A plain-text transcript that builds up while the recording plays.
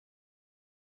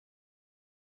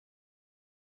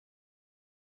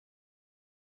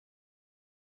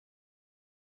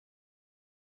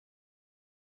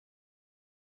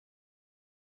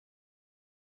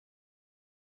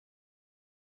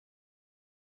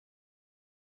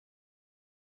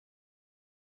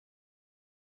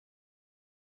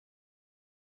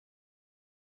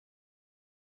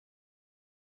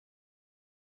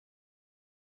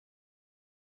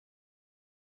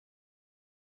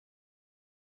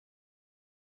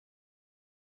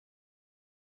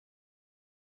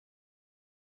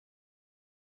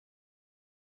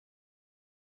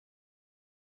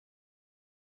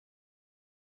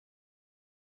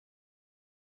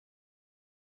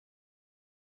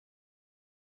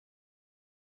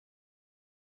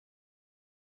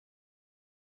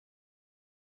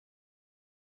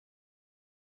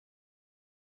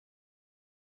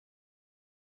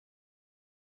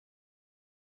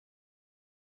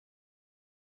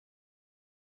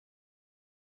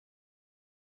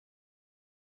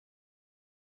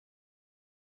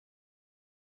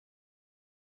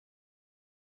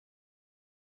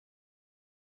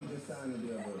time to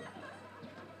be able to,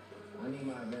 I need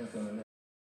my events on the next.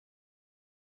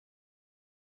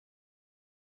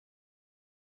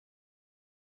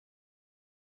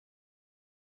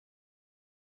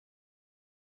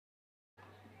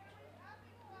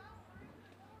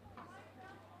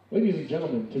 Ladies and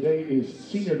gentlemen, today is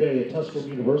senior day at Tusculum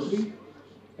University.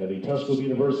 And the Tusculum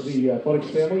University athletics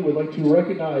family would like to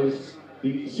recognize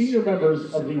the senior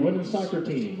members of the women's soccer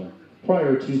team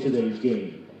prior to today's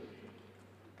game.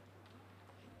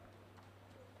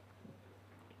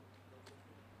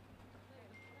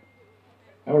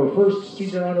 Our first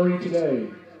senior honoree today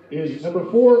is number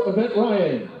 4, Yvette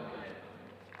Ryan.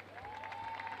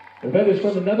 Yvette is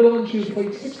from the Netherlands. She has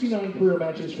played 69 career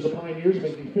matches for the Pioneers,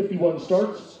 making 51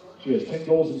 starts. She has 10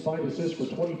 goals and 5 assists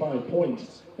for 25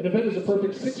 points. And Yvette is a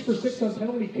perfect 6 for 6 on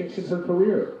penalty kicks in her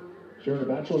career. She earned a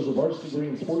Bachelor's of Arts degree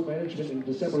in Sport Management in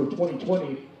December of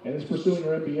 2020 and is pursuing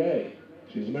her MBA.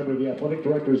 She is a member of the Athletic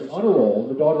Director's Honor Roll,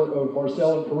 the daughter of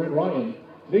Marcel and Corinne Ryan.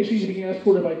 Today she's being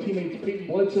escorted by teammates Peyton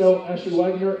Bledsoe, Ashley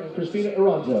Wagner, and Christina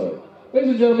Aranzo. Ladies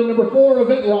and gentlemen, number 4,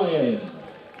 Yvette Ryan.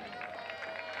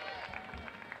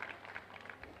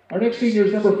 Our next senior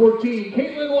is number 14,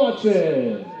 Caitlin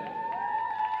Watson.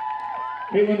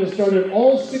 Caitlin has started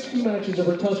all 60 matches of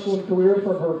her Tusculum career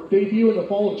from her debut in the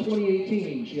fall of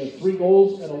 2018. She has 3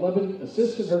 goals and 11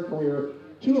 assists in her career.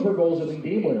 2 of her goals have been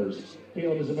game winners.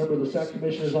 Caitlin is a member of the SAC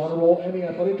Commissioner's Honor Roll and the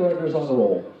Athletic Director's Honor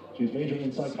Roll. She's majoring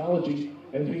in psychology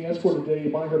and is being escorted today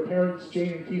by her parents,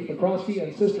 Jane and Keith McCroskey,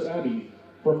 and sister Abby.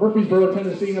 From Murfreesboro,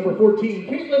 Tennessee, number 14,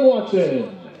 Caitlin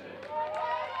Watson.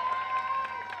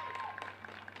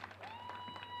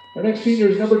 Our next senior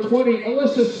is number 20,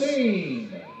 Alyssa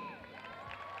Sane.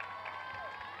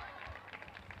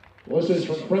 Alyssa is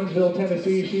from Friendsville,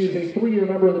 Tennessee. She is a 3-year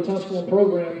member of the Tusculum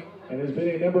program and has been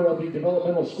a member of the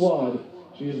developmental squad.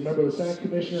 She is a member of the SAC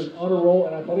Commissioner's Honor Roll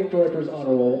and Athletic Director's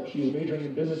Honor Roll. She is majoring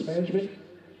in business management,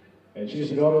 and she is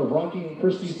the daughter of Rocky and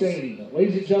Christy Sane.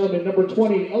 Ladies and gentlemen, number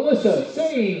 20, Alyssa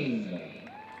Sane.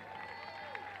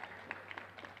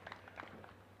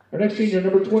 Our next senior,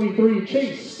 number 23,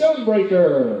 Chase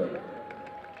Stonebreaker.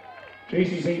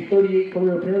 Chase has made 38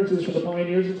 career appearances for the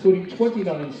Pioneers, including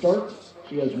 29 starts.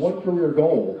 She has 1 career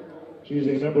goal. She is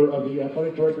a member of the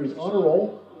Athletic Director's Honor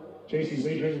Roll. Chase is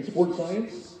majoring in sports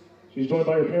science. She's joined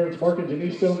by her parents, Mark and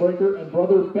Denise Stonebreaker, and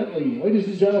brother Bentley. Ladies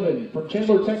and gentlemen, from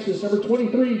Chandler, Texas, number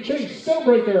 23, Chase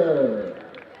Stonebreaker.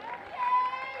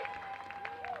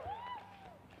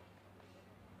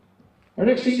 Our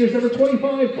next senior is number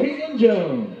 25, Caitlin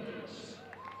Jones.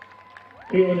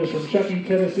 Caitlin is from Sheffield,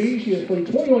 Tennessee. She has played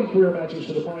 21 career matches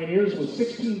for the Pioneers with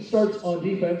 16 starts on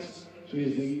defense. She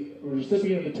is the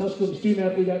recipient of the Tusculum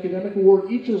Student Athlete Academic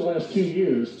Award each of the last 2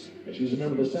 years. And she's a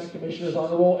member of the SAC Commissioner's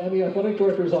Honor Roll and the Athletic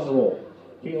Director's Honor Roll.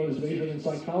 Caitlin is majoring in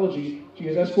psychology. She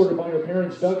is escorted by her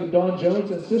parents, Doug and Dawn Jones,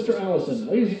 and sister Allison.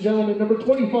 Ladies and gentlemen, number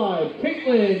 25,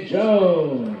 Caitlin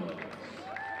Jones.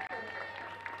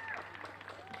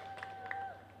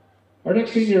 Our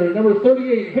next senior, number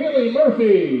 38, Haley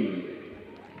Murphy.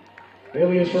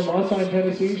 Haley is from Mossheim,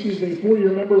 Tennessee. She's a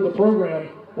 4-year member of the program.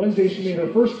 Wednesday, she made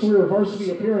her first career varsity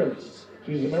appearance.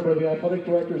 She's a member of the Athletic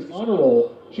Director's Honor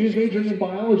Roll. She is majoring in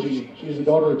biology. She is the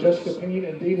daughter of Jessica Payne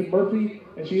and David Murphy,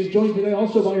 and she is joined today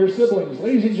also by her siblings.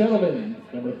 Ladies and gentlemen,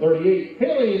 number 38,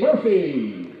 Haley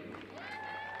Murphy.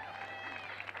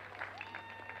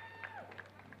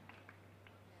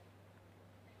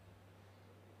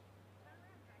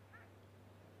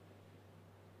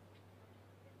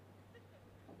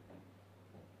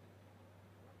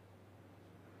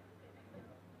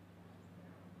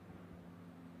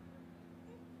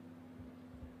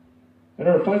 And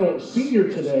our final senior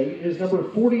today is number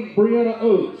 40, Brianna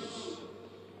Oates.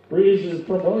 Brianna is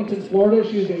from Wellington, Florida.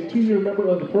 She is a 2-year member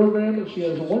of the program, and she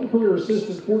has 1 career assist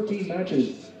in 14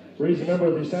 matches. Brianna is a member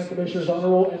of the SAC Commissioner's Honor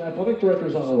Roll and Athletic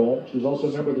Director's Honor Roll. She's also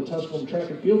a member of the Tusculum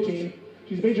track and field team.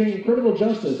 She's majoring in criminal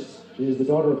justice. She is the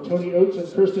daughter of Tony Oates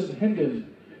and Kirsten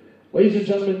Hendon. Ladies and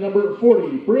gentlemen, number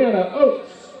 40, Brianna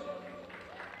Oates.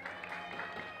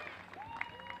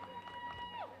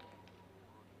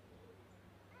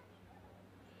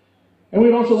 And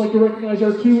we'd also like to recognize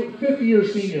our 2 fifth-year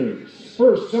seniors.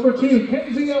 First, number 2,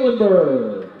 Kenzie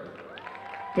Ellenberg.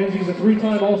 Kenzie's a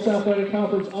 3-time All-South Atlantic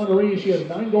Conference honoree. She has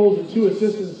 9 goals and 2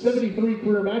 assists in 73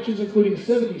 career matches, including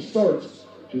 70 starts.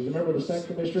 She's a member of the SAC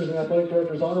Commissioner's and Athletic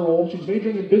Director's Honor Roll. She's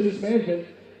majoring in business management,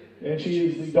 and she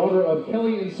is the daughter of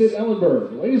Kelly and Sid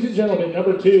Ellenberg. Ladies and gentlemen,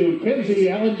 number 2, Kenzie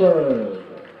Ellenberg.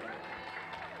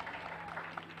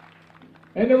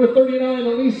 And number 39,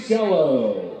 Elise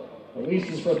Gallo. Elise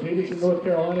is from Davidson, North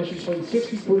Carolina. She's played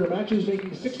 60 career matches,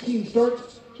 making 16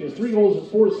 starts. She has 3 goals and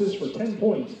 4 assists for 10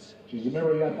 points. She's a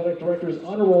member of the Athletic Director's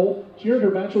Honor Roll. She earned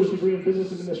her bachelor's degree in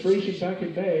business administration back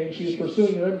in May, and she is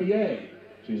pursuing her MBA.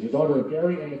 She's the daughter of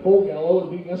Gary and Nicole Gallo,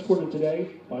 and being escorted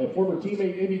today by a former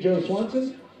teammate, Indy Jo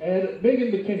Swanson, and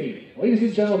Megan McKinney. Ladies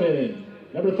and gentlemen,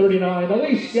 number 39,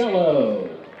 Elise Gallo.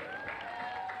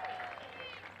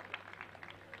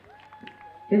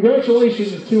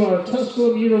 Congratulations to our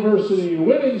Tusculum University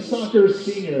women's soccer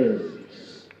seniors.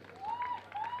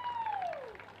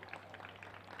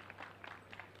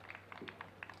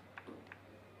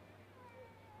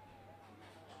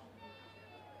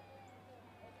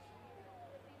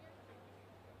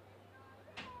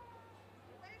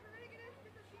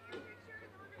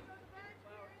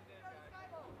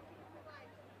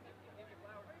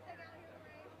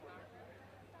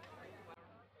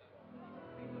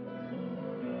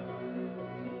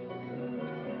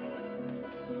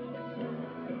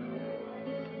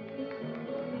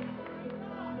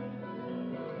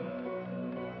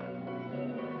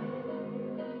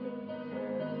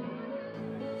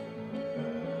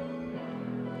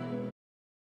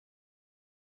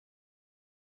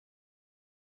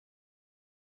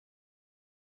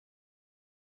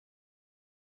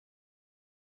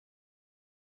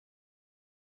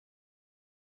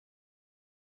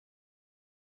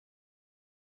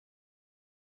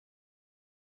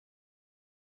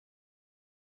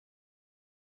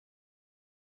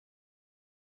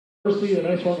 University, the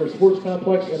Nice Longer Sports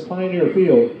Complex, and Pioneer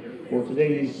Field for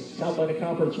today's South Atlantic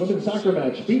Conference women's soccer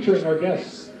match featuring our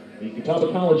guests, the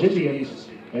Catawba College Indians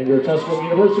and your Tusculum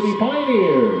University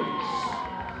Pioneers.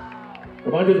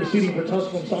 Reminder, the seating for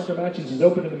Tusculum soccer matches is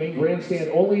open in the main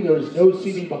grandstand only. There is no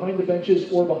seating behind the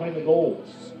benches or behind the goals.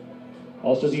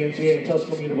 Also, the NCAA and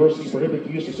Tusculum University prohibit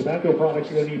the use of tobacco products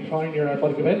in any Pioneer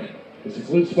athletic event. This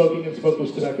includes smoking and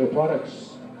smokeless tobacco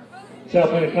products. South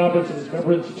Atlantic Conference and its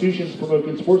member institutions promote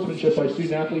good sportsmanship by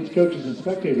student athletes, coaches, and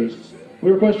spectators.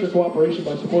 We request your cooperation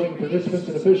by supporting participants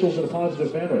and officials in a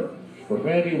positive manner.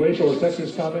 Profanity, racial, or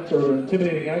sexist comments or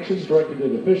intimidating actions directed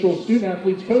at officials, student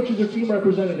athletes, coaches, or team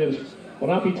representatives will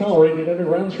not be tolerated under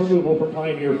grounds for removal from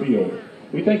Pioneer Field.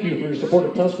 We thank you for your support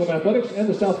of Tusculum Athletics and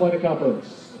the South Atlantic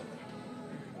Conference.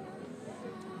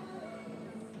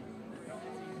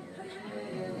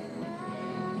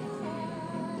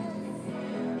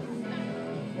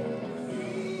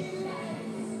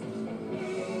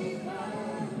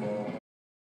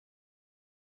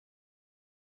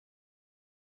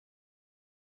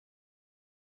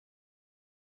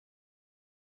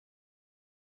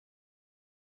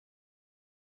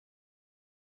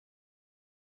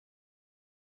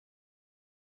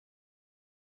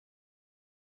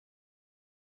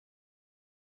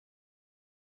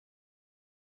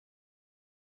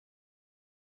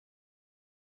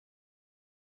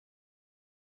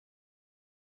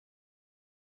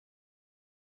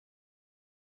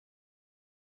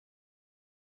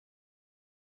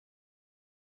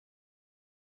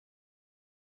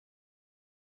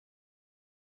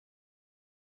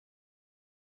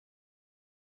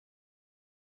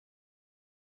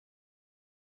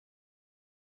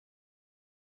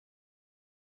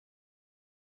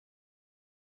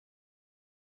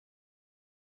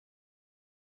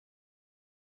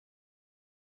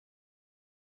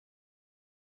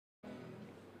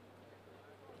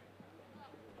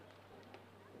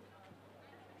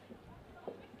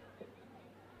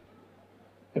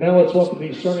 And now let's welcome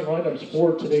the starting lineups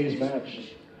for today's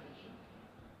match.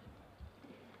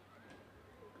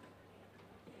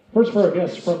 First for our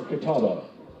guests from Catawba.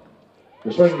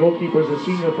 The starting goalkeeper is a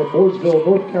senior from Mooresville,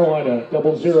 North Carolina,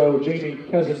 00, Jamie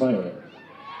Kazenmeyer.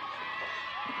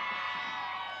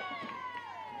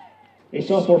 A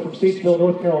sophomore from Statesville,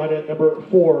 North Carolina, number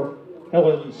 4,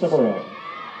 Helen Summerall.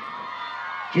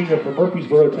 Junior from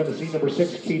Murfreesboro, Tennessee, number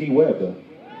 6, Katie Webb.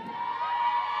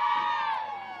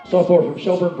 Sophomore from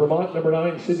Shelburne, Vermont, number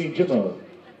 9, Sydney Jimmo.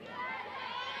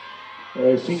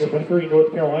 A senior from Hickory,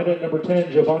 North Carolina, number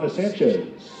 10, Giovanna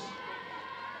Sanchez.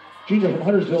 Junior from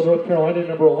Huntersville, North Carolina,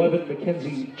 number 11,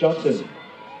 Mackenzie Johnson.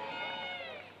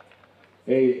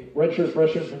 A redshirt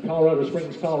freshman from Colorado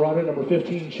Springs, Colorado, number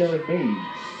 15, Sharon Mays.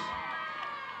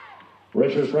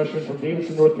 Redshirt freshman from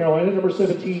Davidson, North Carolina, number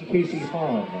 17, Casey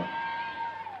Hahn.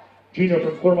 Junior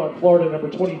from Claremont, Florida, number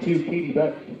 22, Katie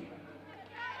Beck.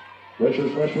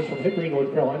 Redshirt freshman from Hickory,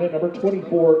 North Carolina, number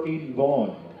 24, Aiden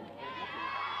Vaughn.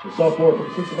 The sophomore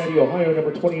from Cincinnati, Ohio,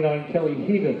 number 29, Kelly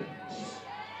Havens.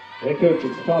 Head coach of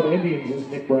the Catawba Indians is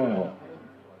Nick Brown.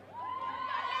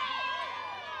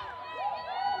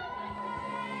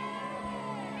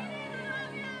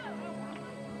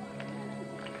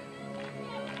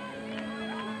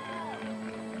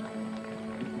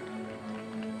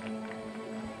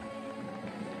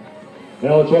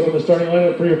 Now let's welcome the starting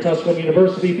lineup for your Tusculum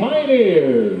University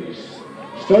Pioneers.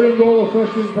 Starting goal, a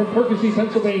freshman from Percy,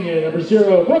 Pennsylvania, number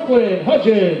 0, Brooklyn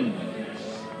Hudgens.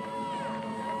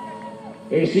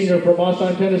 A senior from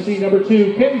Austin, Tennessee, number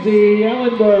 2, Kenzie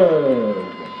Allenberg.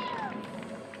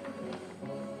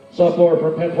 Sophomore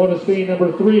from Pamplona, Spain,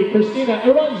 number 3, Christina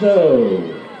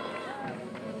Aranzo.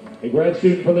 A grad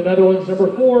student from the Netherlands,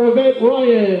 number 4, Yvette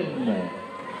Ryan.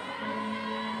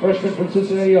 Freshman from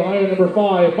Cincinnati, Ohio, number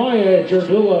 5, Maya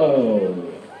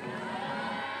Giardillo.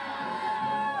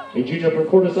 A junior from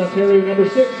Cordes, Ontario, number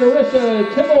 6,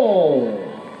 Arissa Tibble.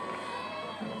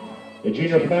 A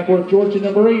junior from Ackworth, Georgia,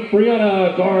 number 8,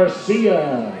 Brianna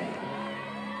Garcia.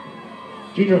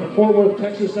 Junior from Fort Worth,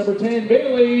 Texas, number 10,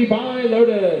 Bailey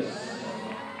Lotus.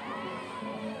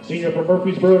 Senior from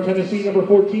Murfreesboro, Tennessee, number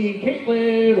 14,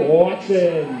 Caitlin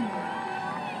Watson.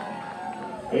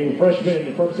 A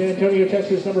freshman from San Antonio,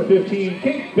 Texas, number 15,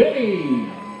 Kate Benny.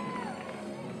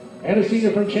 And a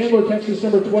senior from Chandler, Texas,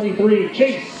 number 23,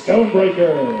 Chase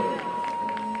Stonebreaker.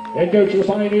 Head coach of the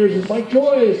Pioneers is Mike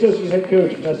Joy. Associate head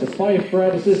coach Vanessa Fife.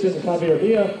 Grad assistant is Javier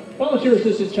Villa. Volunteer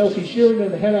assistant Chelsea Sheeran.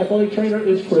 And the head athletic trainer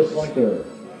is Chris Lenker.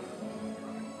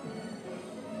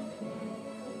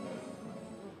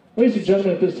 Ladies and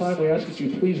gentlemen, at this time we ask that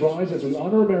you please rise as we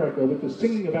honor America with the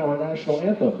singing of our national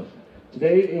anthem.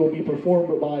 Today it will be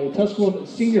performed by Tusculum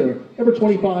senior, number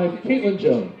 25, Caitlin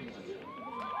Jones.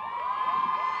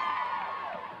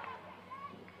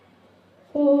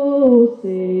 Oh,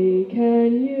 say,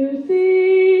 can you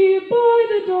see by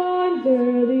the dawn's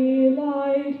early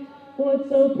light what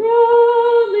so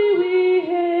proudly we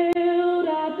hailed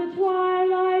at the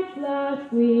twilight's last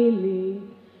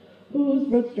gleaming, whose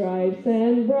broad stripes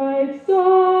and bright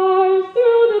stars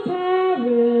through the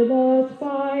perilous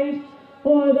fight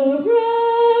o'er the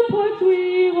ramparts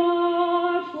we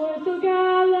watched were so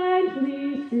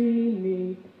gallantly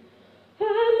streaming,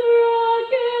 and the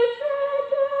rockets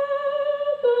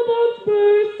the bombs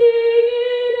bursting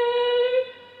in air,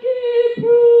 gave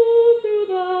proof through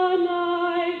the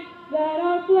night that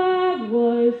our flag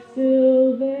was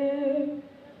still there.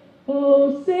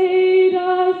 Oh, say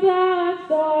does that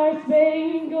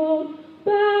star-spangled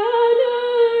banner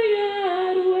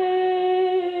yet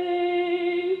wave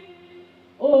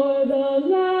o'er the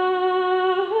land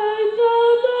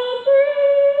of the free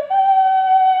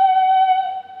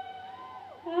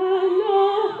and the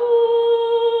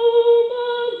home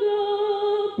of the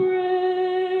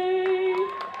brave.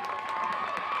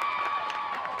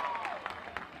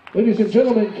 Ladies and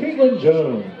gentlemen, Caitlin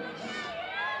Jones.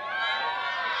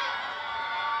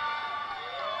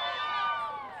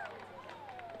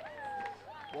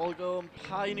 Welcome,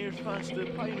 Pioneers fans, to the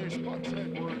Pioneer Sports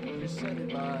Network, presented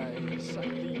by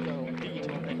Cyclical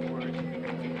Digital Network.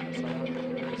 So,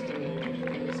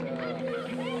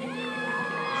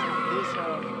 this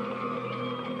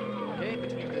game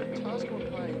between the Tusculum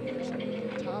Pioneers and the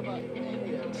Catawba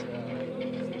Indians,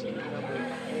 team number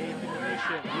 8 in the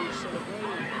nation. We're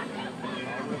celebrating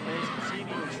our amazing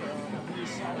seniors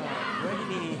this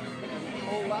rainy and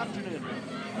cold afternoon.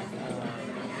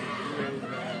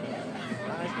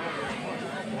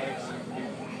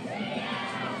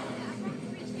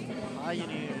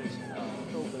 Pioneers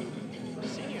held the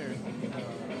senior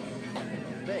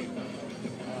day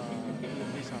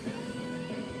this happened.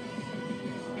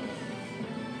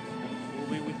 We'll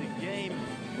be with the game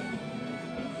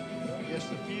just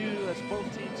a few as both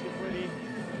teams get ready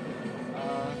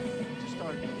to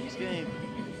start this game.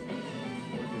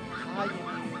 The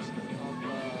Pioneers have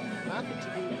nothing to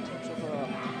do in terms of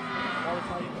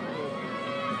qualifying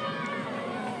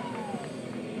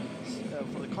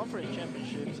for the conference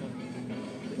championships, and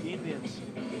the Indians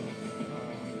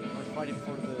are fighting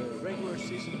for the regular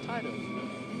season title.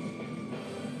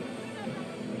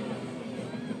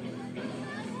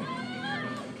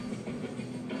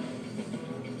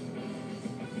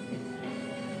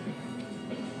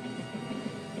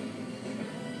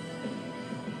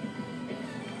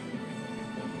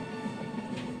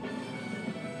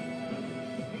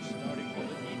 Starting for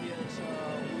the Indians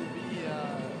will be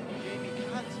Jamie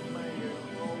Katzenmeyer,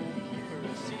 goalkeeper,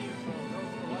 senior from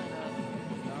North Carolina.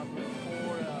 Number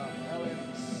 4, Ellen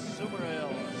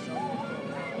Sumerel, sophomore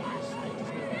from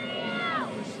Statesville.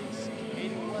 Number 6,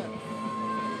 Katie Webb.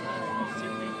 9,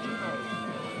 Sydney Gino.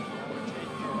 Number 10,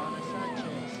 Giovanna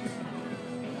Sanchez.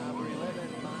 Number 11,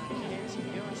 Mackenzie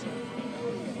Johnson.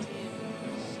 Number 15,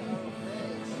 Sarah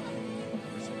Betts.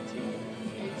 Number 17,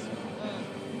 Casey Hunt.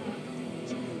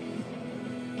 2,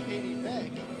 Katie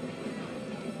Beck.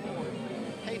 4,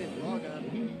 Hayden Logan.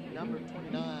 Number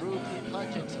 29, Brooklyn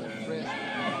Hutchinson, freshman.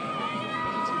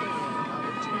 Pennsylvania.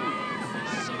 Number 2,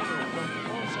 senior from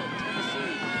Tulsa,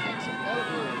 Tennessee, Maxim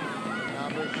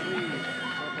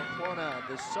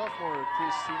the sophomore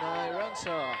Christina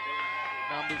Iranza.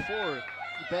 Number 4,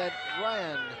 Yvette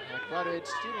Ryan, a graduate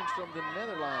student from the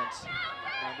Netherlands.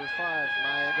 Number 5,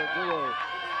 Maya Gardulo,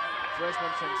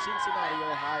 freshman from Cincinnati,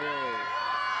 Ohio.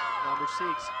 Number 6,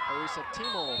 Arisa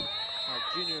Timo, a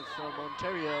junior from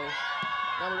Ontario.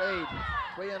 Number 8,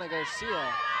 Brianna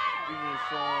Garcia, junior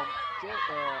from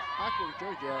Akron,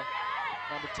 Georgia.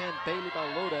 Number 10, Bailey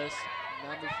Balotas.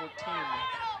 Number 14,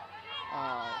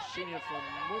 senior from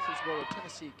Murfreesboro,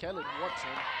 Tennessee, Kellen Watson.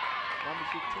 Number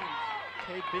 15,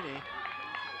 Kate Binney,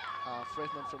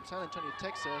 freshman from San Antonio,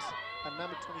 Texas. And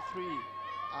number 23,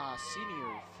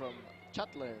 senior from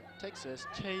Chandler, Texas,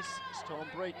 Chase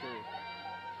Stonebreaker.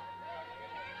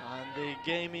 And the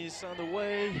game is on the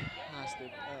way as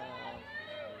the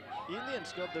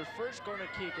Indians got their first corner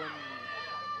kick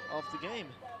of the game.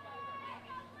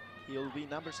 He'll be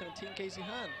number 17, Casey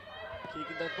Hahn,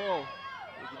 kicking that ball,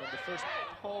 looking at the first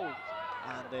pole,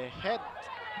 and the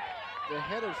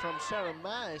header from Sarah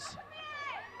Mize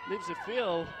leaves the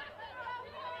field,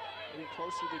 getting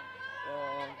close to the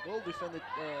goal defended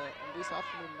this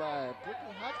afternoon by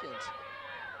Brittany Hopkins.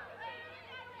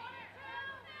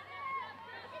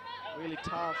 Really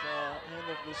tough end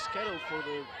of the schedule for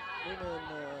the women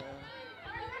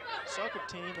soccer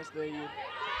team as they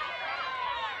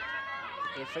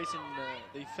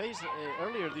faced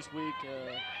earlier this week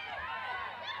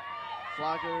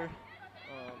Flagger,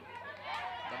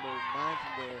 number 9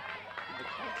 in the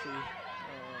country.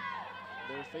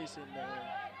 They're facing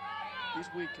this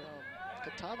week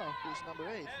Catawba, who's number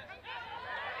 8.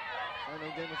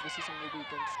 Final game of the season will be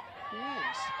against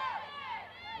Queens,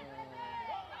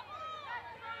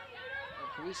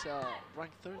 who is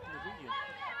ranked 3rd in the region.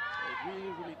 A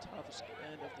really tough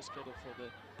end of the schedule for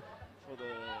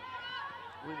the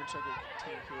women's soccer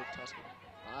team here at Tusculum.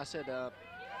 I said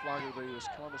Flagger, but it was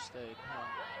Columbus State,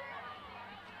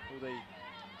 who they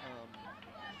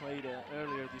played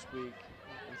earlier this week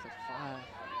with a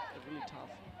really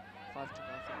tough 5-0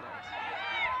 loss.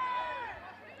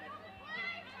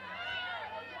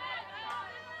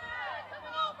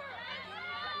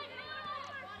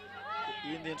 The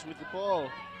Indians with the ball.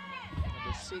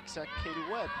 Number 6, Katie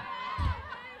Webb.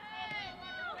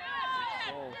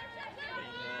 Ball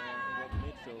in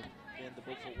midfield. Again, the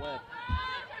ball for Webb.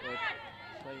 Webb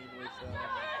playing with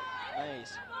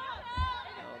Mays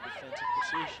on defensive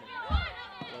position.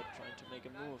 Webb trying to make a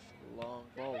move. Long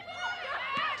ball.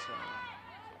 It's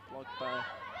blocked by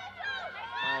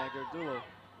Maya Gardulo.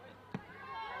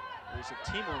 There's a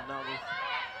Timo now with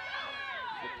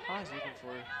the pass looking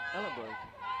for Ellenberg.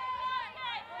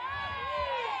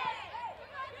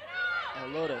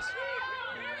 Lotus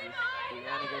with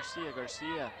Brianna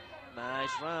Garcia. Nice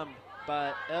run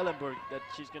by Ellenberg that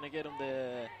she's gonna get on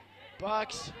the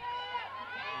box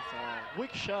with a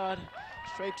weak shot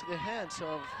straight to the hands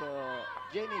of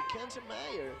Jamie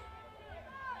Kensemeyer.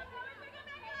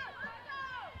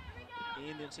 The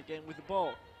Indians again with the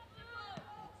ball.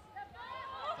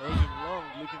 Taking long,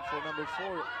 looking for number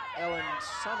 4, Ellen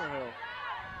Summerhill.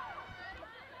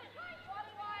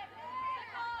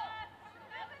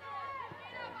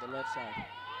 On the left side.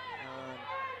 And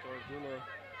Gardulo with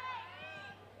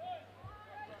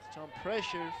some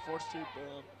pressure, forced to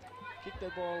kick the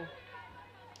ball.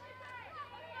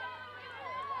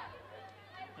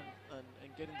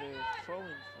 And getting the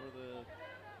throw-in for the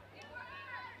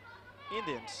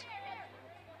Indians.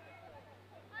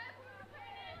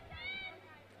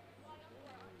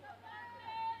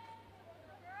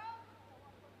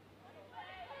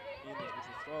 Indians with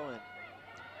the throw-in.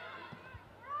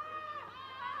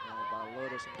 Now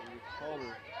Lotus into the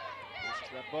caller. This is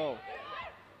that ball.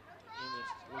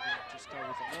 Indians looking to start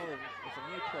with a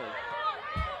new play.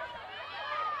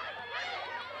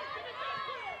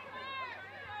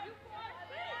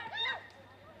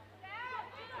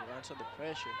 Runs under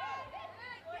pressure.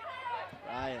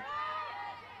 Ryan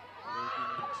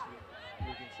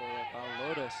looking for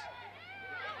Lotus.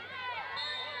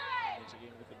 Indians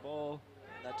again with the ball.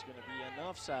 And that's going to be an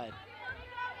offside.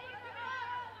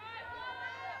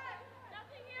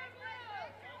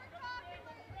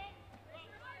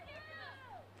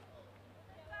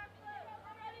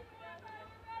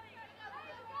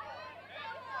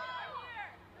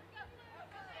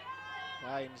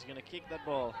 Ryan is going to kick that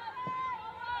ball.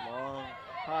 Long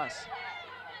pass.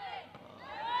 Looking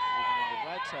on the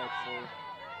right side for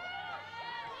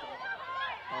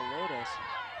Lotus.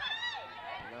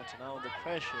 That's now under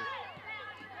pressure.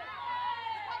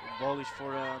 The ball is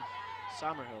for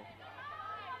Summerhill.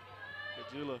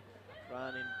 Gardulo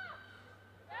running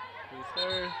with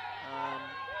her.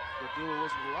 Gardulo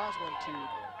was the last one to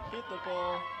hit the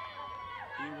ball.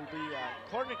 It will be a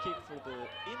corner kick for the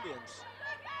Indians.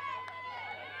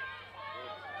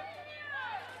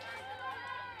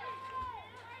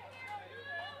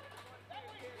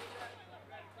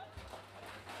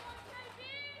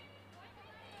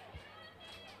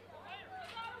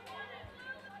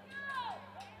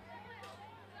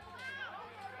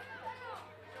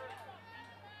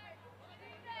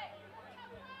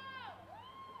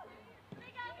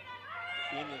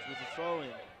 Indians with the throw-in.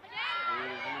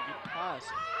 Really good pass.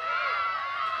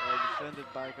 Well defended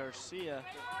by Garcia,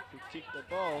 who kicked the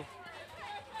ball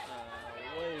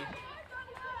away.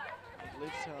 It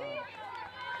leads to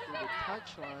the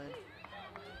touchline.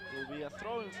 Will be a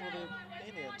throw-in for the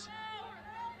Indians.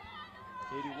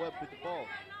 Katie Webb with the ball.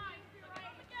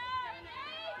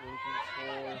 Looking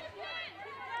for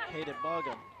Hayden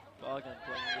Bogan. Bogan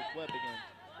playing with Webb again.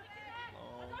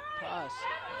 Long pass.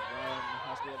 Ryan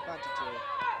has the advantage there.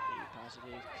 He passes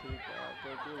it to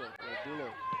Gordulo. Gordulo.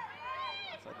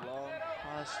 With a long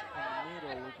pass in the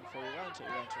middle, looking for Iranzo.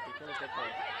 Iranzo recovers that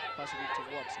ball. Passes it to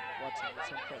Watson. Watson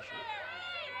with some pressure.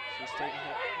 She's taking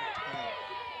her time.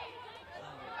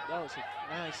 That was a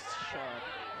nice shot.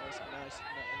 That was a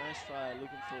nice try.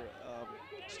 Looking for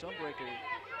Stonebreaker,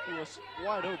 who was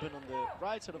wide open on the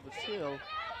right side of the field.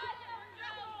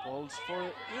 Balls for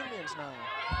the Indians now.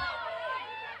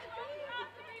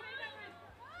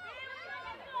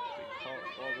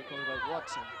 Ball recovered by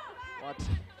Watson.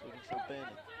 Watson looking for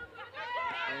Bennett.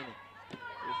 Bennett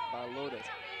with Balotes.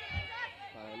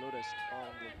 Balotes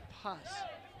on the pass.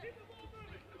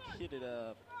 Hit it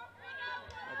up.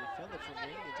 A defender from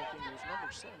the Indians, I think it was number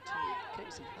 17,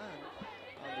 Casey Hahn.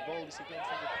 And the ball is again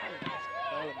from the Pirates.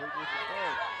 Ellenberg with the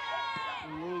ball.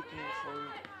 Looking for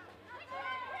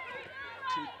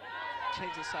to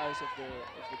change the size of the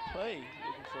play.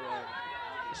 Looking for a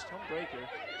Stonebreaker.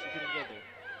 She couldn't get there.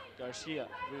 Garcia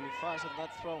really fast on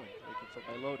that throwing. Looking for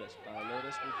Balotes.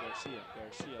 Balotes with Garcia.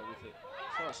 Garcia with the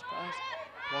cross pass.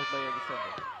 Blocked by a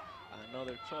defender.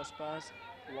 Another cross pass.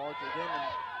 Blocked again.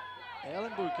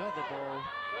 Ellenberg got the ball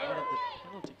out of the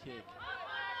penalty kick.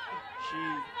 She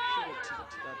got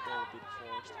to that ball a bit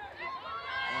forced.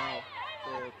 Now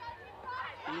the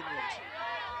Indians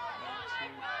want to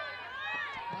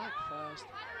attack fast.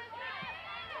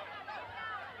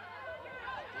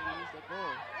 They lose the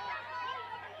ball.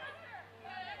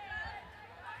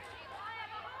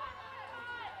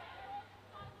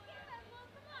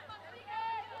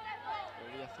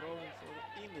 Will be a throw-in for the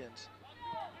Indians.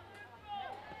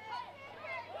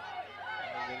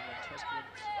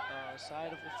 Tusculum's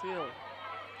side of the field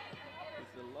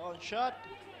with the long shot.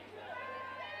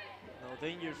 No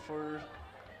danger for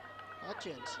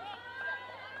Hutchins.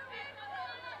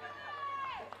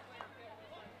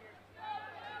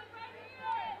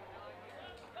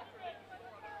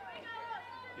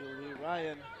 It'll be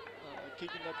Ryan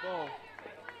kicking that ball.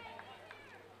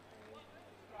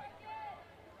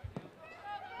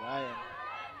 Ryan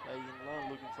playing long,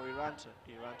 looking for Iranzo.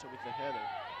 Iranzo with the header.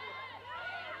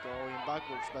 Going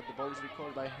backwards, but the ball is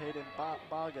recorded by Hayden Bogan.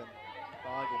 Bogan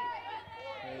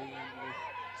playing with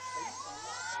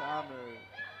Samurai.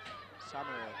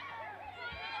 Passing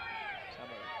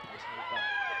it back.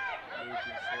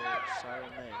 Looking for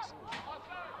Sarah Mays.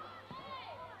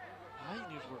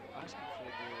 Pioneers were asking for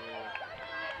the...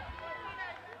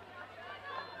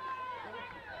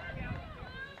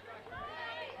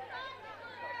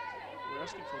 We're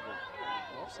asking for the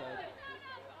offside.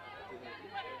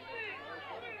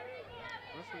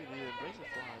 Referee didn't raise the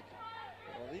flag.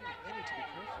 Well, they need to be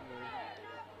careful there.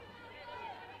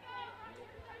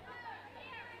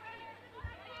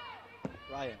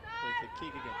 Ryan with the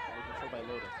kick again, looking for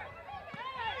Balotes.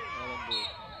 Ellenberg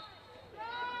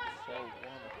fouled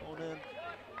one opponent.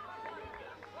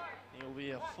 It will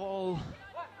be a foul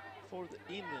for the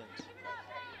Indians.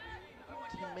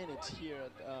 10 minutes here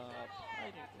at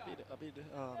a bit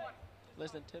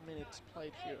less than 10 minutes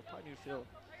played here at Pioneer Field.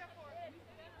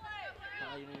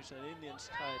 Pioneers and Indians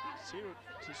tied 0-0.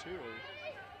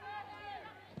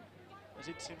 As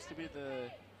it seems to be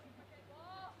the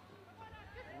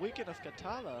weekend of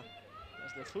Catawba,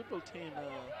 as the football team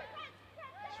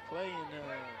is playing up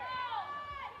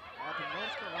in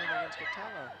North Carolina against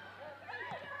Catawba.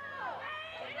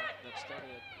 That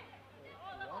started at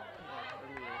 1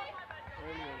 p.m.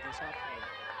 earlier this afternoon.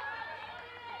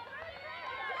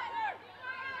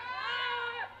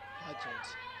 Hutchins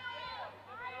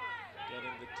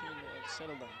getting the team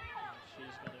settled down.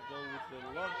 She's going to go with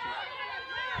the long kick.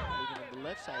 Looking on the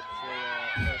left side for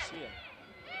Garcia.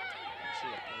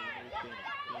 Garcia playing with Benny.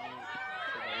 Benny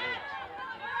for the left.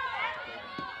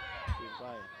 With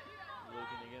Ryan.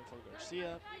 Looking again for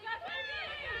Garcia.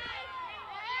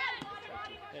 Tried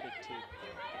to head it to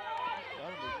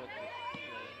Garner, but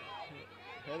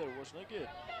the header was not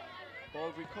good.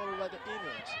 Ball recovered by the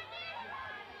Indians.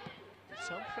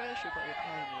 Some pressure by the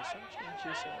Pioneers, some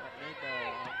changes made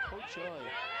by Coach Joy in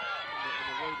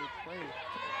the way they play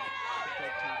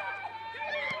compared to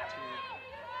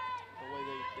the way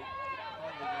they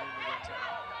won the game against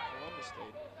Columbus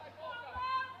State.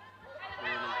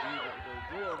 Really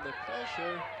good on the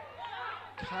pressure.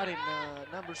 cutting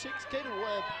number 6, Katie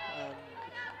Webb, and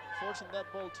forcing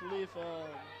that ball to leave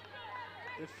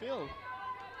the field.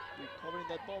 Recovering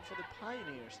that ball for the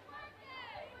Pioneers.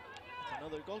 With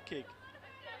another goal kick.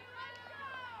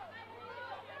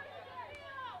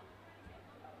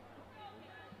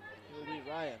 It'll be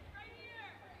Ryan.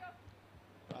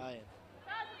 Ryan.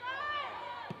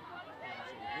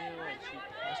 And she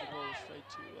passes the ball straight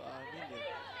to Indian.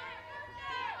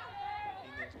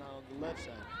 Indian's now on the left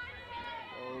side.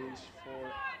 Ball is for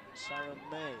Sarah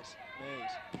Mays.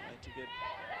 Mays trying to get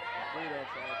rid of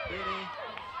Benny.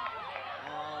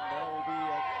 And that will be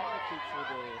a corner kick for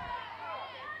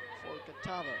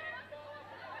Catawba.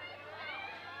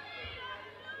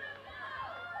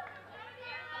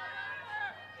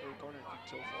 Third corner kick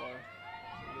so far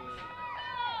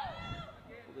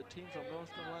for the team from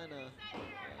North Carolina.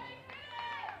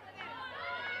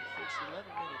 First 11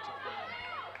 minutes of play.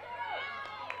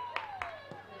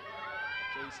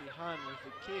 Casey Hahn with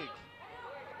the kick.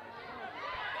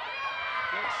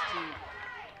 Gets to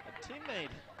a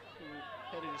teammate who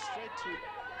headed straight to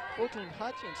Portland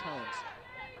Hutchins' hands.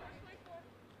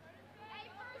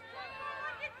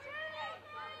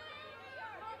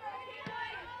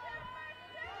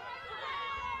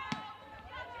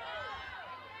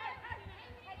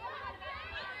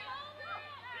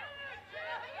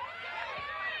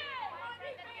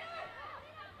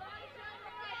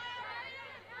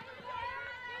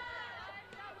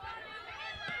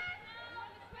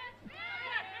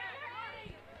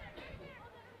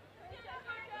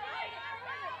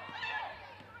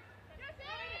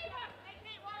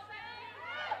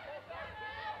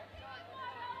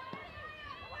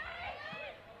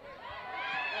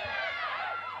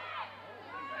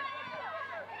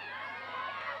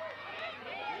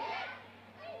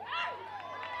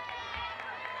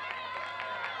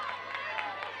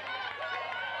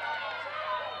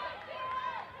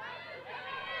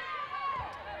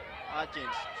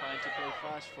 Hutchins trying to play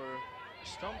fast for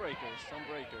Stonebreaker.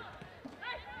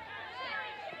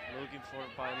 Looking for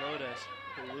Bailotas,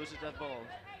 who loses that ball.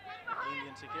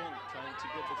 Indians again trying to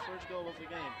get the first goal of the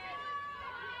game.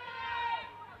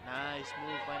 Nice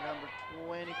move by number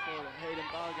 24, Hayden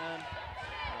Balgan.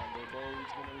 And the ball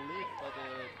is going to leap by the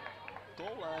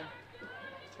goal line.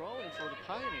 Throwing for the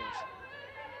Pioneers.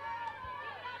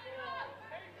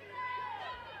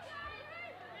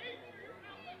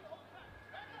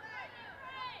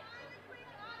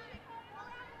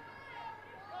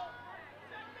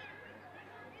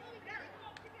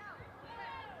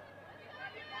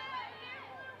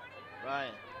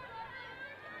 Ryan,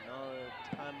 another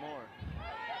time more.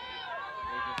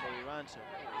 Looking for Iranzo.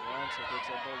 Iranzo gets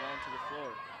that ball down to the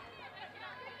floor.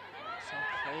 Some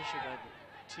pressure by the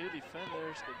two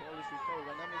defenders. The ball is recovered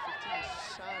by number 15,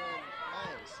 Sharon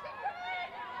Miles.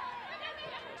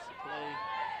 Tries to play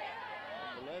on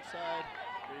the left side.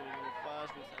 Really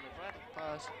fast with an erratic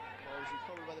pass. Ball is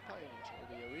recovered by the Pioneers. It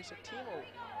will be Arisa Timo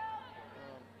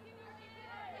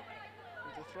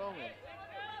with the throw-in.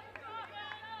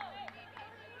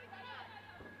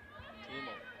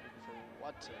 Timo looking for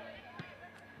Watson.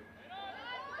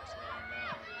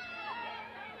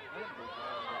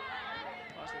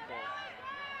 Pass the ball.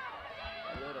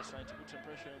 Bailotas trying to put some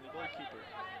pressure on the goalkeeper.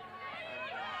 And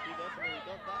he definitely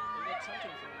got that. He got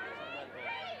something from that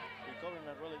ball. Recovering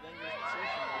a really dangerous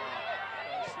position by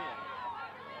Garcia.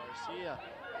 Garcia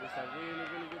with a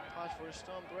really good pass for a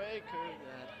Stonebreaker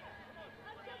that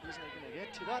he's not going to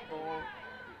get to that ball.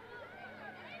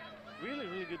 Really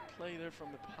good play there from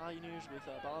the Pioneers with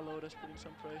Bailotas putting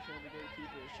some pressure on the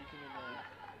goalkeeper. She can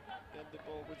get the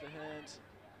ball with the hands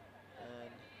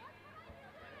and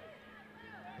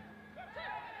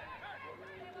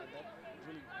that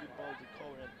really good ball to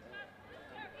cover and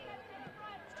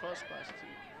cross pass to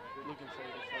looking for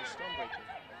the first Stonebreaker.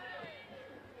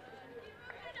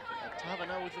 Catawba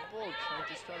now with the ball, trying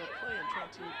to start a play and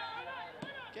trying to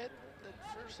get that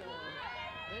first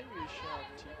angry shot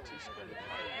to score the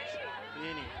Pioneers.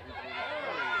 Benny with the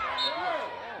recovery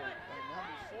by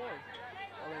number 4,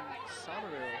 Ellen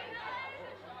Somerville.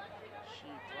 She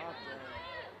dropped the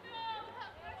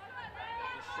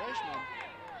freshman.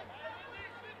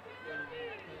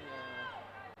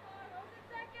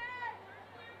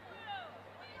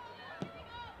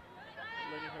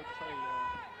 Letting her play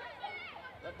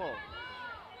that ball.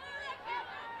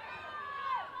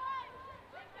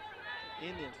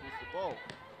 Indians with the ball.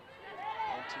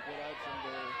 And to get out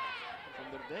from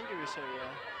the dangerous area.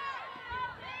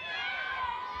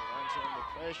 Runs under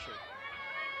pressure.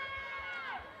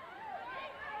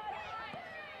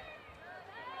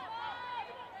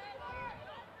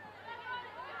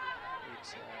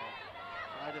 It's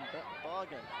Hayden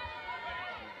Balgan.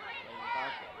 playing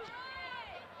backwards.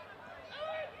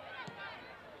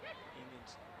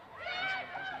 Indians passing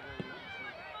and passing the ball,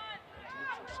 trying to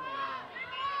look for some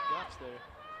gaps there.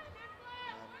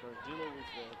 And Gordillo with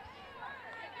the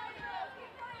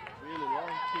really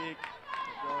long kick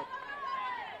that got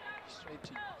straight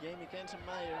to Jamie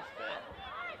Kensenmeyer. Fair.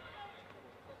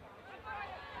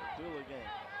 Gordillo again.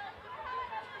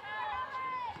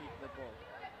 Kick the ball.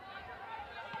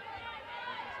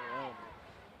 Looking for Elmer.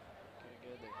 Couldn't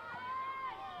get there.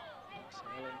 It's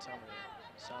Helen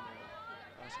Samuel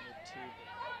passing it to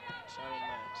Sharon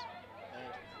Mans.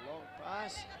 Mans with a long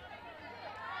pass.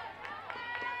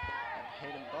 And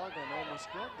Hayden Bogdan almost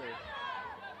got there.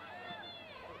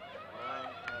 Long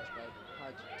pass by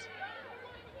Hodges.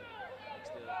 It's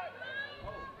the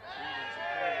Indians who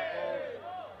hold the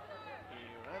ball. He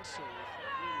runs with a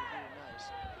really nice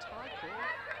tackle.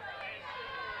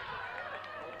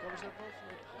 Covers the ball for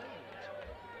the Pirates.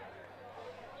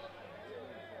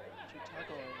 To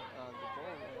tackle on the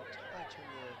ball and touch on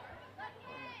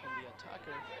the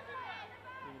attacker,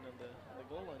 even on the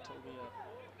goal line, to be a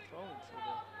throw-in for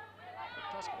the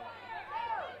Tusculum.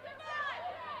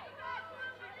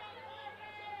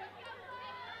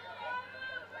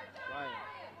 Ryan,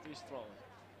 please throw it.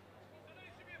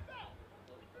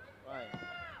 Ryan.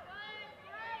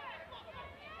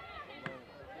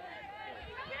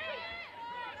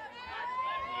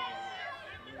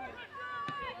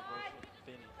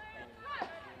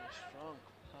 Strong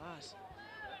pass.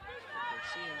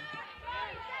 Garcia.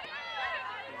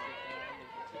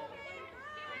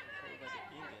 By the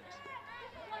Indians.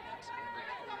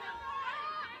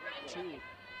 Two,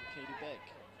 Katie Beck.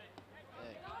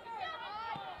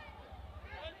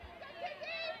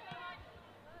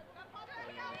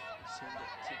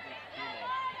 Sydney Pino.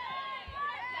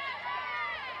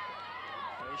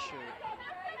 Pressure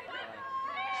by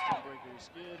Stonebreaker is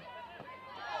good.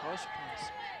 Cross pass.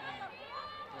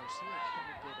 Garcia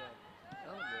can't get an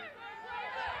elbow.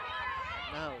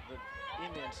 Now the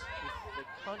Indians with the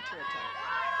counter-attack,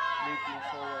 looking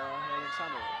for Helen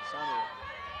Samuel.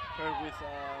 Her with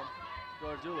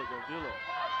Gordillo.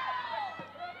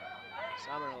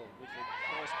 Samuel with the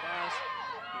cross pass.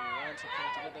 He runs and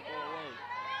trying to get the ball away.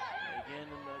 Again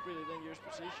in a really dangerous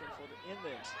position for the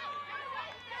Indians.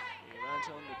 He runs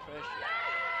under pressure.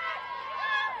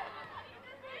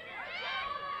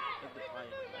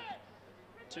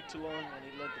 It took too long and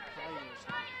he let the Pioneers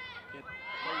get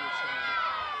players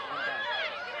on back.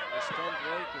 A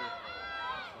Stonebreaker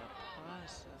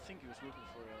pass. I think he was looking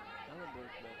for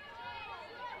Ellenberg, but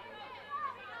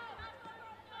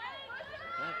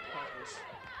that pass was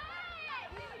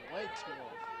way too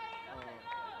long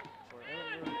for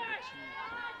Ellenberg, but she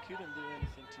couldn't do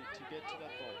anything to get to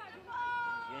that ball.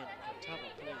 And again, Catawba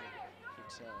playing.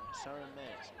 It's Sarah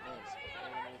Mans playing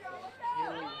with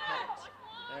Haley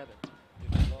Evans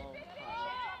with a long pass.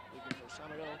 Looking for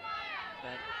Samuel,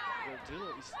 but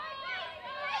Gordillo is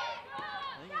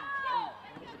playing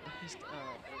one of the best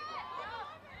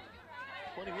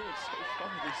 20 minutes so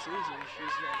far this season.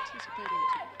 She's anticipating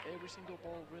to every single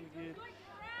ball really good,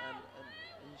 and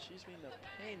she's been a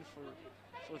pain for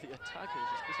the attackers,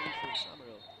 especially for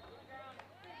Samuel.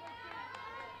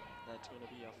 That's going to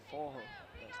be a foul.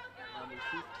 That's number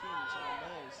 15, Sarah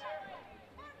Mays,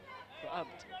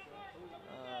 grabbed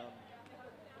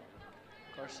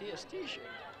Garcia's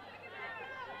t-shirt.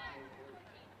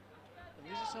 And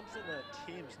this is something that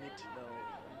teams need to know.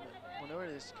 Whenever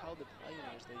they scout the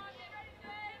Pioneers, they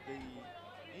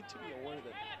need to be aware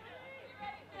that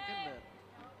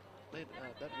they can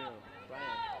let that girl,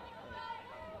 Brian,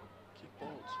 kick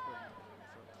balls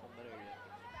from that area.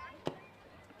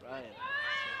 Brian, it's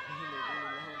a really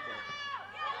long ball.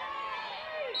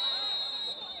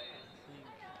 I think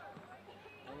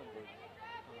Ellenberg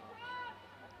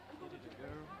hit it a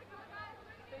girl.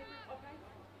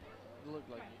 It looked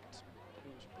like it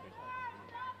was pretty hard.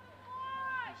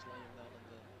 He was laying down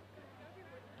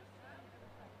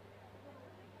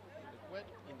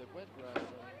in the wet grass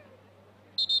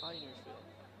on Pioneer Field.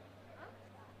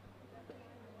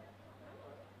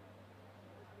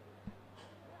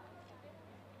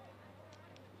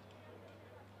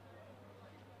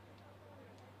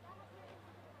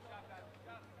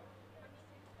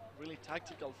 Really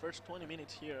tactical first 20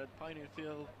 minutes here at Pioneer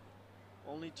Field.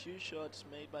 Only 2 shots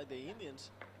made by the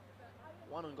Indians.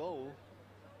 1 on goal.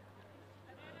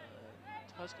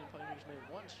 Tusculum Pioneers made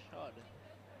 1 shot. It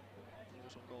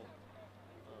was on goal.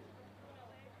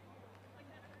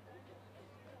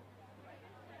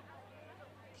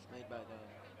 It's made by the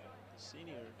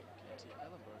senior Kenzie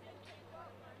Ellenberg.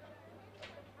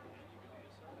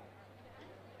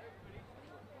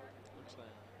 Looks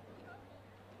like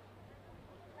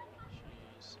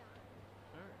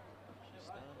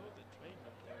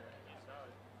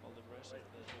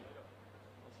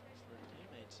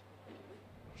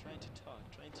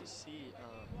see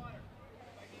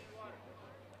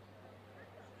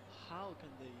how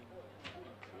can they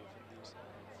improve in this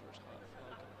first half.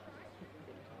 What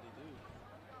can they do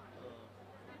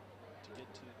to get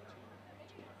to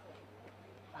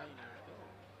Pioneer's goal?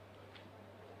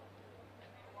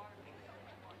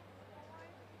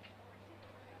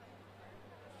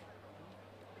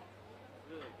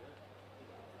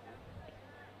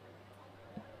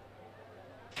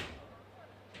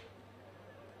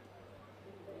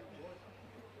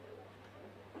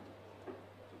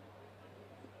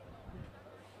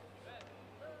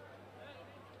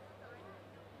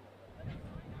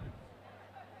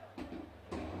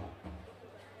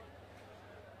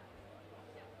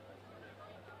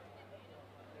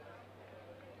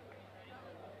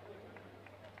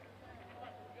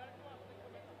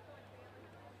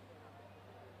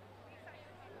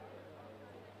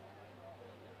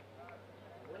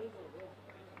 Really good.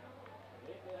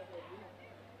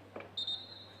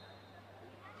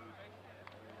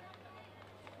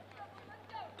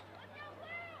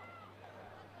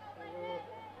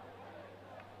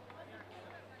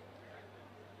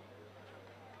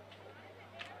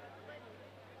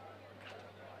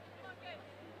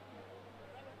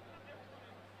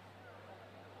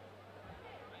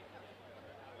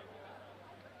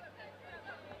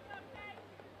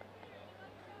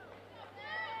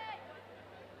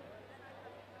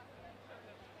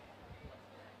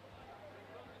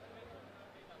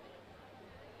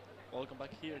 Welcome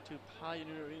back here to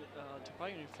Pioneer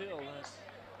Field as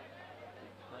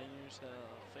Pioneers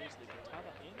face the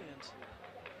Catawba Indians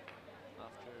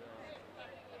after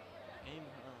game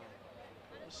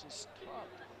was stopped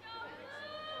for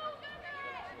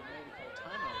a medical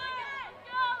timeout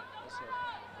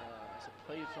as a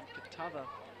player from Catawba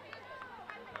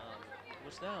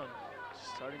was down. It's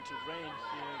starting to rain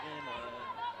here again in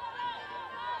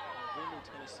Greenville,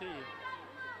 Tennessee.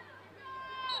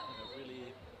 And a really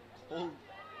cold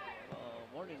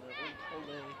morning, a really cold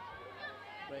day,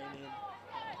 raining.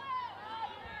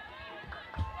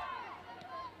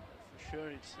 For sure,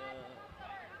 it's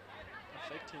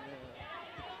affecting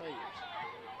the players.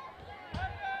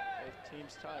 Both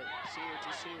teams tied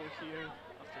 0-0 here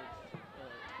after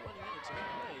 20 minutes of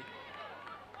play.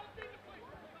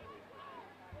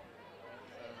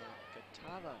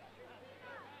 Catawba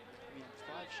with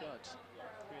 5 shots,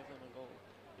 3 of them a goal.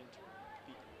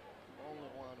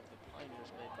 Only one of the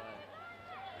Pioneers made by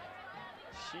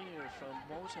senior from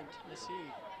Moulton, Tennessee,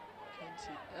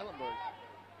 Kenzie Ellenberg.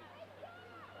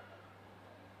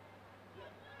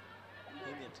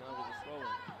 Indians now with the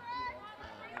throw-in.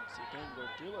 It's again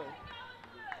Gordillo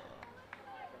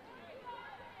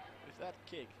with that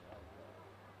kick.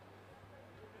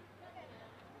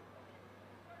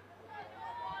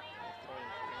 Throwing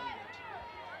for the Indians.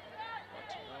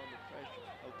 Watching now the pressure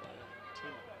out by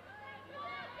Timo.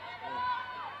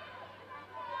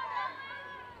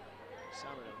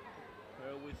 Samuel,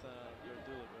 her with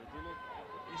Gordillo. Gordillo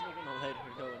is not going to let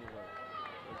her go anywhere.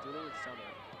 Gordillo with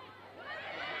Samuel.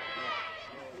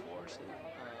 She forced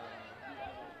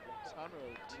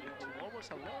Samuel to almost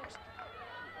a lost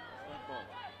that ball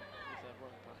with that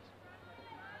wrong pass.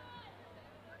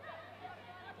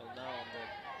 Well, now on the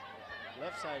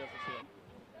left side of the field,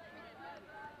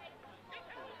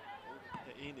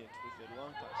 the Indians with the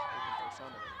long pass looking for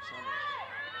Samuel.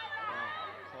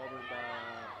 Covered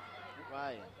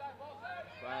by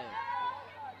Ryan.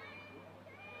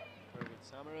 Her with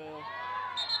Samuel.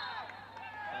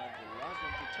 And the last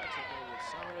one to touch it there with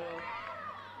Samuel.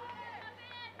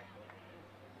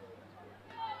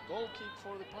 Goal kick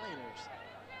for the Pioneers.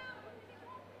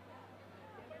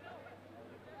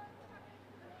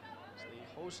 So they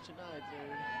host tonight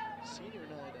their senior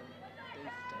night, and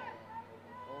they've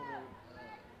owner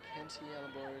Kenzie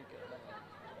Ellenberg,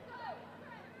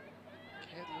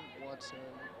 Caitlin Watson,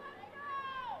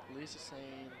 Lisa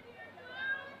Sain,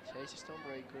 Chase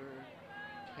Stonebreaker,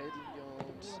 Caitlin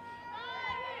Jones,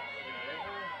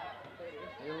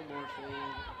 Hale Murphy,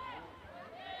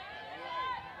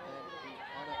 and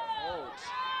Anna Oates.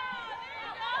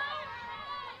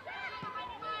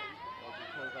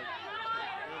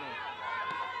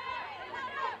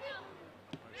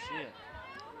 Garcia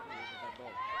losing that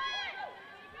ball.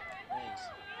 Nice.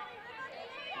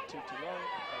 It took too long.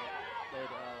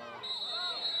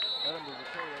 Let him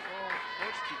recover the ball.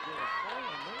 Forced to get a foul,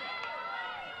 and then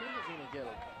he could have been a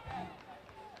yellow.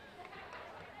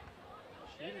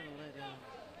 She didn't let him.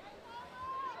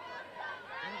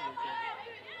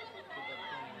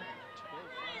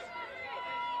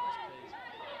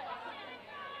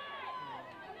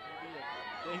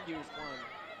 Dangerous one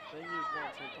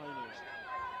for Pioneers.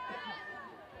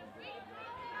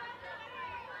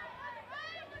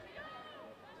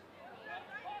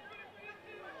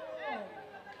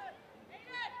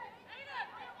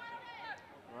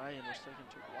 taken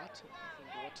to Watson. I think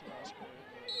Watson asked her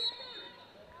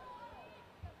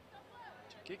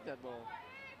to kick that ball.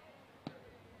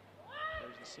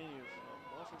 There's the senior from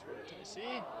Murfreesboro,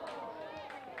 Tennessee.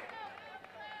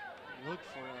 Look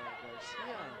for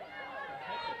Garcia.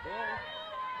 Had the ball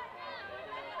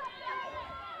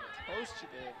close to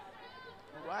the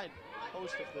right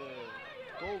post of the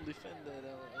goal defended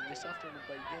this afternoon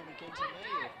by Jamie Kenton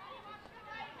Mayer.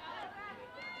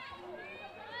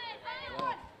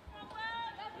 Well,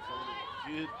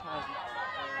 good pass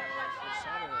for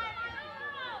Samuel.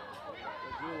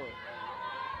 Regulo.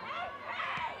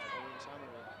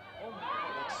 Samuel.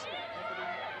 That's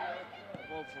a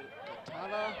ball for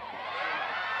Catawba.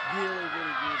 Really,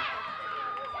 really good.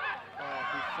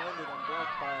 Defended and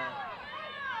blocked by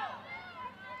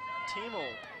Timo.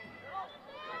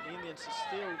 The Indians are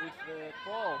still with the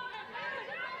ball.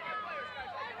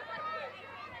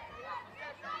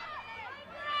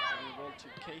 And ball to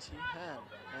Casey Han.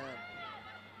 Han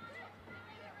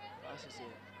passes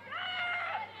it.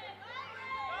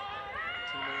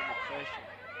 Timo under pressure.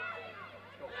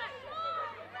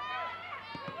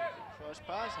 Cross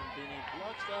pass and Benny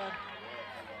blocks that.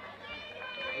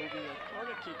 Will be a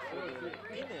corner kick for the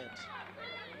Indians.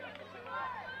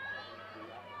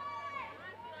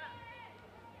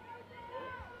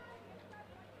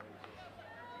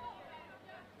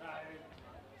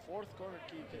 Fourth corner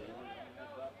kick in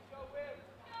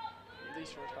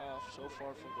this first half so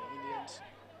far for the Indians.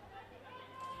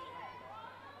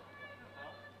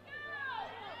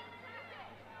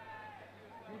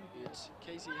 It's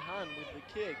Casey Han with the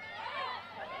kick.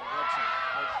 Watson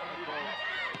out from the ball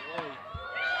away.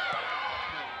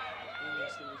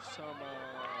 Indians still with some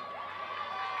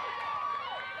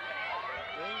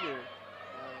danger.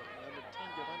 Number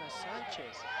 10, Giovanna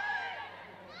Sanchez,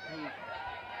 who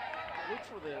looked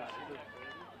for the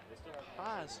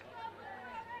pass.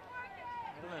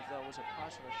 I don't know if that was a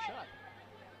pass or a shot.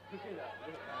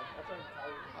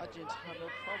 Hudgens had no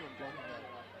problem blocking that.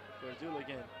 Verdul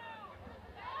again.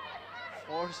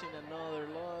 Forcing another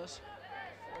loss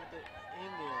for the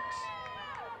Indians.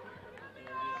 There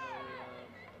will be another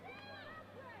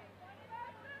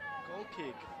goal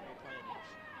kick for the Pioneers.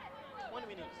 20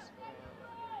 minutes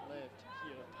left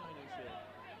here at Pioneer Field.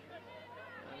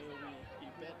 And it will be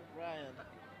Yvette Ryan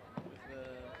with the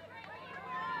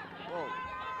ball.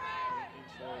 Looking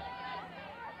for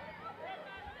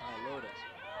Lourdes.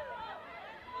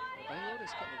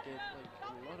 Lourdes gonna get like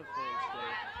a lot of goals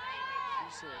there.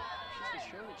 She's the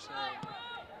shortest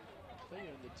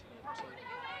player in the team. So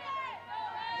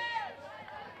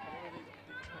whenever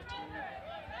they try to do with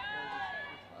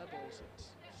high balls, it's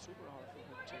super hard for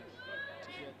her to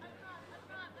get them.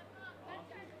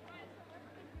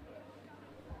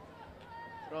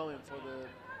 Throwing for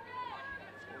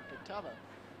Catawba.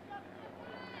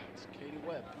 It's Katie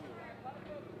Webb.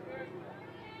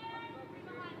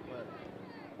 Webb.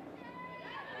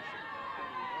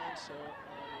 So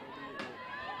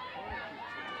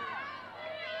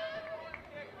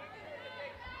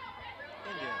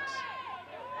Indians.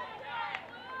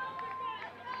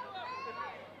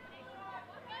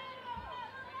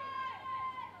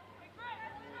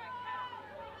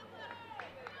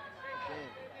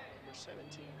 Again, number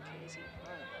 17, Casey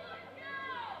Hunt.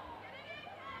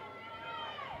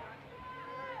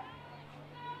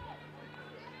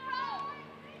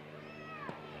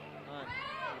 Hunt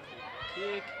with the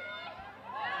kick.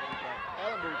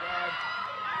 Ellenberg got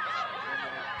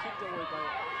kicked away by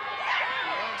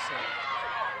Johansson.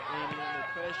 And under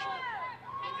pressure.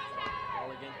 Ball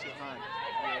again to Hunt.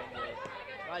 Here on the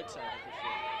right side of the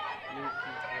field.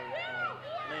 Looking for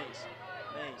Mace.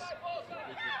 Mace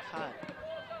with the cut.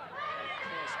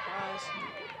 Cross pass.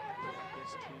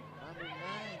 Gets to number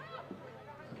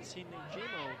 9. Sidney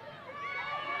Jimo.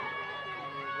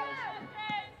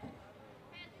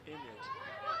 Indians.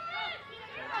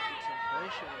 Trying to keep some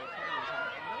pressure on the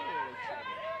Cowboys.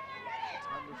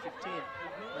 Number 15.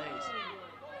 Mace.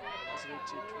 Pass it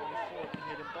to 24.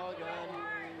 Hidden ball gun.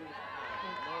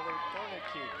 Another corner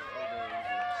kick for the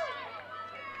Indians.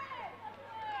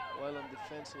 Well on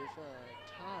defensive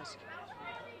task.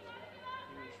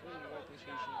 He was really well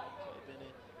positioned.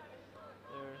 Bennett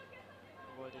there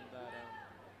avoiding that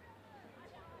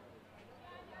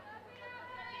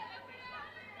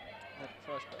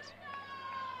cross pass.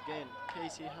 Again,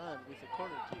 Casey Han with the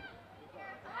corner kick.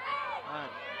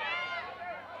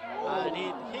 And he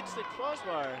hits the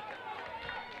crossbar.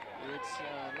 It's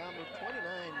number 29,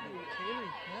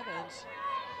 Kaylee Evans.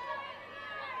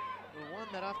 The one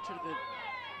that after the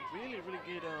really, really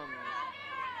good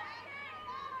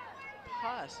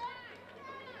pass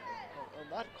on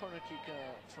that corner kick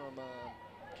from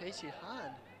Casey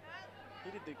Han,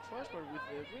 hit the crossbar with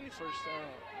the really first,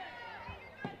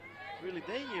 really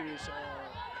dangerous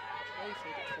play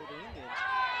for the Indians.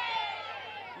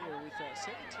 Here with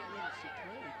 17 minutes to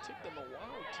play, it took them a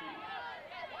while to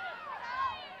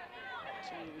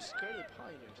scare the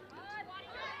Pioneers. They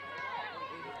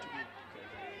have to be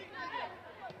careful.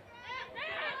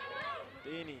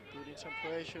 Benny putting some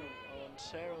pressure on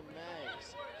Sarah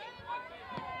Mays.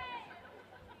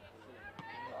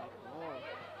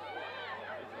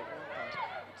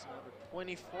 It's number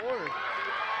 24.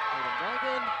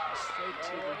 Dragon straight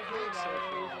to the hands of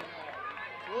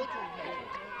Wilton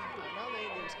Hedges. Now the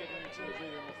Indians getting into the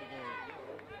rhythm of the game.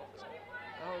 So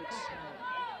now it's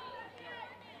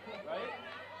right.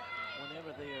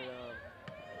 Whenever they are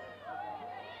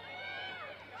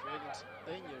creating some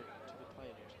danger to the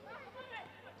Pioneers.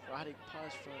 Erratic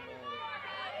pass from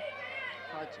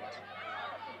Hodgins.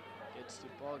 Gets to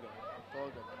Bogan.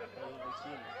 Bogan playing with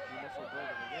Himo. Himo for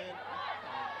Bogan again.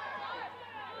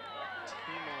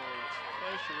 Timo's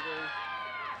pressure there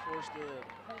forced the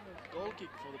goal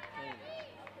kick for the Pioneers.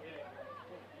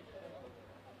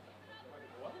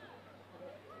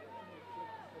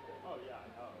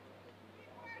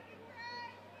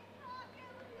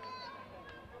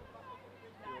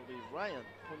 It will be Ryan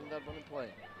putting that one in play.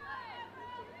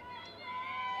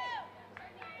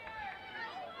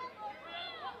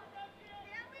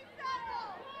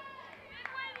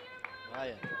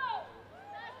 Ryan.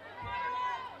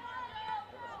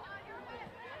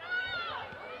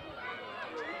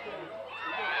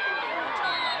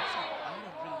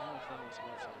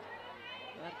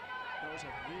 That was a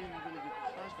really good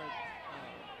pass by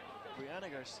Brianna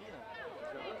Garcia.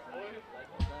 That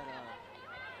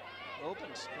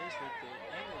open space that the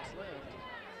Indians left.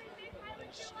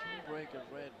 And Stonebreaker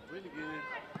read really good.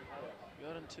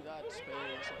 Got into that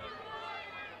space.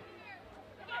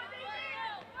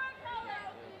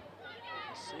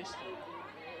 Assistant.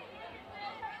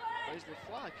 Raised the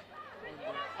flag on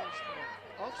the first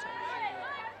offside for the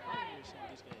Pioneers in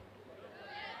this game.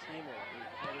 Timo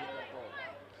recovering that ball.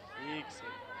 Kicks it.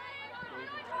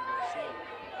 Waiting for Garcia.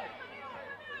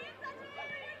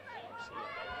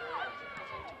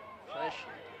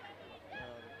 Pressure.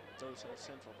 Those are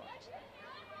central backs.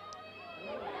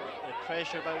 The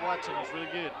pressure by Watson is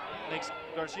really good. Makes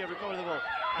Garcia recover the ball.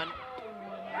 And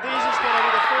this is going to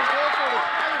be the first goal for the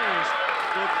Pioneers.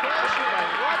 The pressure by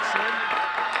Watson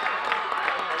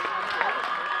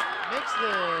makes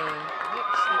the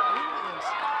Indians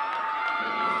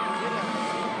get a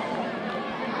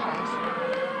pass.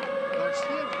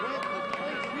 Garcia read the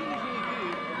play really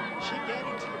good. She got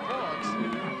into the box.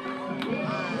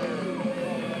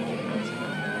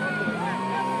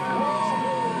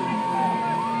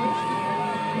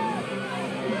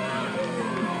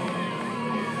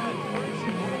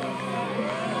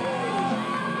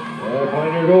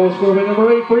 Pioneer goal scored by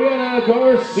number 8, Brianna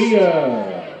Garcia.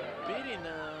 Beating eighth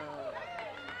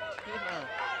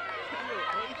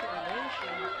in the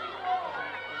nation in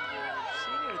the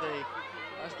senior day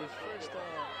as the first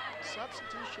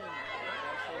substitution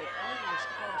for the Pioneers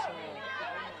comes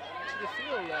to the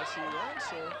field as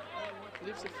Iranzo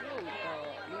leaves the field,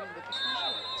 leaving the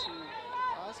position to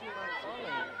Ashley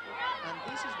McFarlane. And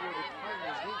this is where the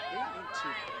Pioneers, they need to,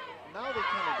 now they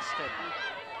kind of step.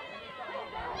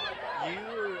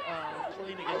 You're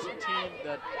playing against a team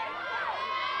that,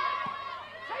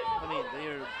 I mean, they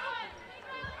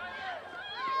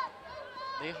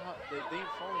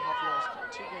only have lost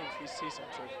 2 games this season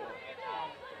so far.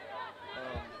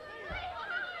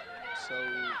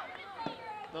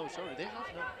 No, sorry, they have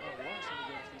not lost any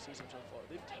games this season so far.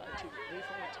 They've only tied 2 games.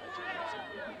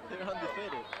 They're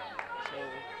undefeated. So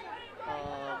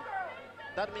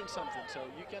that means something. So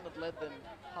you cannot let them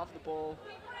have the ball,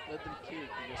 let them kick,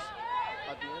 because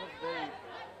at the end of the day,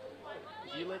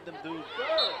 if you let them do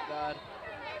that,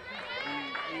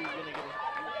 you're gonna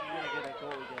get a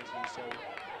goal against you. So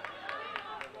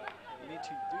you need to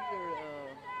do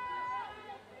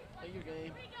play your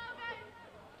game,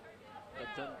 but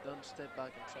don't step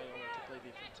back and try only to play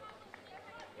defense.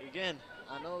 Again,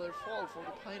 another fall for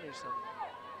the Pioneers, and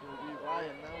it will be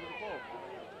Ryan now with the ball.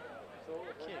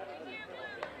 Kick.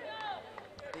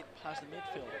 It past the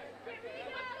midfield.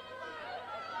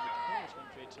 Create some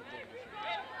danger for this.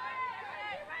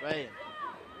 Ryan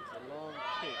with a long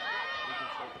kick,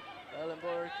 looking for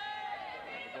Ellenberg.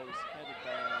 The ball is headed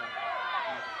by the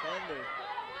defender.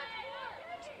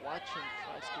 Just watching,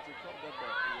 tries to recover that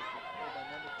ball. It was recovered by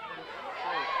number 24,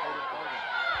 Hayden Bogan.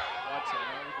 Watson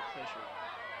now with the pressure.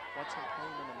 Watson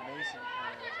playing an amazing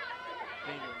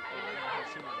game in her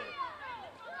senior day.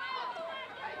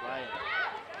 Ryan with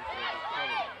the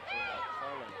recovery for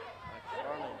McFarlane.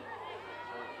 McFarlane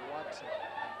for Watson.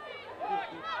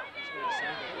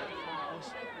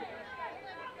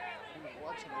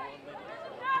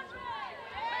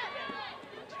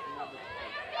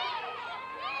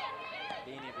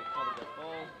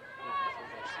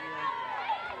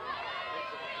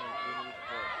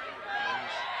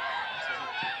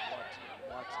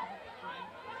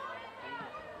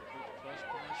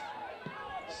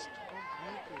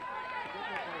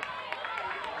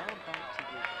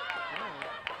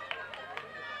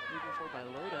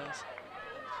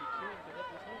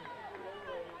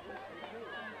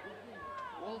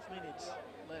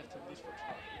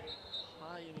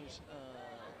 Pioneers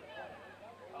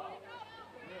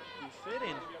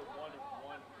defeating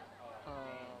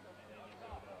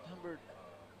number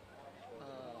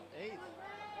 8th,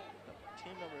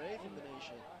 team number 8 in the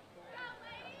nation.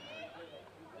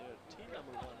 They're team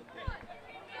number 1 in the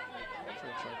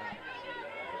conference right now.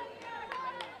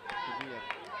 Could be a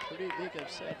pretty big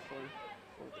upset for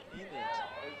the Indians.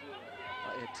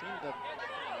 A team that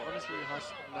honestly has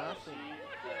nothing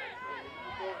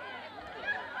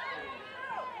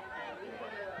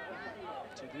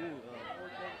to do if they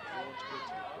want to get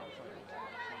to the quarterfinals.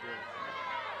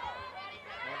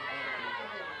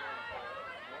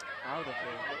 Out of the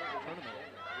tournament.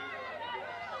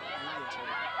 The Indians are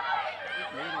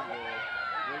leading the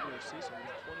regular season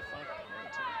with 25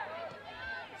 points.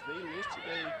 If they lose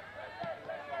today,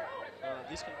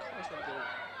 this can cost them their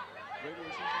regular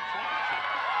season championship.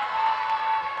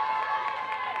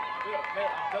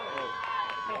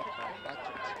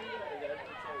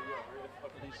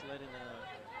 But he's letting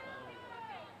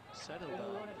settle down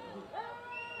the team.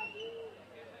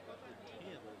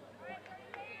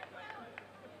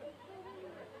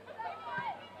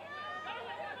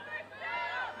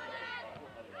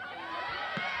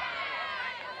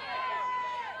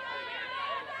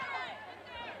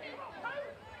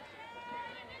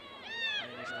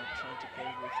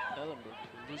 Ellenberg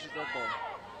loses that ball.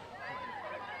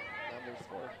 Number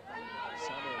 4,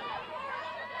 Samuel.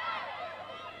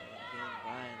 Again,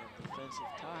 Ryan on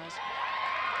defensive task.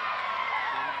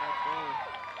 Getting that ball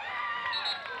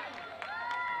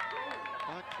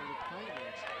back for the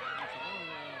Pioneers.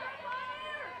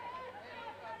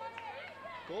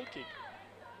 Goal kick.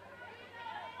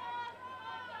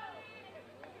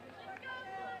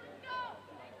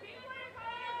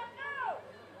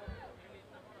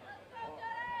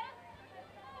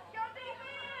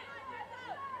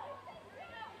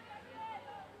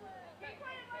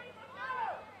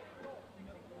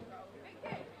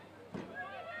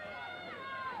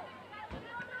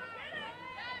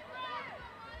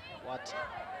 Watson.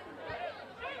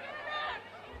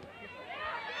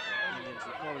 Indians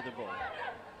recover the ball.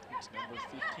 It's number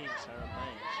 15, Sarah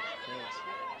Mays. Yes.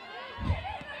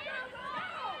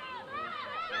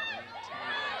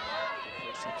 The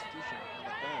first substitution on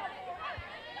the bench.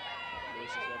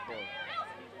 Loses that ball.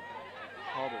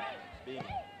 Hubbard,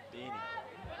 Beanie.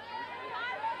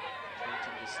 Trying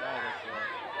to decide if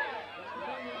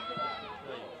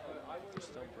play for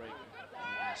Stonebreaker.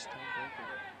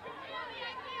 Stonebreaker.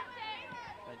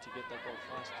 Trying to get that ball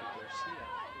fast to Garcia.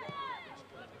 He's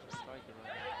playing as a striker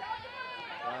right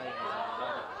now. Ryan is on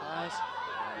the pass.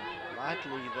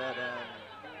 Likely that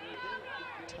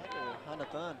tackler,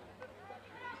 Hanathan,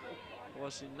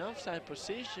 was in offside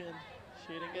position.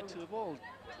 She didn't get to the ball.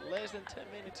 Less than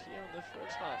 10 minutes here in the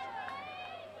first half.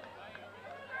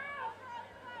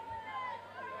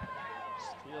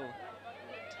 Still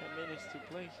 10 minutes to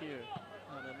play here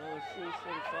and another full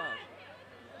 45.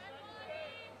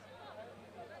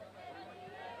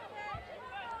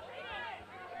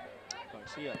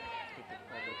 Garcia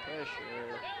under pressure.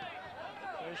 The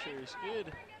pressure is good.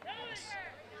 Yes.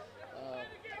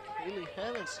 Haley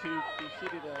Hammonds who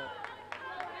hit it a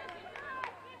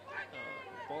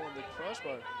ball on the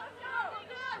crossbar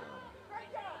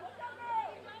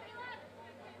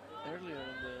earlier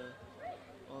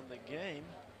on the game.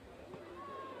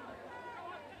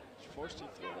 She's forced to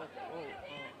throw that ball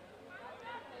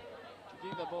to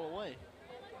give that ball away.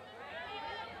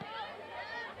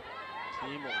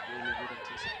 Timo really good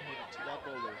anticipated to that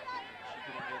ball there. She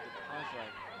couldn't get the pass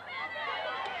right.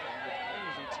 And the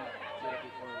players need to get a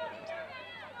bit more organized.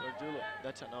 Verdulo,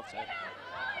 that's an offside.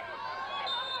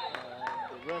 And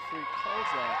the referee calls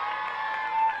that.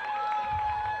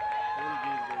 Really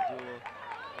good Verdulo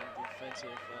on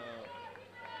defensive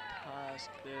task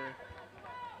there.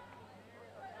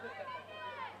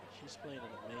 She's playing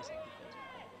an amazing defensive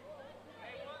game.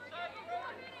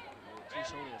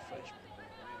 She's only a freshman.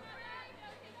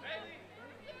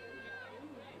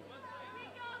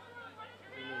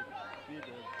 Really good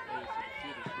play for the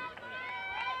future.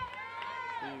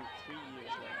 3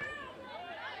 years left.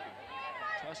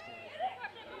 Tusculum.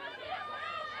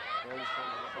 Ball is from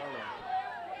the follow.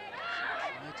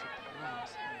 She tried to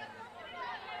pass and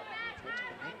tried to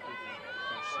connect with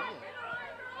Garcia.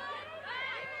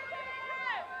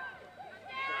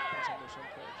 He's under some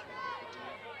pressure.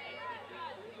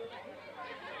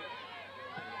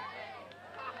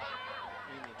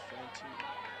 Indians trying to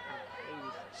play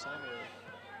with Samuel.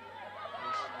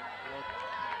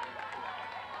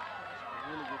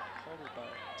 Really good cover by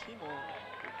Timo,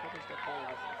 who covers that ball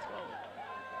with the throw.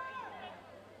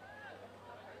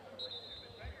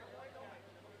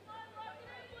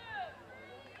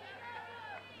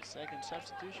 Second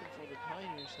substitution for the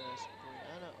Pioneers as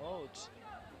Brianna Oates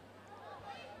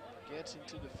gets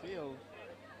into the field.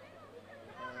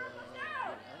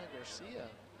 Brianna Garcia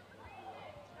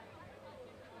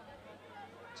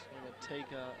is going to take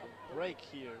a break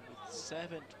here with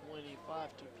 7:25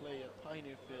 to play at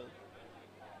Pioneer Field.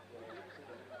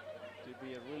 Could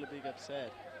be a really big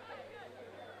upset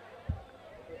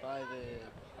by the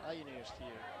Pioneers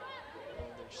here on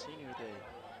their senior day.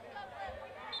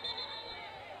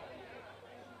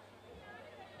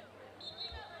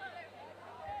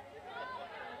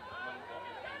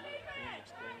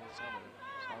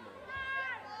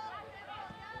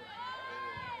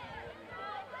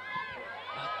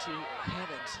 To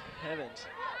heavens.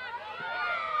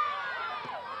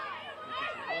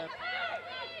 Looking for Webb.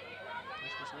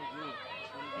 This was no good. It's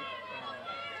really good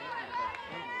thinking about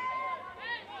Elmer.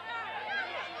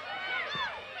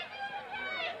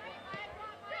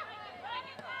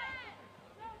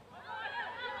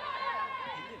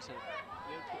 Indians are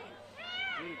playing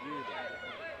really good at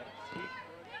three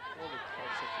quarter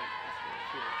parts of the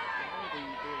field. But now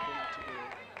they're going to the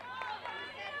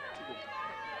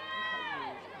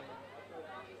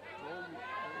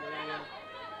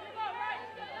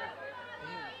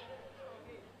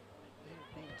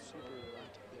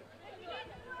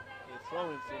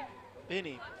throwing from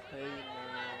Benny, playing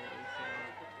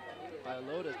by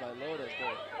Lotus, but he had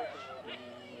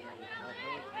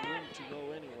no room to go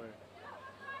anywhere.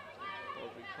 Ball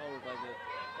recovered by the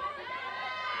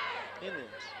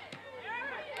Indians.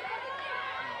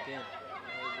 And again,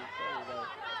 recovered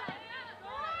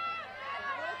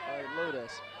by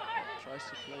Lotus. Tries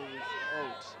to play with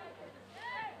Oates.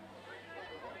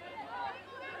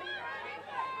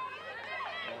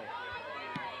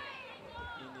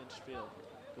 Field.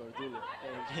 Gordullo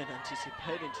again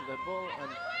anticipating to the ball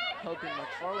and helping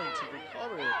McFarlane to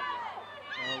recover it.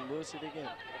 Now lose it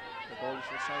again. The ball is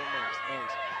for Simon Mays.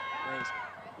 Mays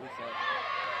with a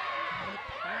high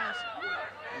pass.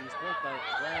 He was blocked by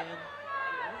Ryan.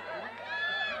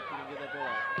 Couldn't get that ball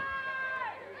out.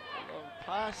 The long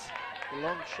pass. The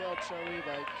long shot, sorry,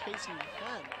 by Casey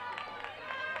Han.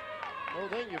 No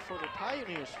danger for the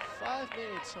Pioneers. 5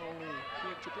 minutes only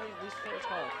here to play in this first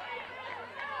half.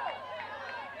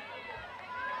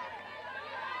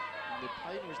 The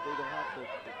Pioneers, they don't have the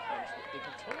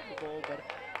control of the ball, but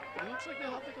it looks like they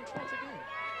have the control of the game.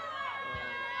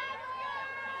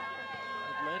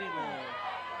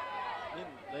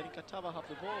 Letting Catawba have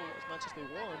the ball as much as they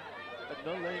want, but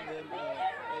not letting them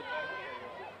get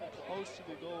close to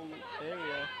the goal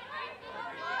area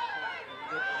and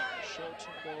get shots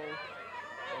on goal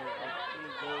or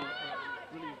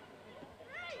really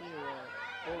clear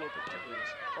goal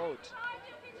opportunities. Out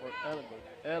for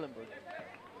Ellenberg.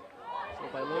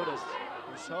 By Lotus,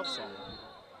 who's offside.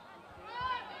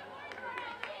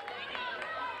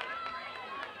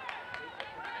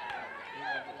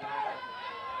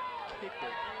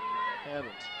 Kicker,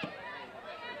 Evans.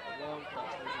 Long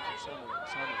pass looking for someone.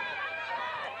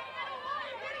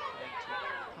 And to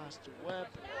pass to Webb.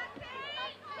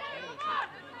 Evans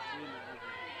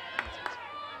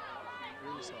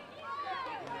really solid.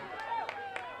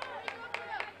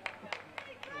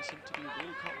 They seem to be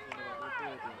really confident about what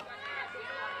they're doing.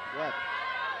 Webb.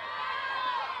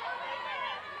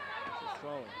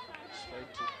 Throwing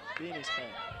straight to Beanie's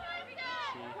head.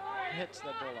 She hits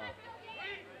the ball out.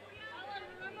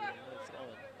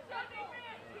 Throwing.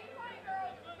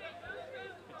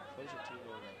 Closer to the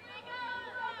goal.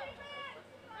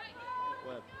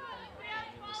 Webb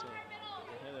in the zone.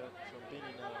 The header from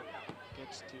Beanie now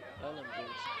gets to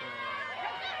Ellenberg's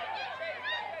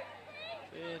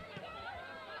feet.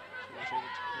 She was able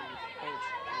to play with Oates.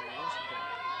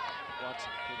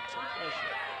 Watson putting some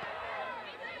pressure.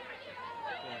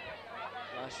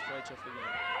 Yeah. Last stretch of the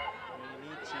game. We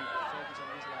need to focus on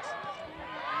these last 3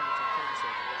 minutes and 30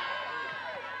 seconds.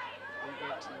 We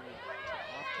get to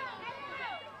halftime.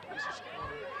 This is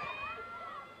score.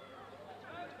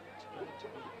 It's going to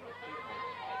be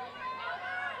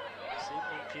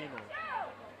Sidney Gino.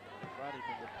 Friday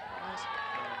from the pass.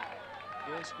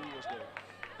 And guess who was there?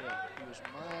 Yeah, he was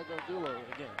Maya Gordullo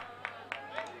again.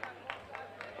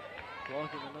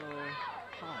 Blocking another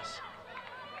pass.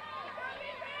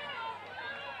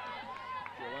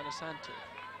 Joanna Santo.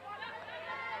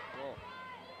 Ball.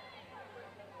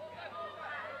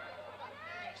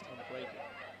 Just on the break.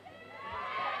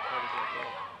 What is that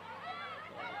ball?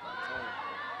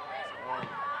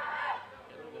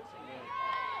 Getting good from there.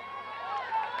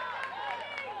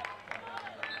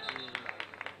 He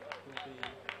will be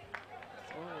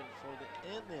throwing for the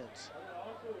Indians.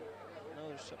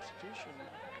 Another substitution.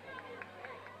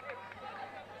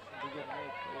 They get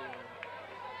another player.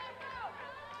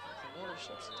 another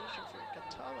substitution for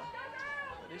Catawba.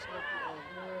 But he's not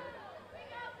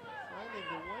finding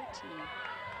the way to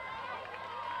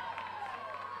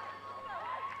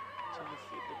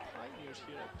defeat the Pioneers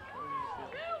here at Pioneer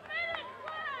Field.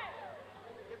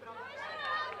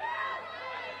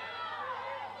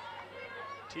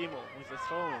 Timo with the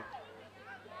throw-in.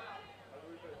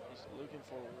 He's looking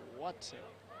for Watson.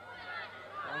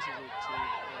 Passes it to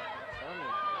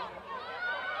Carmen.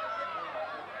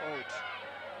 Oates.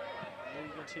 There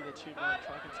you can see the two-man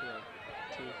track and field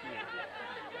to here.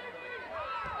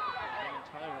 The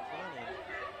entire running.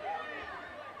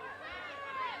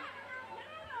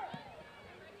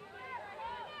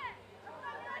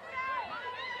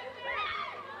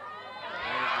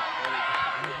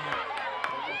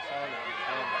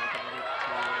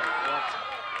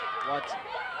 Watson.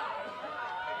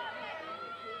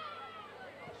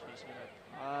 She's gonna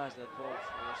pass that ball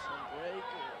for some break.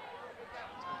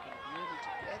 He's not gonna be able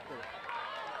to get there.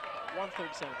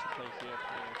 1:37 to play here at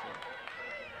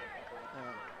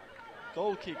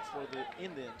goal kick for the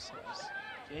Indians as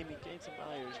Jamie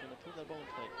Gates-Meyer is gonna put that ball in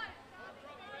play.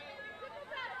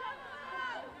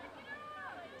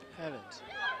 Evans.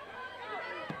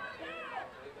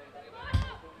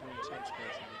 Brings some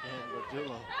space and again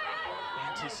Rodillo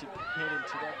anticipating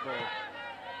to that ball.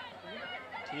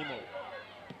 Timo.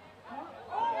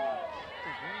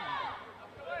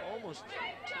 Almost to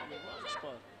the wrong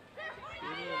spot.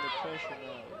 Getting under pressure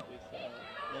now with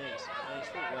Mace. Mace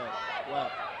for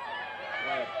Webb.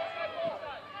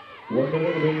 1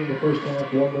 minute remaining in the first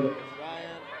half, 1 minute.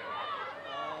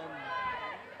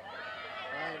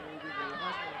 Ryan will be the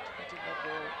last one touching that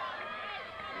ball.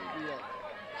 Will be a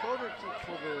corner kick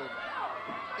for the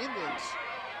Indians.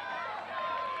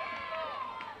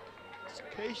 It's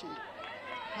Casey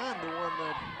Han, the one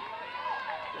that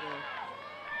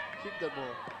kicked that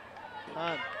ball.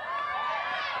 Han.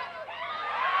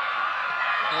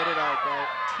 Headed out by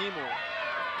Timo.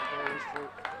 The ball is for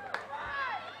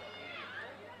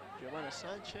Giovanna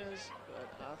Sanchez, but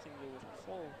I think there was a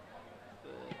fall.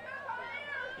 The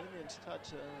Indians touch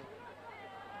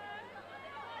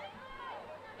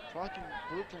tracking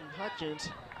Brooklyn Hutchins.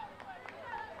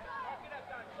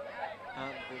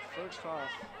 And the first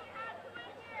half,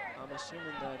 I'm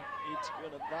assuming that it's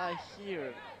gonna die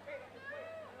here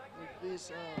with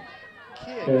this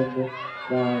kick. 10,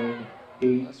 9,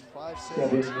 8, That's 5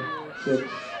 7, seconds here.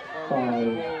 6,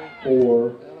 5,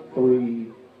 4,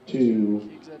 3,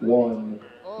 2, 1,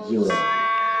 0. And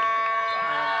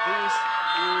this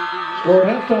will be Score at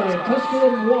halftime,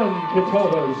 Tusculum 1,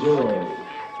 Catawba 0.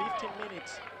 15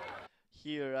 minutes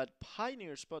here at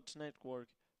Pioneer Sports Network,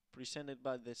 presented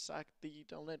by the SAC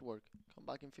Digital Network. Come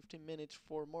back in 15 minutes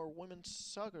for more women's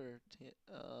soccer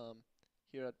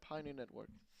here at Pioneer Network.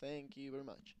 Thank you very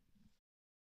much.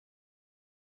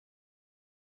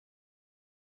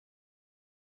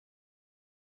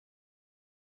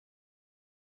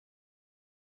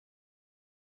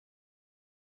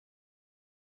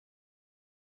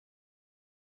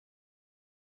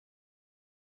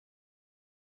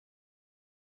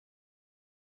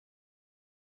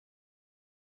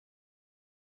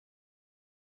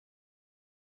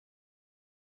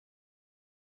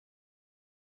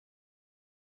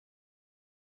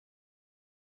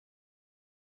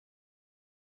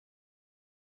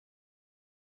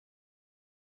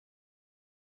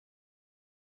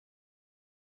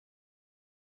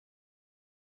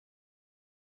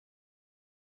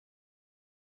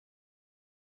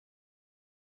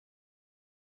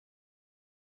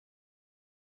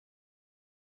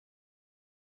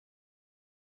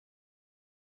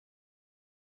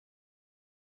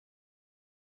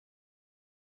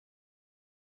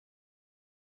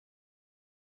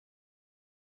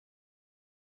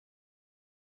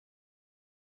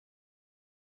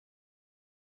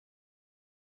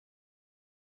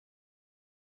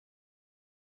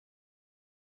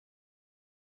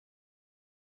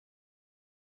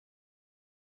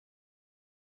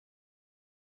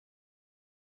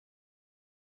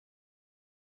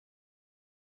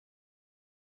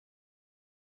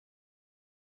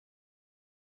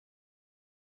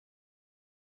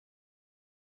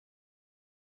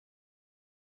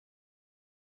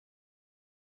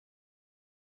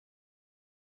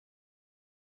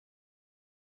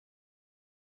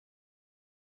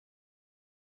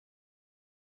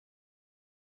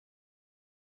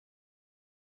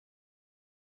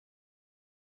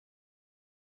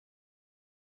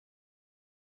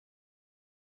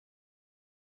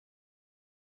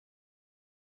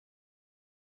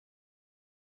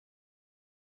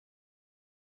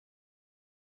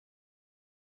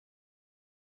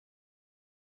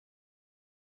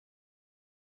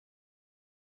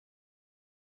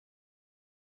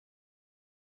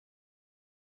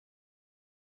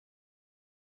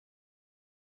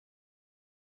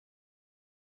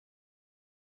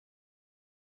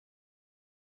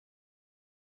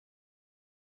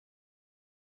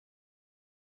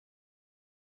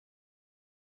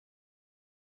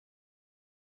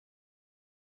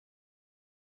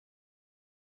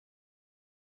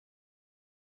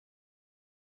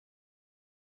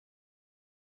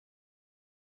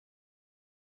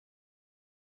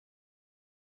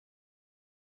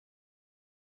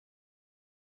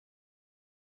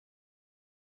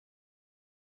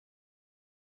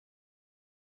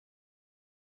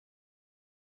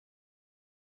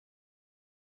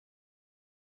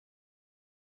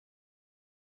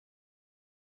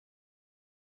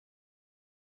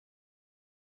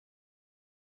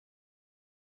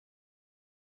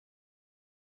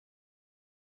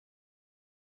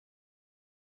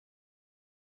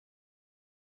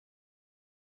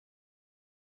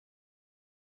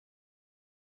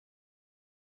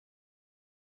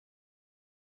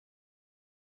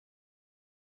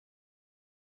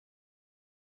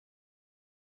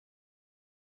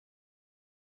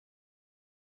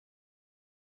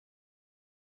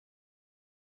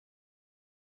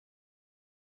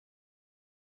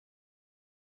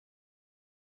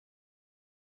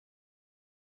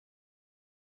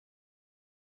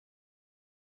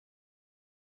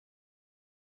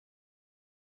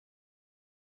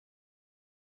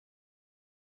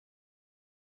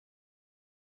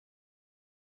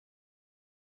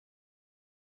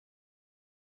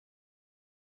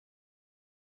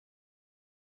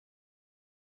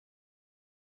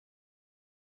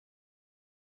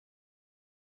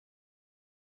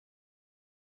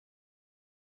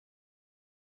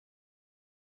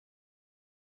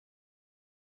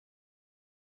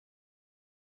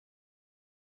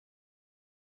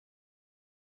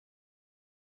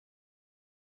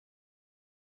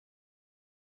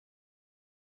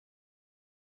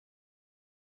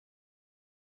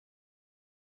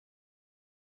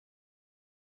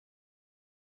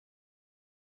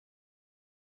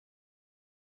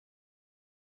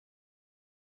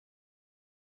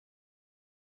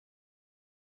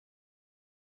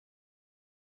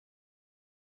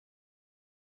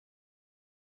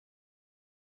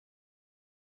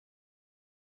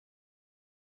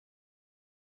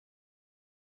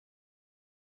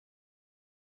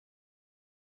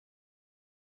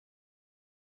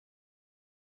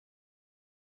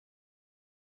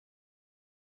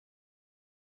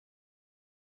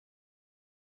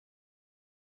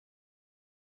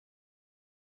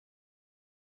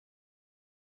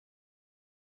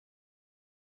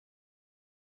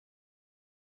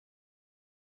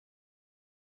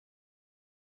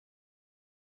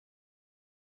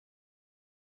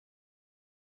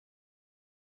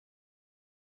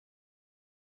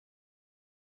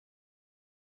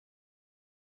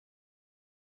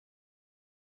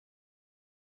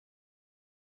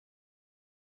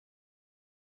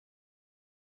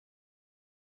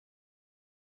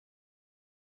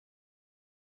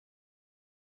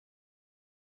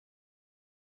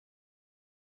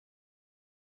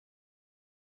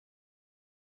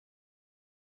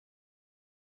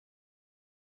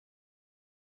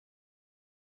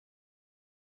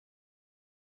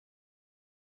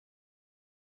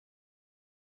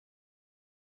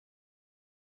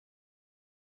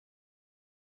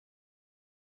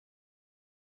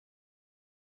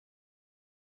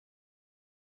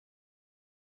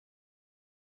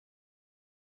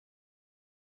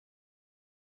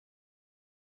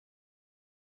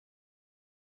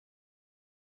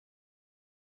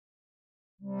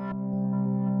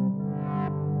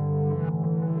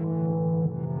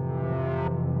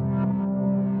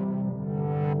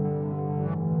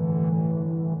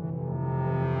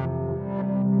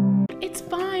 It's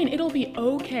fine, it'll be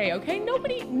okay, okay?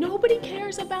 Nobody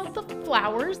cares about the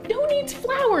flowers. Who needs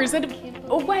flowers at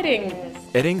a wedding?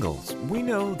 At Ingalls, we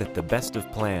know that the best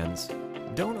of plans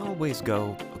don't always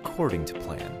go according to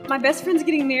plan. My best friend's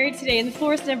getting married today and the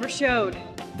florist never showed.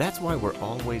 That's why we're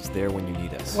always there when you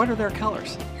need us. What are their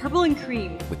colors? Purple and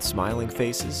cream. With smiling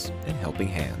faces and helping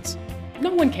hands.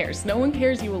 No one cares. No one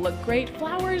cares. You will look great.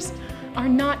 Flowers are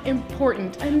not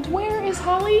important. And where is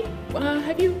Holly?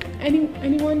 Have you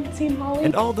anyone seen Holly?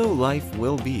 And although life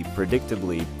will be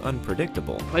predictably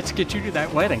unpredictable, Let's get you to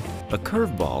that wedding. a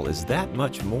curveball is that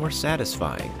much more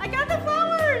satisfying I got the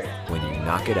flowers! when you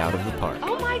knock it out of the park.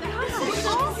 Oh my gosh, it's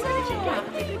awesome!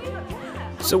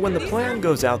 So when the plan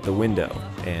goes out the window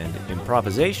and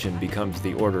improvisation becomes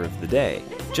the order of the day,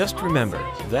 just remember,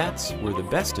 that's where the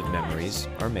best of memories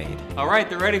are made. All right,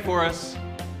 they're ready for us.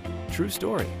 True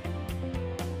story.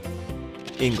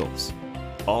 Ingalls,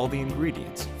 all the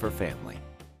ingredients for family.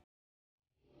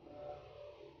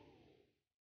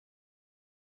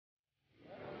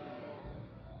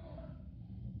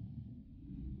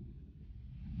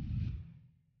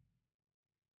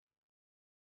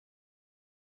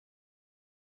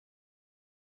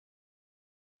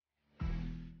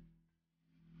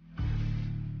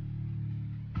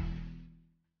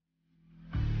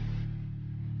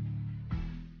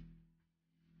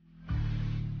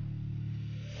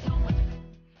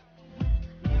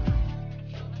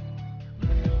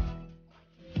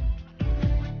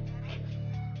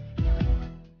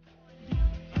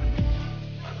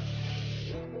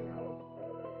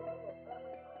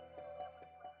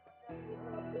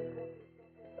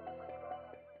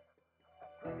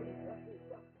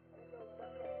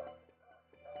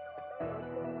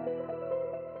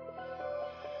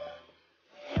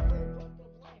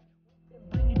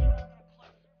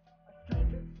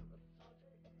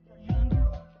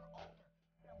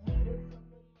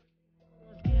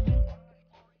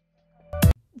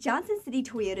 Johnson City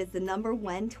Toyota is the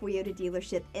 #1 Toyota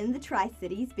dealership in the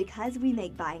Tri-Cities because we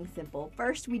make buying simple.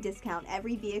 First, we discount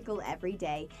every vehicle every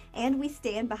day, and we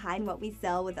stand behind what we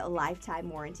sell with a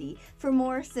lifetime warranty. For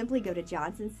more, simply go to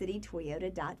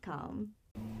johnsoncitytoyota.com.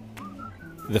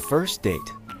 The first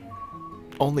date.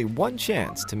 Only one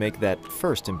chance to make that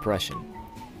first impression.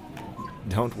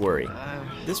 Don't worry,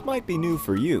 this might be new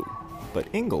for you, but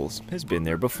Ingalls has been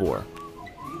there before.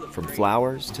 From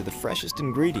flowers to the freshest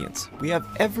ingredients, we have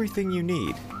everything you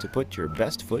need to put your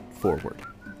best foot forward.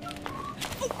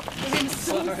 I'm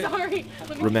so sorry.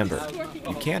 Remember,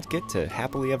 you can't get to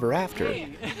happily ever after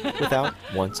without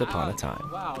once upon a time.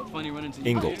 Wow, it's funny running into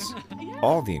you. Ingalls,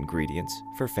 all the ingredients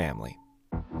for family.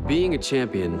 Being a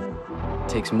champion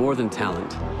takes more than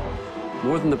talent,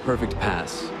 more than the perfect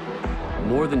pass,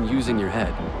 more than using your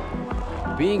head.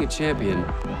 Being a champion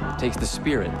takes the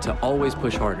spirit to always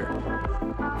push harder,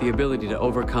 the ability to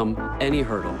overcome any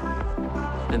hurdle,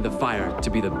 and the fire to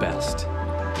be the best.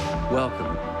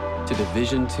 Welcome to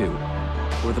Division 2,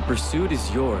 where the pursuit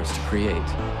is yours to create.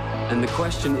 And the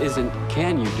question isn't,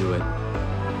 can you do it?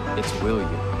 It's, will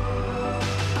you?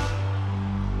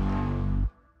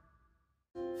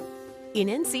 In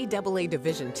NCAA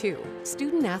Division II,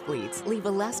 student athletes leave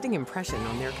a lasting impression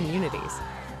on their communities.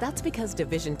 That's because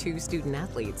Division II student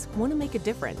athletes want to make a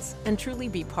difference and truly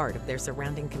be part of their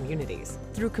surrounding communities.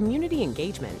 Through community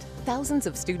engagement, thousands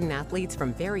of student athletes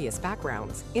from various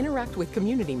backgrounds interact with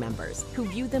community members who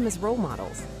view them as role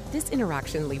models. This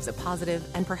interaction leaves a positive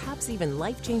and perhaps even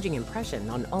life-changing impression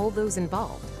on all those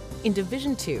involved. In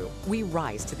Division II, we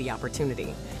rise to the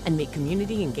opportunity and make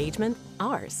community engagement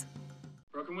ours.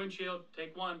 Broken windshield,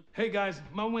 take one. Hey guys,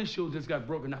 my windshield just got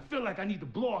broken. I feel like I need to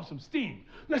blow off some steam.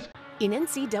 Let's. In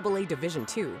NCAA Division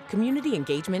II, community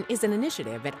engagement is an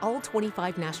initiative at all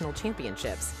 25 national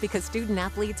championships because student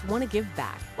athletes want to give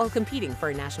back while competing for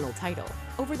a national title.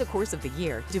 Over the course of the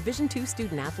year, Division II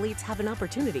student athletes have an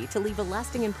opportunity to leave a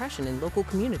lasting impression in local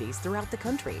communities throughout the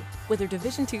country. Whether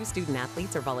Division II student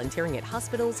athletes are volunteering at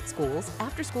hospitals, schools,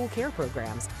 after-school care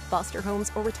programs, foster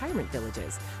homes, or retirement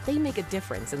villages, they make a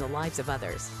difference in the lives of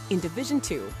others. In Division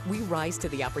II, we rise to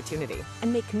the opportunity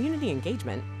and make community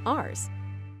engagement ours.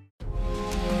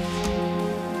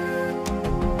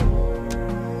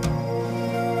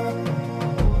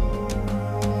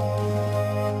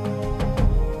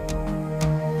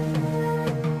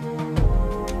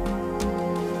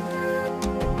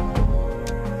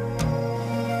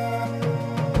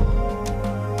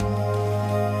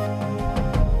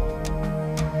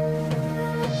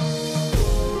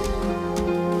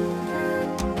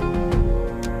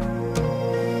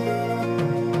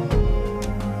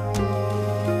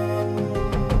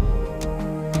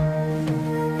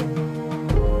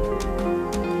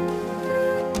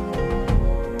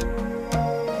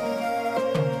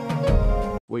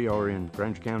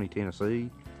 Granger County, Tennessee,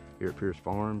 here at Pierce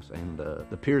Farms, and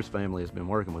the Pierce family has been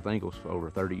working with Ingalls for over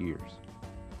 30 years.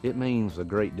 It means a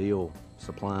great deal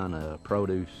supplying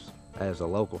produce as a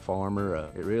local farmer.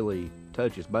 It really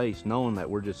touches base knowing that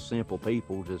we're just simple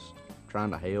people just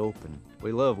trying to help, and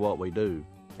we love what we do,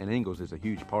 and Ingalls is a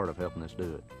huge part of helping us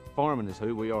do it. Farming is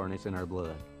who we are, and it's in our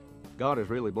blood. God has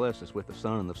really blessed us with the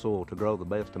sun and the soil to grow the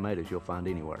best tomatoes you'll find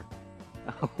anywhere.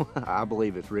 I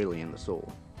believe it's really in the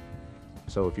soil.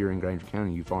 So if you're in Granger County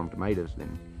and you farm tomatoes,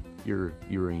 then you're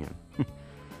in.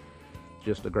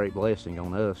 Just a great blessing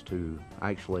on us to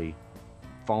actually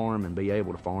farm and be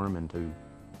able to farm and to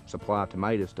supply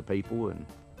tomatoes to people. And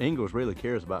Ingalls really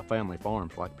cares about family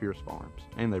farms like Pierce Farms,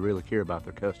 and they really care about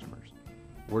their customers.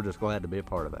 We're just glad to be a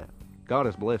part of that. God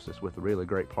has blessed us with a really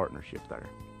great partnership there.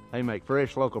 They make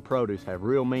fresh local produce have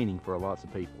real meaning for lots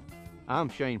of people. I'm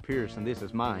Shane Pierce, and this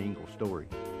is my Ingalls story.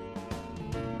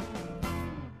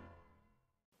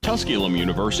 Tusculum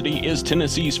University is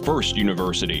Tennessee's first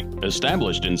university.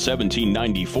 Established in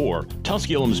 1794,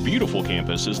 Tusculum's beautiful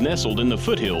campus is nestled in the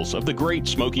foothills of the Great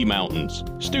Smoky Mountains.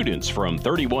 Students from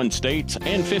 31 states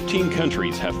and 15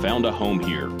 countries have found a home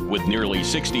here. With nearly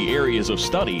 60 areas of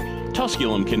study,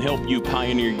 Tusculum can help you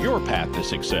pioneer your path to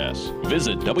success.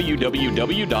 Visit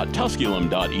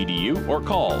www.tusculum.edu or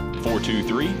call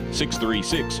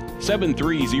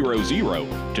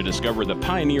 423-636-7300 to discover the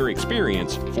pioneer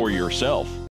experience for yourself.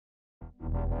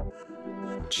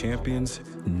 Champions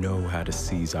know how to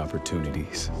seize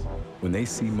opportunities. When they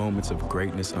see moments of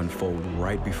greatness unfold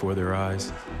right before their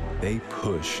eyes, they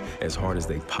push as hard as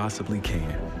they possibly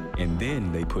can, and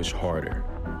then they push harder.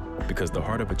 Because the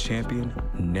heart of a champion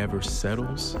never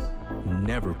settles,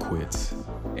 never quits,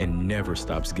 and never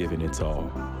stops giving its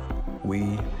all.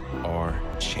 We are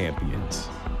champions.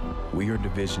 We are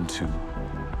Division II.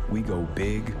 We go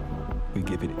big, we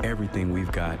give it everything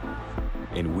we've got,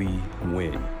 and we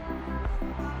win.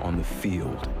 On the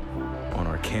field, on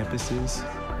our campuses,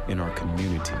 in our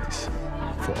communities,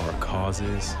 for our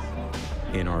causes,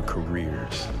 in our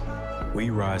careers.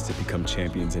 We rise to become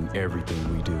champions in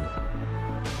everything we do.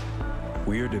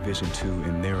 We are Division II,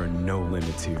 and there are no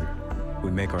limits here. We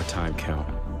make our time count.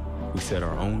 We set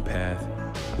our own path.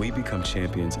 We become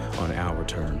champions on our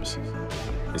terms.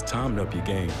 It's time to up your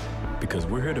game, because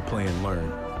we're here to play and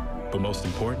learn. But most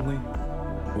importantly,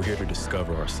 we're here to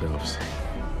discover ourselves,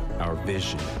 our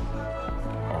vision,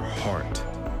 our heart,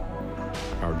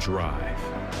 our drive,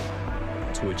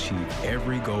 to achieve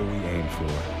every goal we aim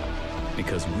for,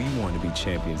 because we want to be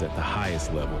champions at the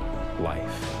highest level,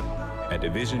 life. At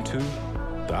Division II,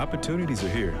 the opportunities are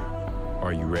here.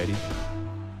 Are you ready?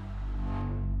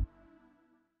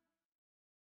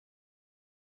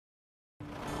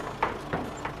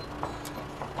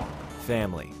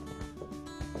 Family.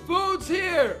 Food's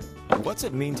here! What's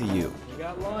it mean to you? We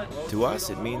got lunch. To us,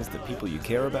 it means the people you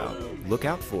care about, look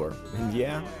out for, and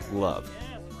yeah, love.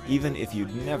 Even if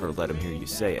you'd never let them hear you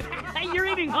say it. Hey, you're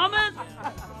eating hummus?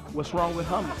 What's wrong with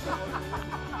hummus?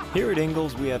 Here at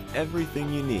Ingalls, we have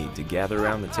everything you need to gather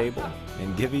around the table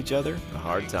and give each other a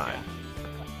hard time.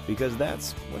 Because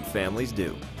that's what families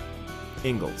do.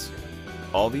 Ingalls.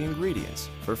 All the ingredients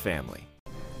for family.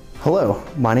 Hello,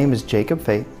 my name is Jacob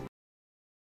Fate.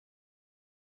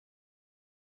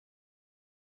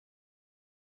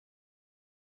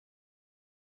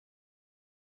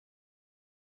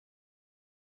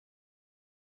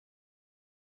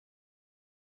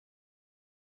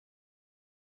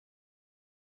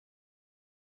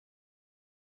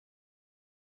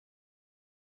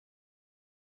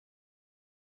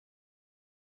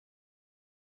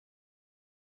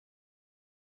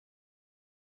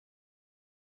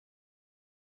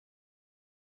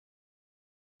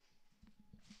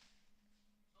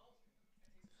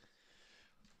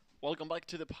 Welcome back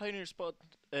to the Pioneer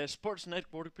Sports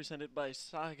Network, presented by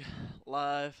SAG,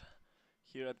 live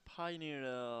here at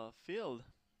Pioneer Field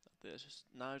at this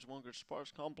nice Wonker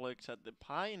Sports Complex. At the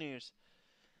Pioneers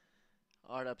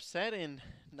are upsetting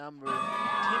team number 8 in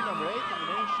the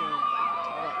nation,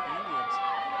 Catawba Indians,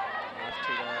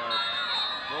 after the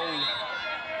goal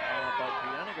by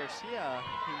Brianna Garcia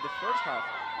in the first half.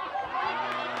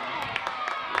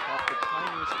 We have the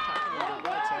Pioneers attacking on the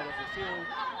right side of the field.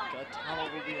 Catawba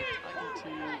will be attacking to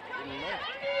the left.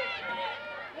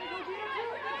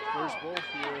 First ball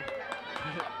here.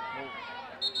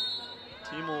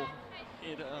 Timo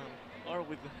hit R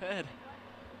with the head.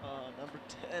 Number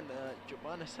 10,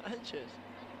 Giovanna Sanchez.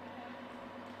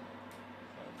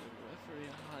 The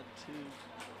referee had to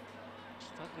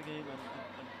stop the game and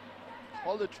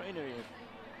call the trainer in.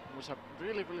 It was a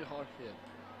really, really hard hit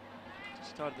to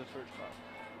start the first half.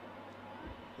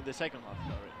 In the second half,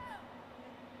 sorry.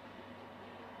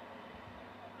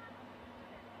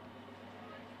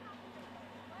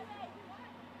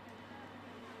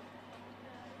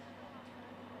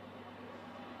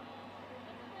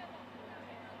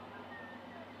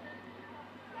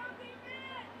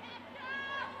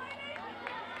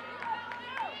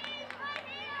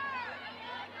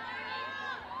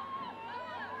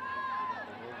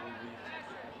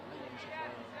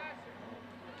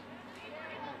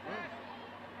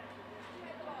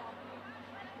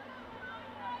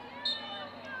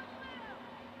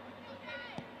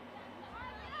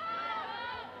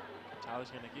 Howard's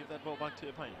going to give that ball back to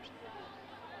the Pioneers.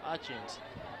 Hutchins.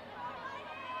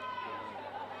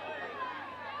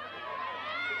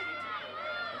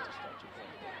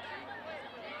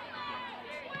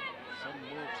 Some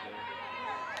moves there.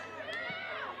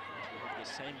 We have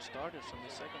the same starters from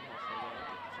the second half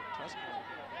for Tusculum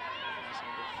as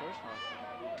in the first half.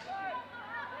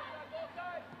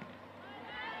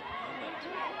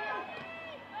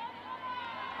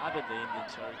 I bet the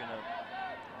Indians are going to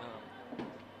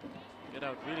get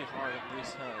out really hard in this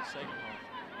second half.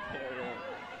 They're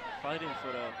fighting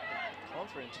for the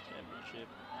conference championship.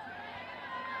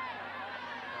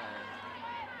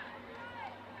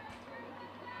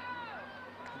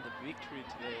 And the victory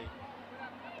today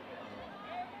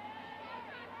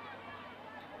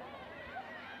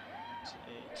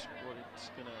it's what it's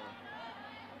gonna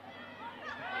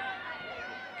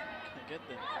get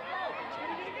them.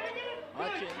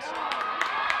 Hutchins.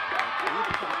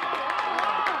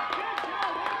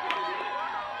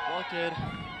 Blocked.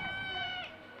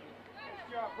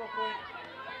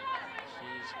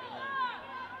 She's gonna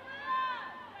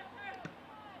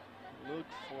look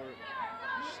for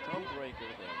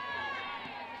Stonebreaker there.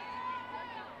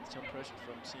 Some pressure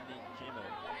from Cindy Kimo.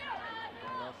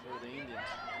 Now for the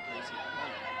Indians. Casey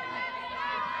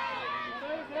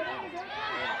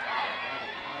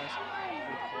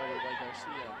good cover by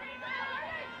Garcia.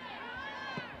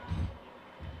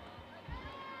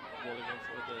 Ball again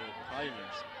for the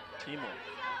Pioneers. Timo.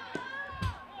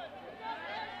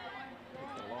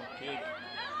 With the long kick.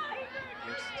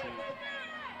 Gets to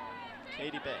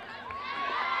Katie Beck.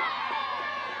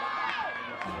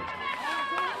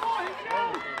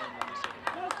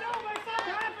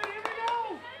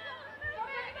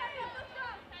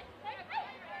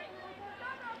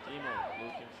 Timo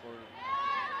looking for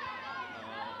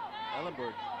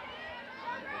Ellenberg.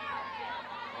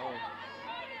 Oh.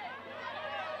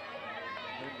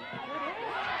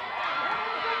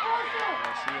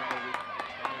 Garcia maybe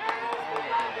on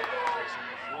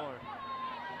the floor.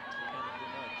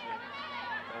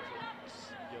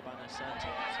 Giovanna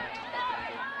Sanchez. Sanchez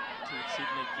to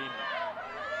Sydney Jim.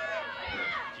 For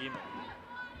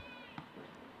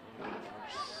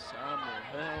Samuel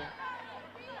Hell.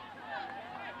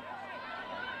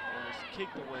 Was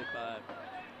kicked away by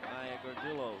Maya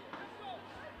Gordillo.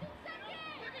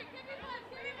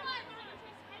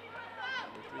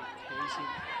 Number 3, Casey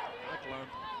Buckland.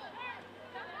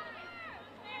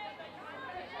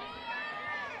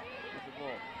 With the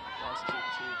ball. Last kick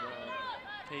to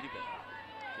Katie Beck.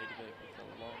 Katie Beck with a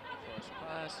long cross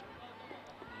pass.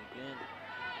 And again,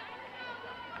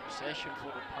 possession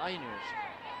for the Pioneers.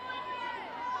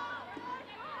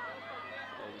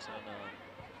 That is on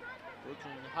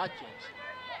Brooklyn Hutchins.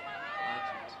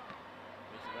 Hutchins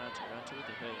with Rancho with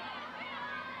the head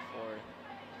for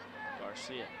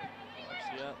Garcia.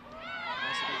 Garcia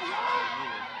has it into the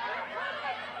middle.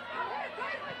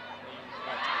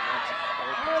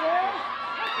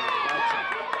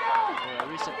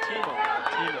 Arisa Timo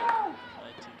trying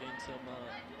to gain some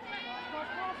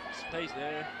space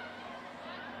there.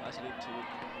 Pass it into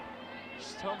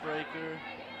Stonebreaker.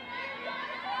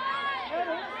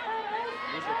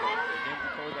 Lose the ball. Again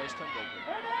recovered by Stonebreaker.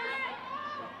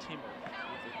 Timo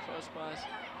with the cross pass.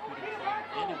 Couldn't find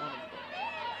anyone in front.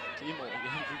 Timo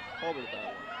again recovered that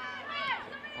one.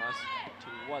 Pass to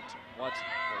Watson. Watson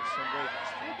for Stonebreaker.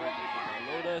 Stonebreaker for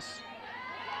Lotus.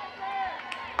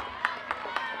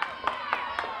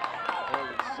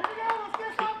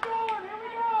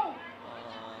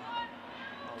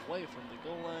 Away from the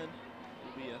goal line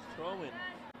will be a throw-in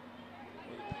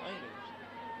for the Pioneers.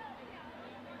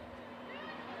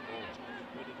 Ball to be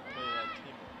put into play by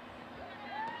Timo.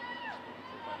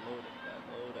 By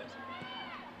Lotus.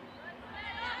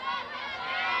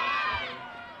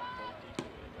 Ball kicked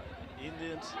away by the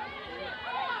Indians.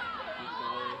 Kicked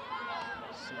away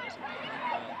seems to be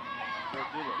by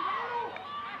Gordillo.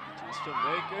 To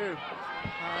Stonebreaker.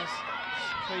 Pass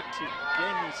straight to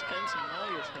Dennis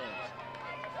Kenson-Meyer's hands.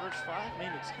 First 5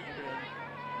 minutes here, and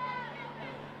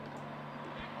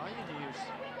Pioneers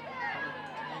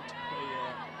trying to play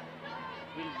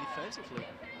really defensively.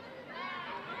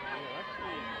 They're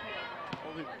actually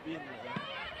probably been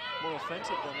more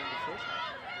offensive than in the first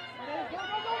half.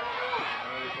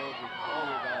 Early ball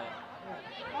recalled by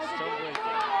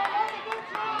Stonebreaker.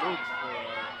 Looked for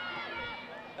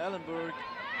Ellenberg.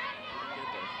 Couldn't get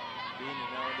there. Beanie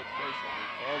now under pressure.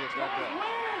 Recalled that ball.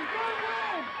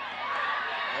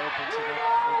 Opens it up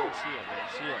for Garcia.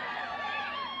 Garcia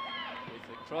with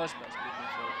the cross pass looking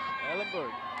for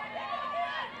Ellenberg.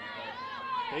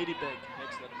 Katie Beck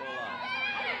hits that ball out.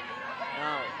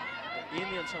 Now the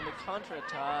Indians on the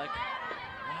counter-attack.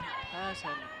 Pass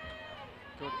and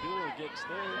Cordero gets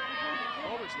there,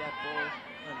 covers that ball,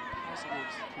 and passes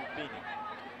it to Vinny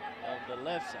on the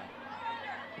left side.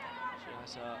 She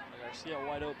has Garcia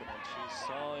wide open, and she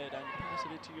saw it and passed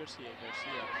it to Garcia.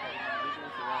 Garcia playing individual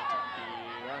with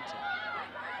Durante.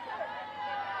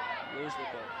 Lose the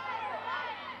ball.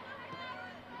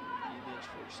 Indians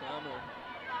for Summer.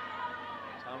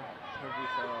 Summer paired with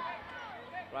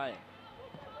Ryan.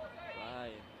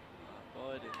 Ryan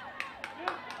avoided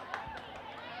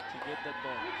to get that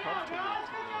ball comfortably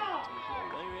to the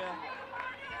goal area.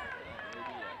 And it'll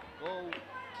be a goal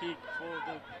kick for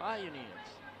the Pioneers.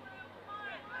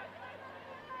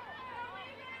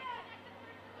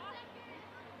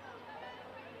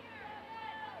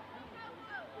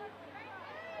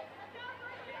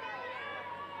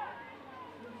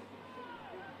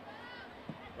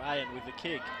 Ryan with the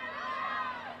kick.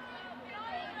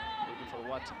 Looking for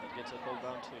Watson that gets a ball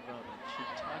down to the ground, and she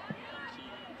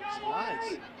slides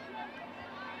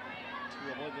to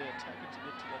avoid the attacker to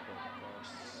get to that ball.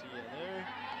 Garcia there.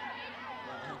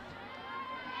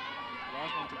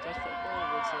 Last one to touch that ball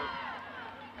was a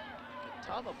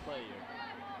Catawba player.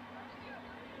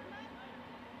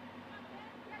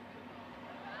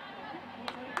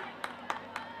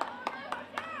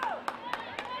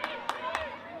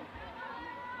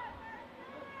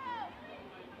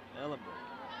 Ellenberg.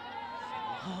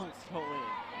 Long throw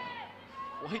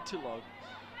in. Way too long.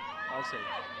 I'll say.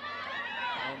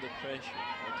 Under pressure.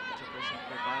 Ultimate pressure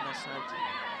for Vanna Santi.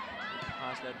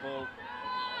 Pass that ball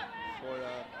for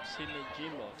Sidney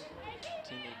Jimbo.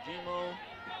 Sidney Jimbo.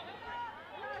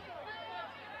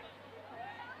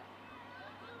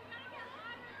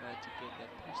 Try to get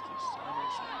that pass to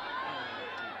Summers.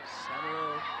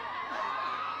 Samuel.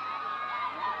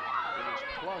 It was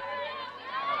blocked.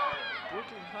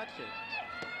 Brooklyn Hutchins.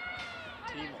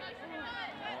 Timo.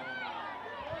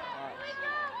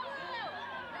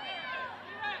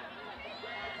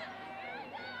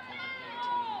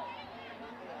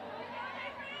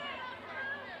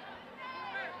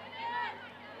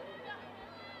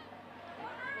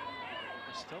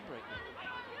 Stonebreaker.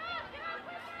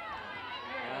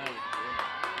 Right.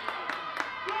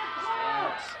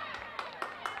 Slides.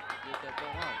 Get that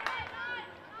ball out.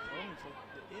 Only for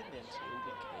the Indians, it will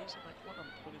be Casey McCollum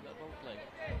putting that ball play.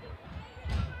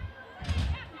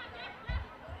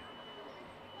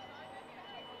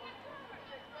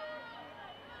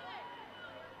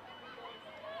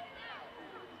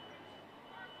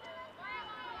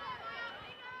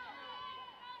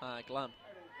 Glam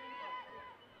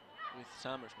with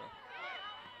Summers now.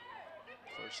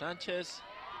 For Sanchez,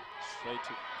 straight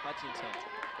to Hutchinson.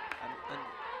 And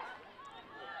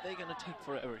they're gonna take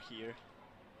forever here.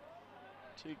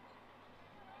 Took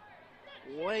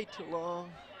way too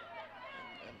long.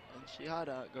 And she had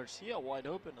Garcia wide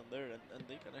open on there, and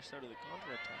they kind of started the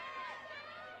counter-attack.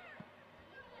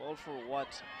 Ball for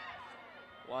Watson.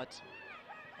 Watson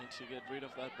needs to get rid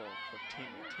of that ball for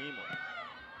Timo. Timo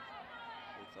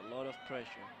with a lot of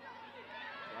pressure.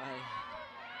 Right.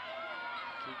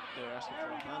 Kick there, asking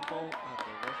for a handball, and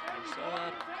the referee saw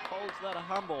that, calls that a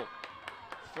handball.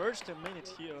 First 10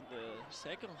 minutes here on the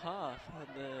second half, and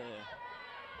the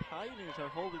Pioneers are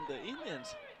holding the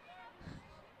Indians.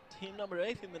 Team number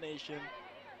 8 in the nation.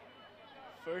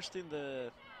 First in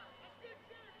the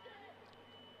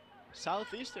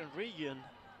southeastern region.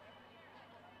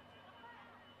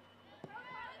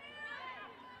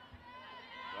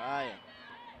 Ryan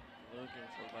looking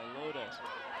for Bailotas.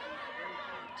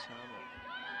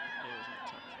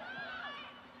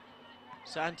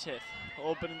 Sanchez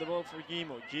opening the ball for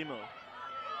Gimo. Gimo.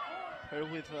 Her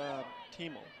with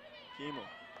Timo. Gimo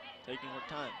taking her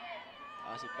time.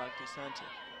 Pass it back to Sanchez.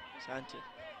 Sanchez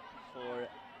for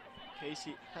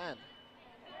Casey Han.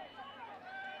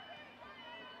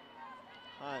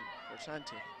 Han for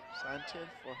Sanchez. Sanchez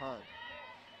for Han.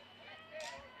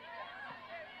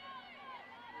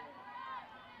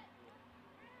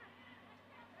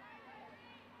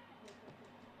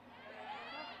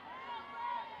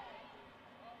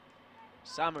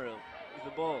 Samaral with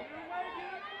the ball.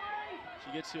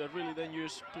 She gets to a really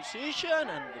dangerous position,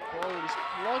 and the ball is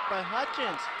blocked by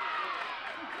Hutchins.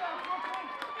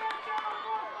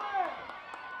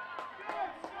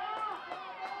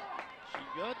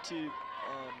 She got to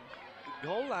the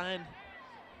goal line,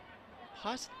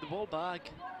 passed the ball back,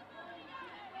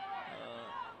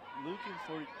 looking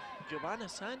for Giovanna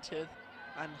Sanchez,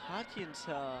 and Hutchins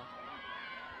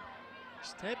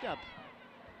stepped up.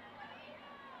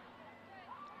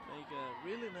 Make a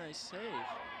really nice save.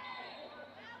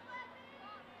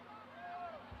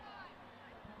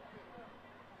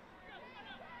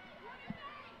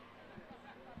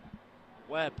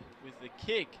 Webb with the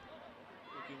kick,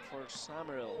 looking for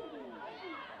Samaral.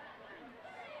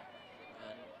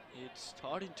 And it's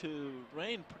starting to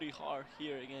rain pretty hard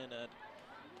here again at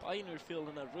Pioneer Field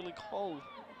on a really cold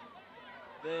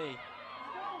day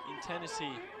in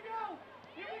Tennessee.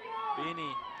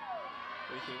 Beanie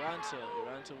with Iranzo.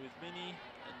 Iranzo with Beanie,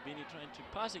 and Beanie trying to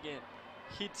pass again.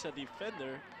 Hits a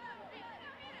defender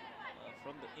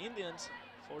from the Indians,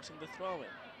 forcing the throw-in.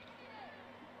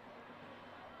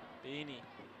 Beanie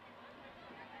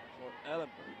for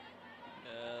Ellenberg.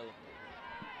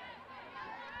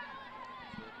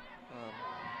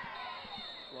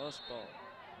 Lost ball.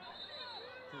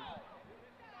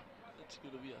 That's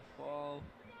going to be a foul.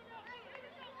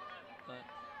 But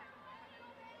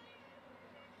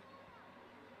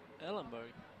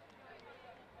Ellenberg.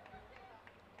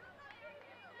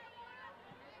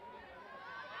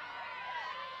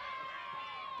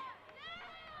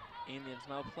 Indians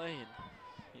now playing.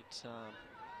 It's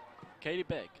Katie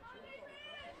Beck.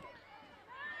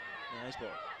 Nice ball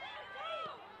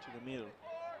to the middle.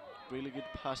 Really good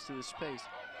pass to the space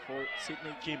for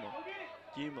Sydney Gimo.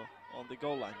 Gimo on the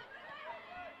goal line.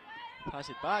 Pass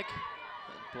it back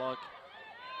and block.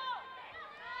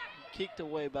 Kicked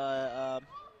away by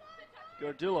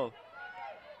Gardullo.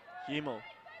 Gimo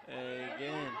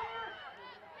again.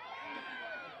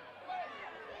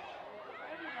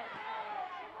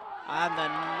 And a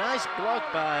nice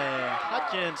block by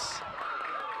Hutchins.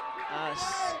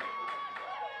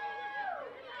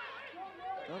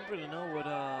 Don't really know what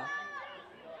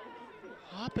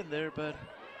happened there, but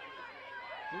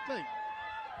looked like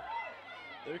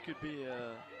there could be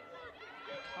a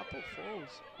couple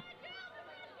falls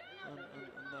on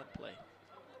that play.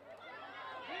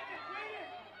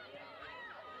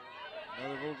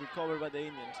 Another ball recovered by the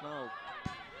Indians now,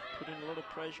 putting a lot of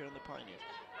pressure on the Pioneers.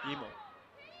 Gimo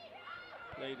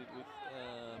played it with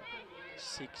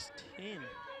 16,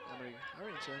 Emery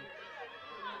Harrington.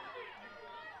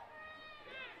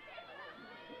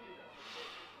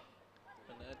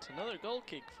 And that's another goal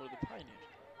kick for the Pioneers.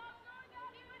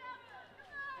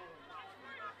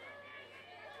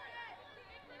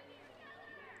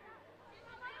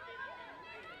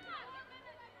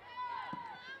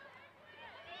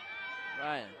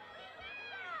 Ryan.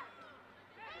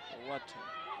 Watson.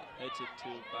 Heads it to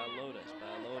Balotes.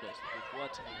 Balotes with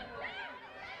Watson.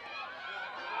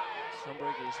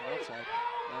 Stonebreaker is outside.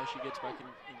 Now she gets back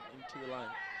into the line.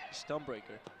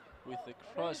 Stonebreaker with the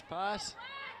cross pass.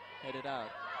 Headed out.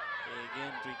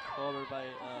 Again recovered by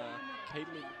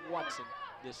Caitlin Watson,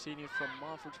 the senior from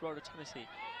Murfreesboro, Tennessee.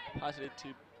 Passes it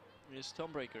to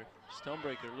Stonebreaker.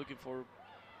 Stonebreaker looking for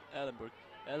Ellenberg.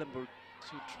 Ellenberg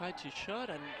to try to shot,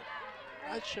 and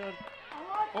that shot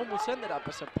almost ended up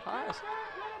as a pass.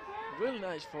 Really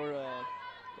nice for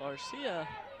Garcia.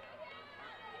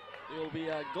 It will be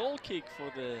a goal kick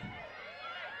for the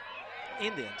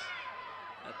Indians.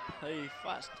 Play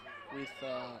fast with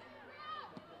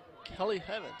Kelly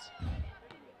Evans.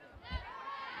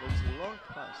 There's a long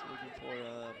pass looking for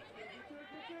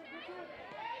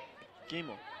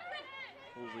Gimo,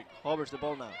 who recovers the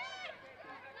ball now.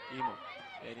 Gimo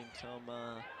getting some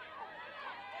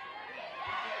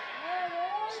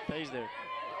space there.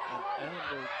 And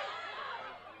Ellenberg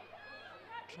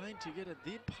trying to get a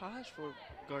deep pass for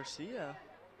Garcia.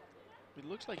 It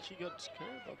looks like she got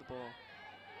scared about the ball.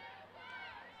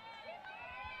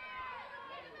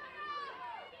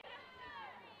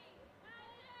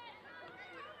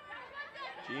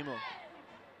 Gimo.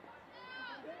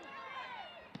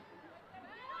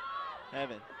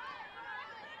 Evan.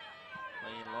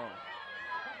 Playing long.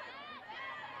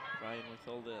 Ryan with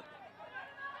all the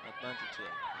advantage there.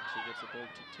 And she gets the ball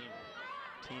to Timo.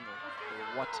 Timo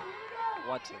for Watson.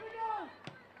 Watson.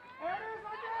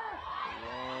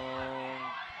 Long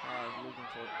pass looking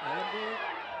for Ellenberg.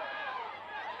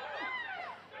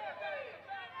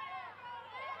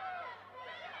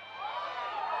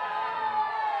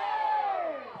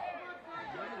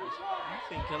 I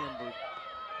think Ellenberg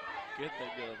get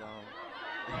that girl down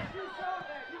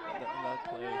in that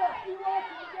play.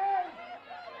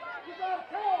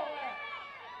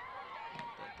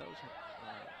 That was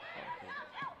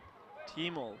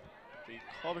Timo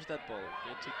recovers that ball,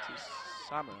 gets it to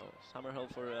Summerhill. Summerhill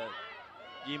for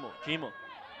Gimo. Gimo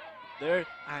there,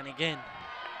 and again,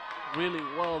 really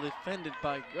well defended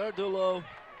by Gardullo,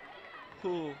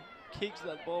 who kicks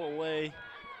that ball away,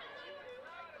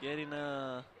 getting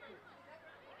a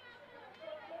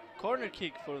corner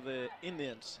kick for the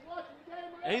Indians.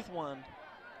 8th one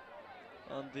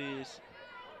on this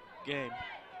game.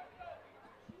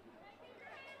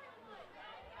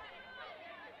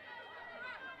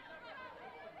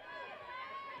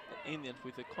 The Indians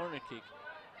with a corner kick.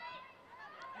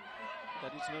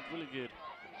 That is not really good.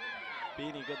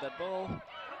 Beanie got that ball.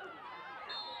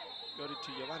 Got it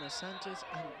to Giovanna Sanchez,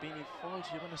 and Beanie falls.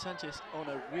 Giovanna Sanchez on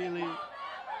a really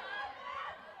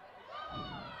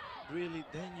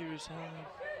dangerous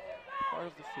part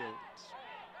of the field. It's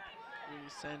really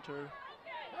center.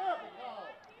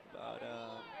 About,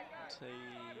 let's say,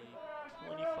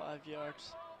 25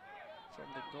 yards from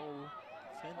the goal,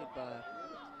 defended by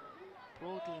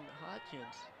Brooklyn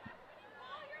Hodgins.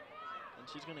 And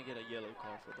she's gonna get a yellow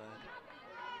card for that.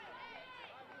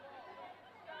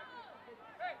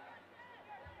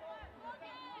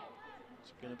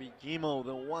 It's gonna be Gimo,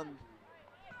 the one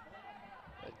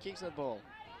that kicks that ball.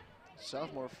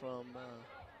 Sophomore from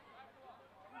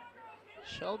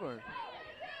Shelburne.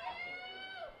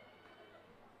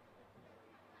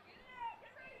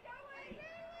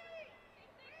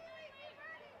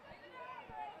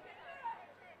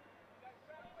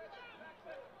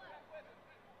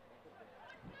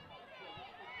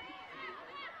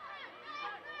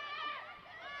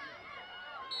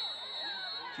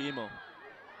 Gimo.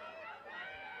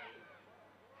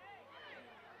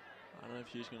 I don't know if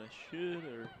she's gonna shoot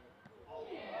or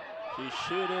she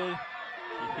shoot it.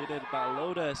 She hit it by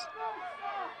Lotus,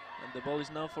 and the ball is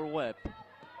now for Webb.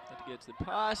 That gets the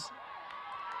pass,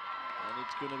 and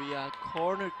it's gonna be a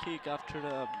corner kick after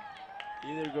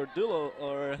either Gordullo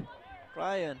or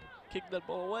Ryan kicked that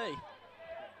ball away.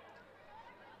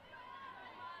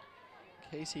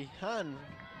 Casey Hahn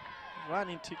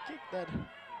running to kick that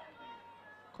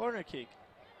corner kick.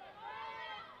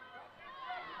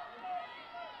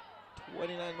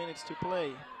 29 minutes to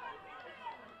play.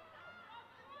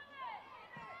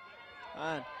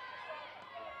 And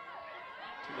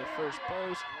to the first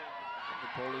post. And the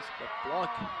ball is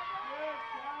blocked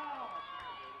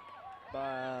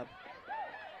by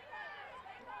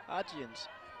Hodgins.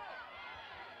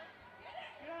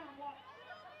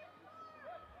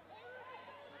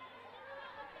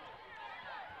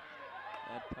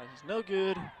 That pass is no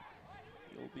good.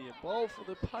 It will be a ball for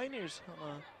the Pioneers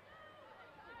on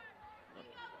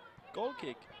a goal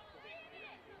kick.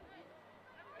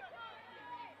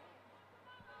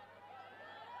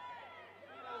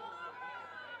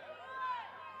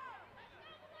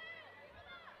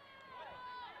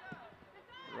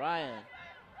 Ryan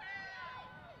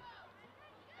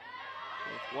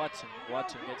with Watson.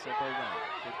 Watson gets the ball down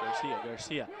with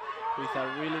Garcia with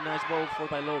a really nice ball for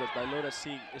Bailotas. Bailotas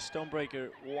see a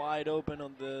Stonebreaker wide open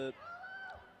on the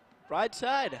right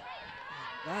side.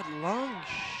 That long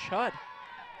shot.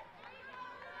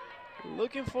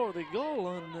 Looking for the goal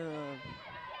on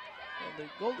the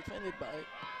goal defended by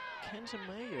Kenton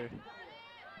Mayer.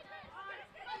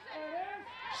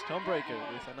 Stonebreaker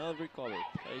with another recovery.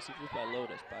 Plays it with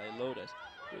Bailotas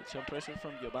with some pressure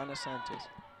from Giovanna Sanchez.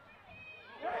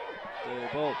 The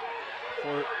ball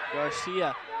for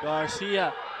Garcia.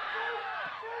 Garcia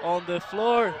on the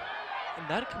floor. And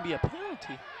that can be a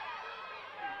penalty.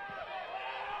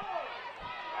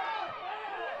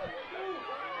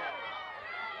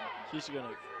 She's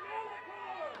gonna.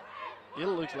 It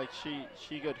looks like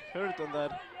she got hurt on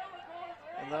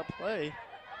that play.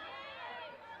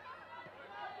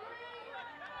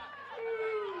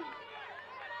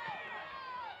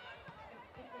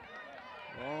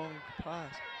 Long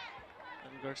pass,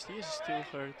 and Garcia is still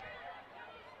hurt.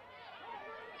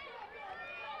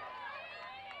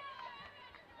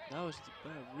 That was a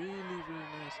really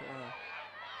nice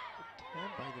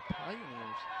attempt by the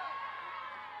Pioneers.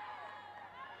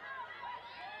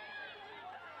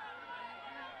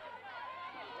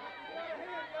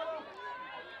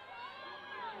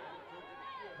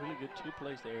 Really good two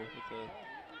plays there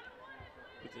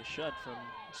with the shot from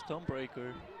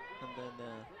Stonebreaker, and then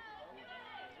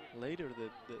later the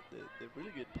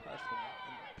really good pass from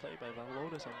play by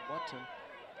Bailotas and Watson.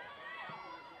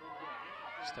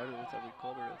 Started with a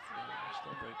recovery of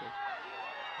Stonebreaker,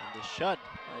 and the shot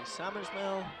by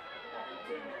Sammersmell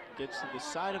gets to the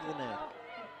side of the net.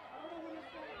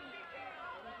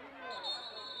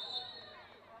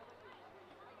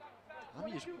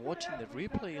 I'm just watching the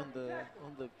replay on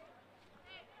the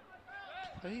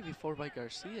play before by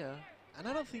Garcia, and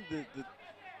I don't think the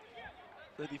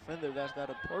defender does that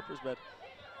on purpose, but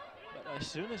as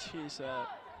soon as she's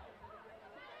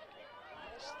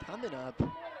standing up,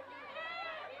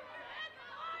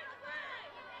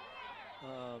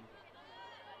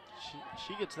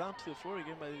 she gets down to the floor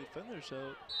again by the defender,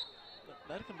 so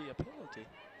that can be a penalty.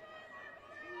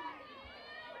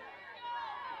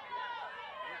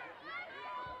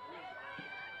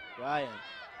 Ryan,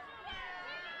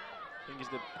 I think it's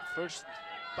the first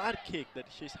bad kick that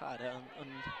she's had on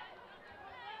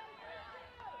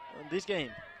this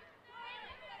game.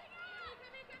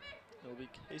 It'll be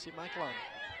Casey McClung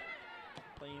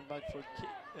playing back for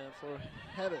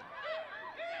Heaven.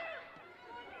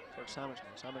 For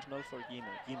Summersmell. Summersmell for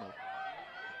Gimo. Gimo.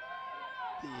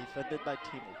 Defended by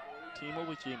Timo. Timo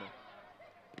with Gimo.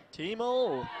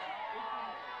 Timo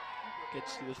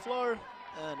gets to the floor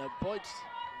and avoids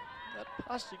that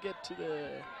pass to get to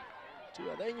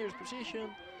a dangerous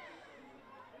position.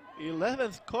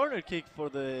 11th corner kick for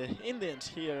the Indians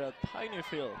here at Pioneer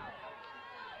Field.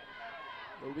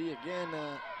 Will be again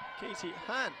Casey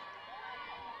Hahn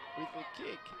with the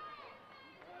kick.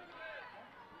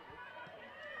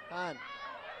 Hahn.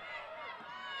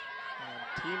 And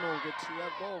Timo gets to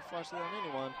that ball faster than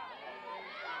anyone.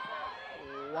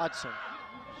 Watson.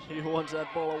 He wants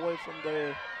that ball away from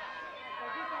their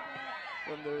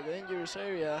dangerous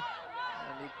area.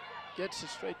 And it gets it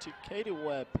straight to Katie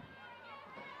Webb.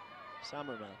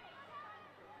 Summermell.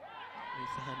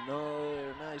 With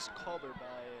another nice cover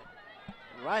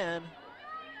by Ryan.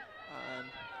 And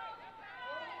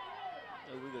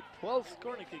with the 12th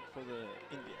corner kick for the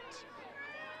Indians.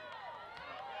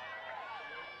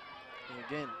 And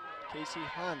again, Casey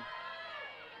Hahn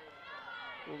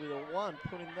will be the one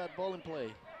putting that ball in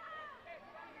play.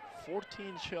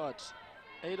 14 shots,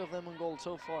 8 of them on goal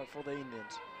so far for the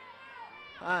Indians.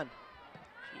 Hahn,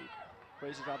 she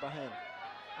raises up a hand.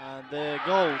 And the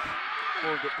goal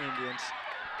for the Indians.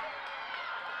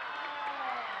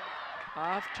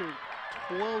 After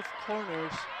 12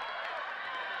 corners,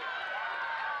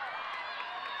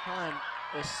 Hahn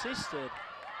assisted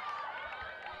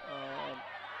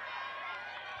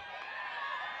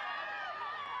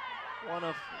one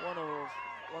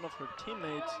of her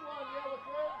teammates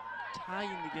tying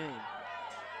the game.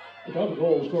 The double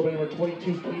goal scored by number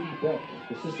 22, Katie Beck.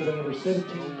 Assisted by number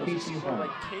 17, Casey Hahn. By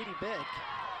Katie Beck.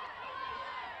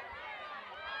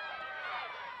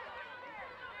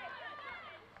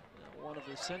 One of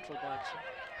the central backs.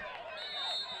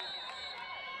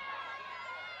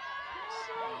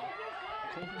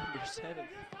 Goal number 7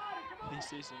 this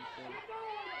season for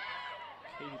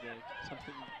Katie Beck.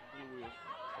 Something really weird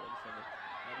for the defender.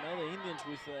 And now the Indians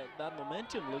with that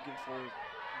momentum looking for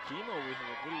Gimo with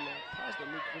a really long pass that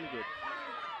looked really good.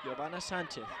 Giovanna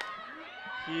Sanchez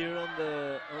here on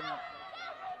the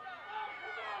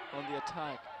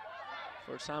attack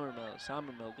for Summermell.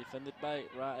 Summermell defended by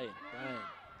Ryan.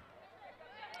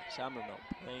 Summermell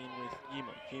playing with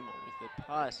Gimo. Gimo with the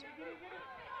pass.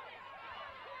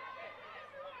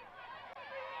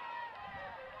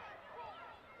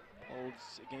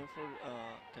 Holds again for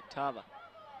Catawba.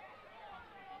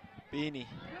 Beanie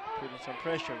putting some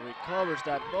pressure, recovers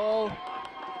that ball.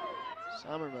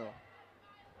 Summermell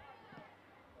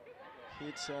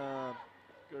hits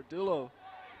Gardullo.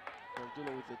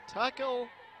 Gardullo with the tackle,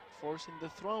 forcing the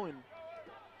throw-in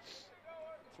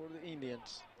for the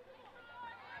Indians.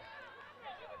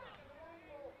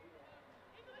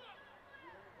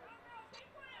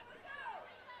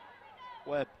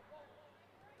 Webb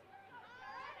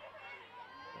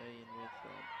playing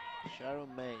with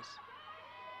Sharon Mays.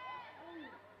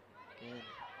 Again,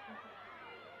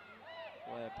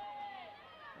 Webb,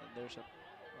 and there's a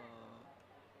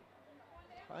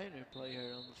Pioneer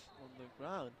player on the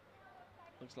ground.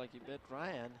 Looks like he bet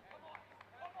Ryan.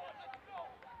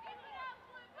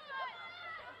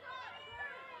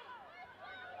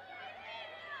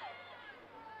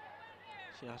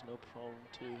 She has no problem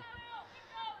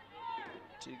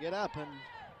to get up and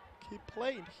keep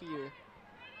playing here.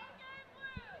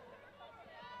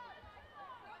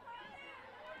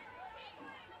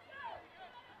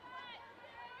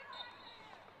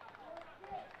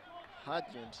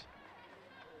 Hudgens.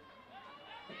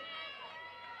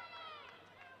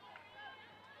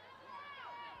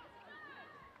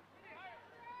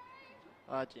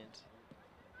 Hudgens.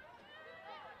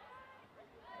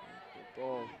 The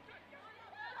ball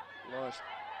lost.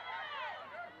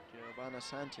 Giovanna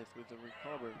Sanchez with the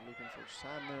recover, looking for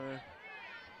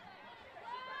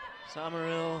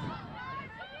Summerhill.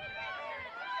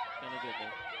 Gonna get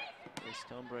there. The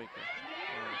Stonebreaker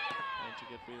trying to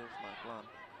get rid of McLean.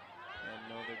 And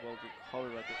now the ball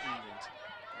recovered by the Indians.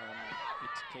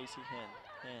 It's Casey Hahn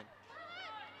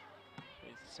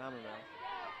with Summerhill.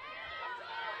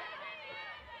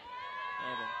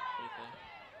 Evan with the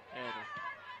header.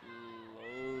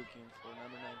 Looking for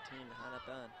number 19, Hannah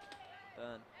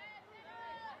Dunn.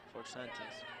 For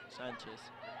Sanchez.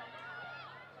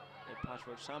 The pass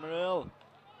for Summerhill.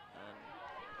 And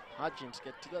Hudgens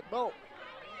get to that ball.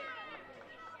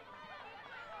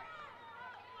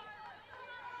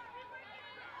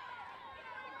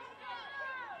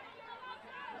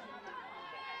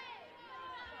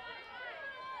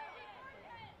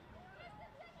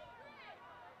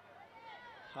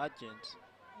 Hudgens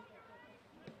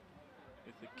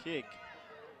with the kick.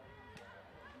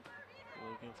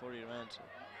 Looking for Iranzo.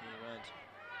 Iranzo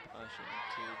passing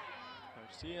to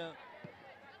Garcia.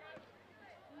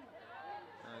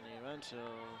 And Iranzo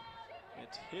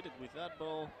gets hit with that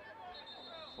ball,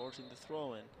 forcing the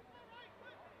throw in.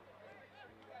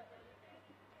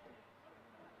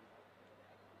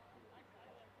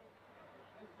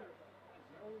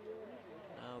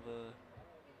 Now the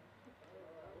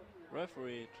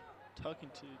referee talking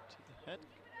to the head,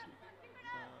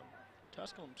 to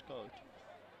Tusculum's coach,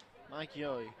 Mike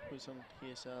Yoy, who's on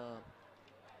his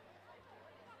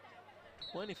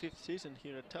 25th season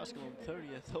here at Tusculum,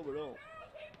 30th overall.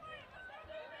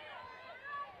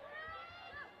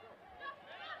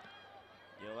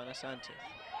 Giovanna Sanchez.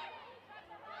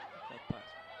 That pass.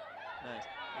 Nice.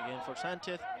 Again for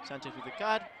Sanchez. Sanchez with the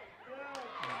cut.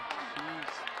 And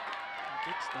he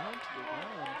gets down to the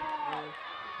ground.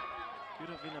 Could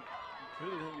have been a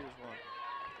really dangerous one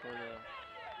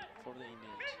for the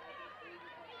Indians.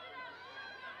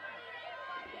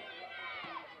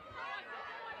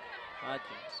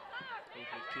 Atkins with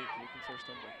the kick, looking for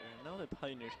stumble. And now the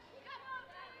Pioneers,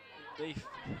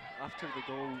 after the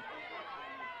goal,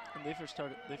 and they've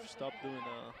stopped doing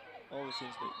all the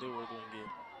things that they were doing good.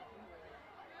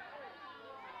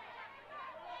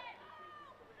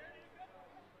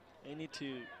 They need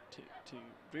to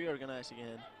reorganize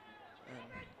again and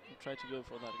try to go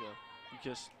for that goal,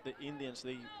 because the Indians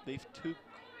they've took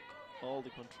all the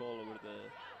control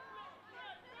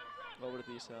over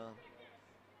this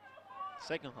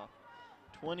second half.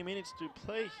 20 minutes to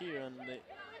play here, and the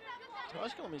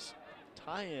Tusculum is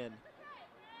tying.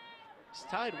 It's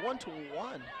tied 1-1 against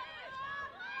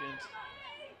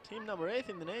team number 8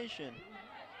 in the nation,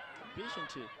 Division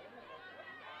 2.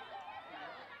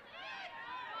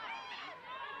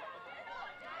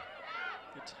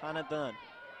 It's Hannah Dunn.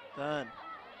 Dunn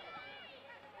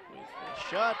with a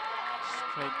shot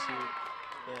straight to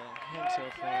the hands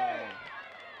of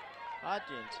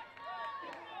Hudgens.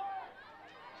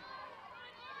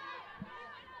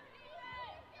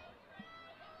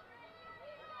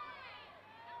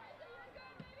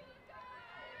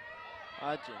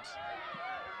 Hudgens,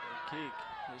 the kick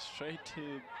is straight to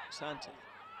Sanchez.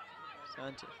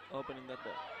 Sanchez opening that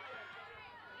ball.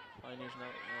 Pioneers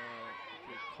now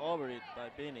recovered by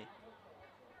Benny.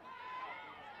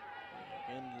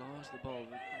 Again lost the ball. We're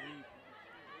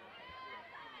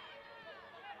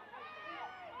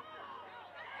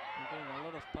getting a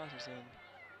lot of passes in.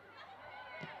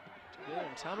 Together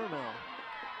in Summermill.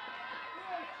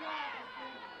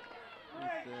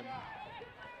 With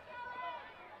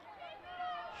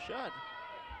shot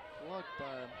blocked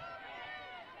by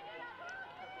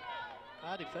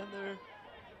a defender.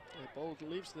 The ball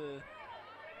leaves the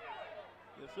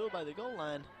field by the goal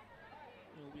line.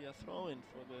 It will be a throw-in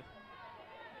for the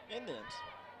Indians.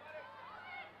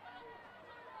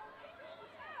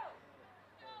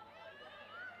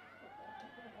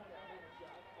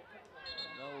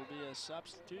 And that will be a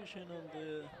substitution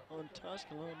on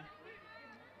Tusculum.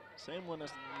 Same one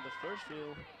as in the first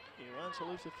field. Iranzo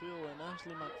leaves the field, and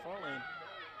Ashley McFarlane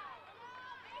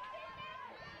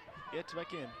gets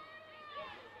back in.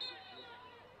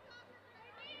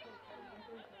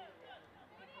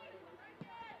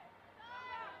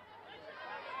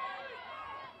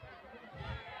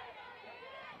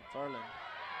 McFarlane,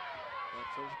 that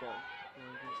first ball,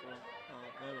 looking for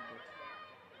Ellenberg.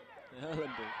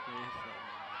 Ellenberg with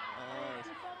nice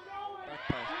back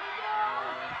pass.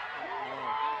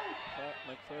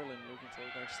 McFarlane looking for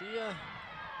Garcia.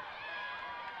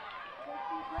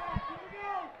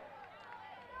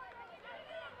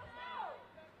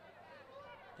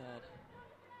 That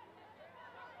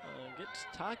gets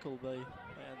tackled by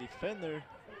a defender,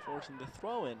 forcing the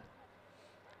throw-in.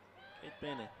 Kate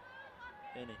Benny.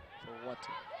 Benny for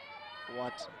Watson.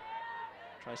 Watson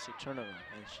tries to turn around,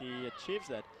 and she achieves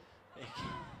that.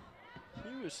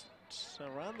 He was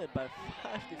surrounded by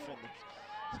 5 defenders.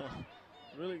 So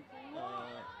really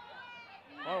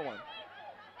R1.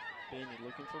 Benny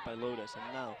looking for Pilotas,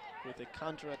 and now with a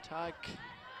counter-attack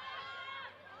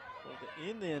for the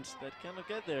Indians that cannot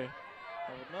get there.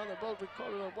 Another ball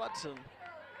recovered by Watson.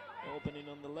 Opening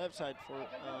on the left side for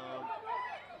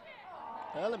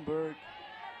Ellenberg.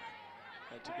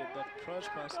 Had to get that cross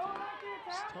pass to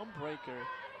Stonebreaker.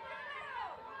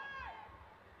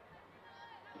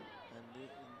 And he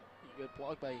got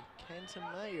blocked by Kenton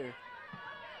Meyer.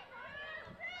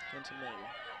 Kenton Meyer.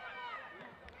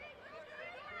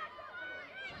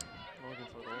 Looking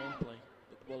for the long play,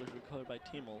 but the ball is recovered by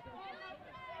Timmel.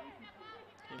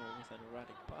 Timmel with an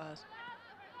erratic pass.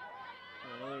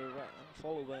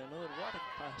 Followed by another erratic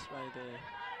pass by the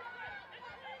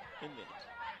Indians.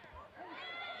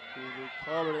 Who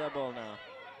recover that ball now.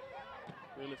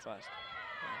 Really fast.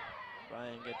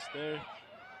 Ryan gets there.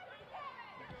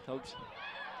 Helps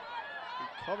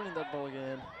recovering that ball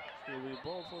again. It will be a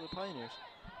ball for the Pioneers.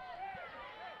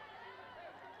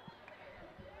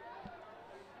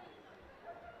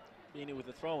 Beanie with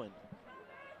the throw-in.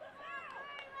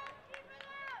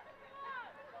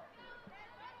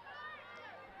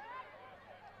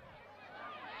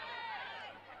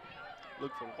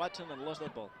 Look for Watson and lost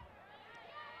that ball.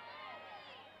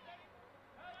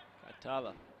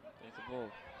 Catawba with the ball.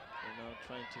 They're now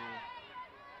trying to.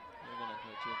 They're gonna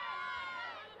try to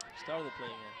start the play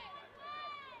again.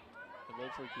 The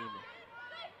ball for Gima.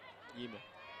 Gima.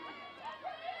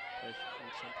 With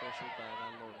some pressure by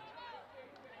Van Lourdes.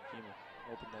 Gima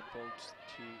open that ball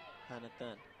to Hannah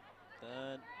Dunn.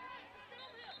 Dunn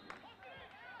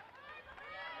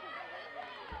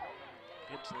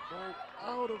gets the ball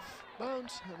out of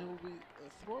bounds, and it will be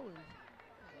a throw-in.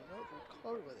 Not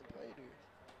recovered by the Pioneers.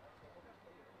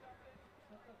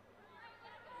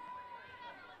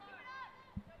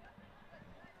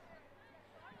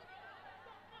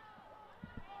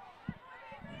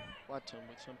 Watson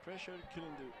with some pressure,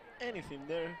 couldn't do anything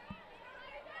there. And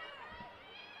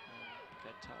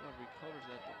Catawba recovers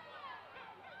that ball.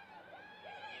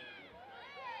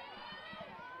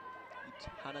 It's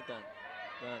Hannah Dunn.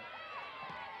 Dunn.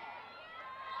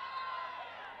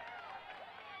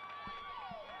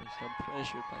 With some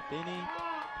pressure by Benny,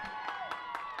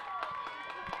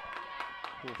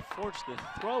 who forced the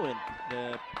throw-in,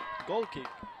 the goal kick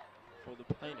for the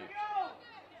Pioneers.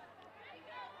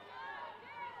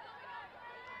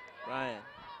 Ryan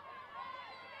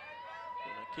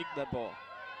gonna kick that ball.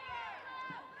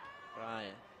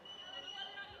 Ryan.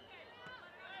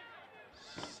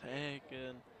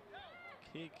 Second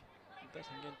kick. It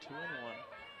doesn't get to anyone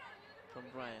from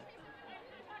Ryan.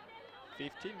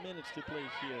 15 minutes to play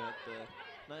here at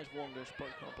the Nice Wonder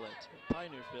Sport Complex in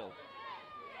Pioneerville.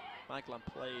 Michaelan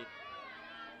played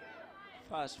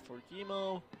fast for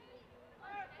Gimo.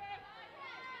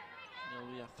 There'll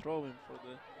be a throw-in for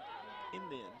the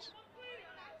Indians.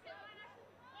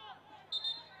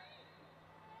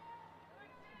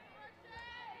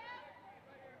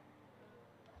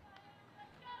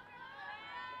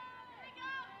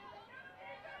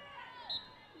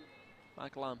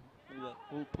 Michaelan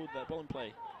will put that ball in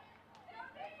play.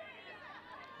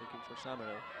 Looking for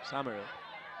Samaro. Samaro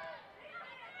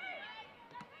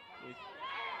with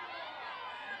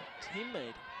a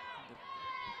teammate. The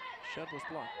shot was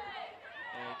blocked.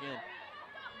 And again,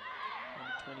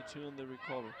 number 22 on the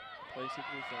recover. Plays it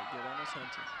with Giovanna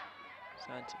Sanchez.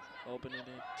 Sanchez opening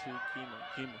it to Gima.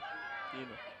 Gima.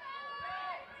 Gima.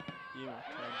 Gima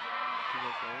trying to go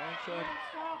for a long shot.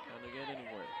 Trying to get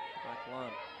anywhere.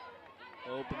 Michaelan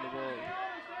open the ball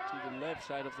to the left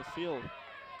side of the field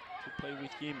to play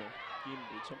with Gimo. Gimo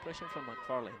with some pressure from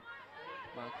McFarlane.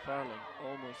 McFarlane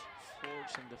almost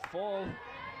forcing the fall. And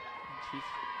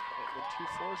what she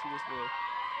forced was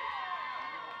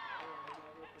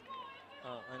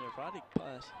an erratic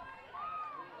pass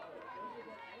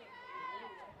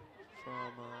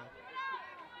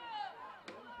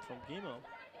from Gimo.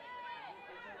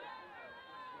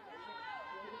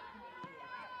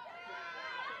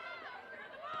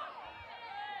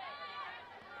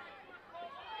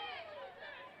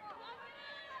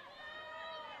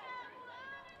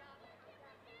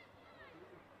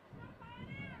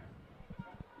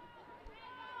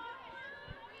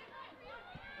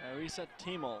 Arisa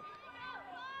Timol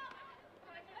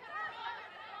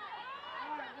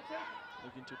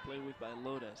looking to play with by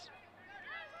Lodes.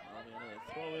 Now another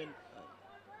throw in.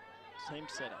 Same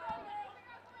setup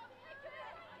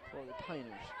for the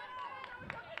Pioneers.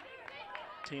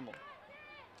 Timol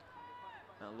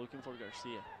now looking for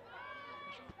Garcia.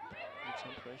 With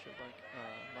some pressure by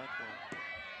Michaelan.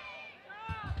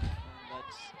 And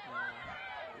that's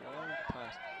long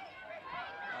pass.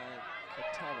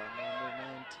 Catawba, number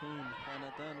 19,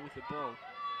 Hannah Dunn with the ball.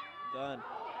 Dunn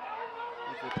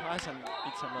with the pass, and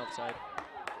it's an offside.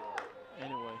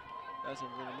 Anyway,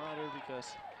 doesn't really matter because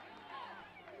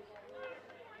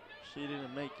she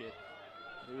didn't make it.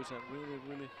 It was a really,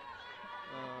 really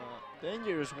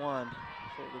dangerous one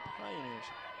for the Pioneers.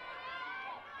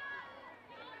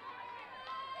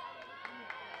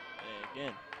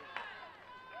 Again,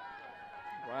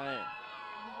 Ryan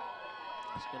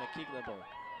is gonna kick the ball.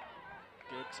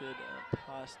 Gets it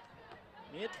past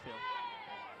midfield.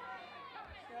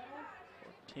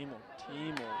 Timo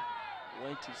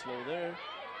way too slow there.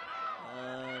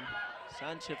 And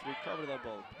Sanchez recovered the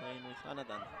ball, playing with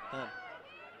Anadan.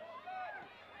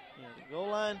 Near the goal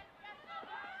line.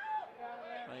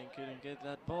 Ryan couldn't get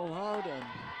that ball out, and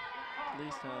at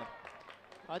least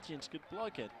Hutchins could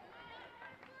block it.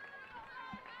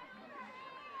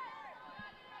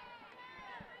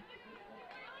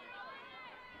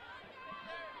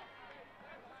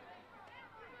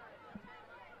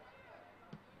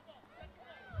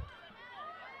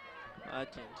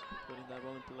 Hutchins putting that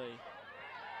ball in play.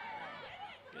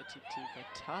 Gets it to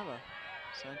Catawba.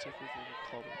 Sanchez with the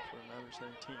recovery for number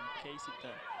 17. Casey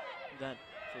Dan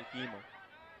for Guimo.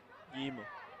 Guimo.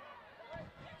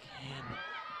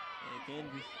 Again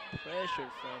with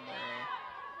pressure from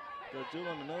Gordula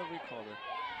on another recover.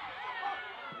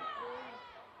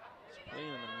 He's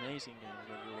playing an amazing game,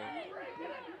 Gordula.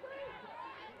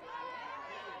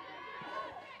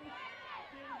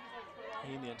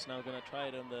 Indians now gonna try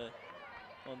it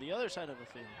on the other side of the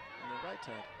field, on the right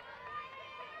side.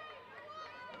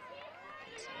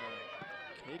 It's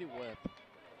Katie Webb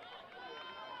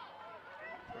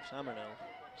for Summerhill.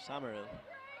 Summerhill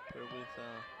paired with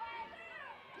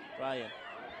Ryan.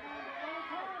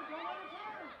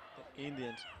 The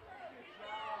Indians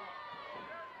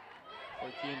for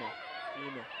Guimo.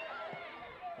 Guimo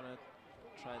gonna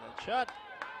try that shot,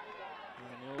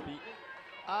 and it'll be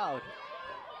out.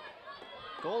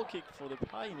 Goal kick for the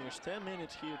Pioneers. 10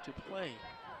 minutes here to play.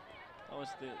 That was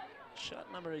the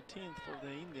shot number 18 for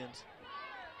the Indians.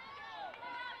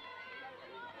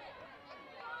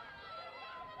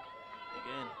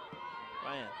 Again,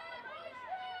 Ryan.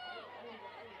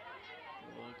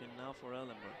 Looking now for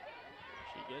Ellenberg.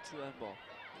 She gets to that ball.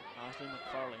 Ashley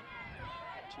McFarlane.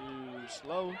 Too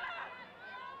slow.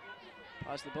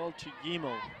 Pass the ball to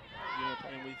Guimo. Guimo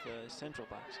playing with central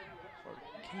backs for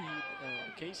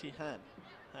Casey Han.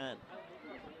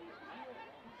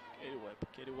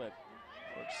 Katie Webb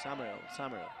for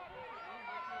Summerhill.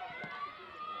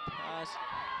 Pass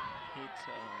hits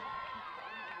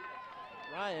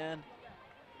Ryan.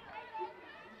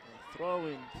 And throw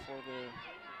in for the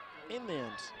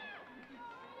Indians.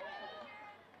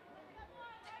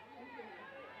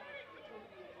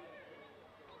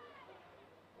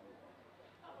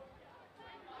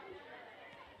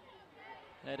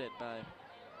 Headed by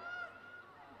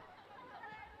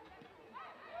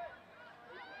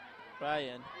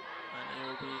Ryan, and it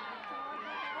will be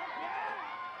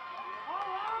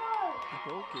a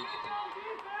goal kick.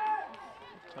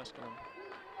 Tusculum.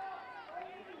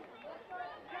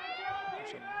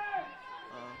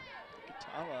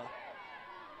 Catawba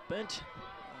bench,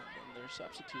 and their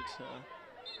substitutes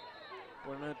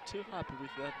were not too happy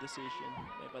with that decision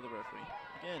made by the referee.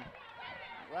 Again,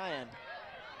 Ryan.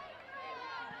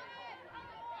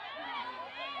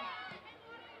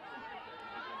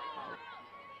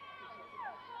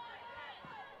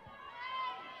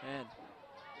 And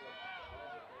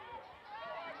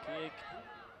kick,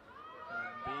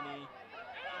 and Beanie,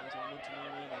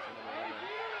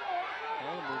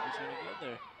 Ellenberg is going to get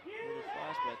there really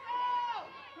fast, but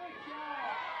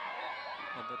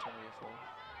that's going to be a fall.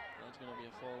 That's going to be a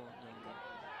fall,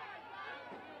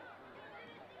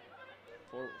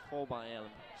 and fall by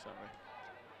Ellenberg, sorry.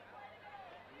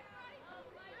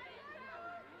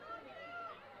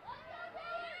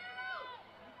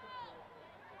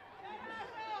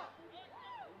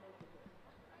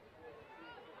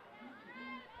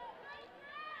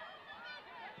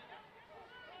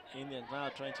 Indians now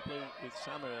trying to play with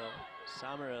Summerhill.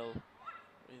 Summerhill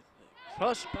with the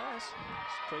cross pass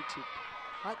straight to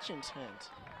Hutchins'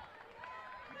 hands.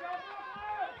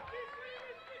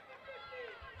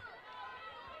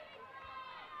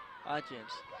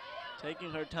 Hutchins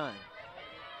taking her time.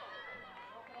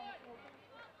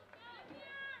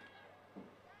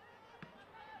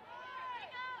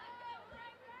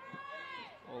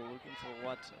 Oh, looking for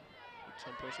Watson. With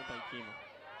some pressure by Guimo.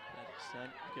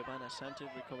 Giovanna Sanchez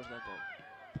recovers that ball.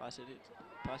 Passes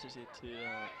it to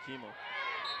Guimo,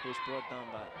 who's brought down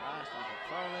by Ashley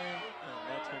McFarlane, and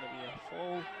that's going to be a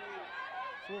fall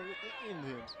for the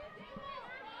Indians.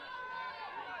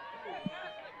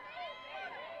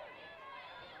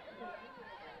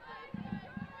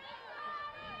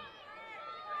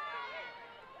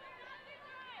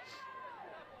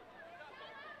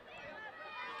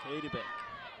 Katie Beck.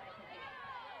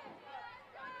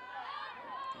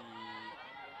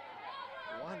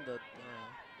 That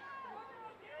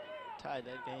tied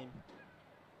that game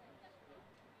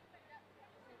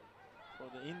for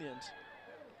the Indians,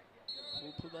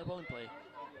 who put that ball in play.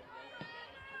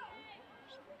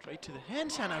 Straight to the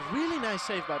hands, and a really nice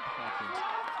save by Hawkins.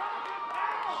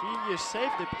 She just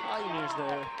saved the Pioneers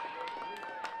there.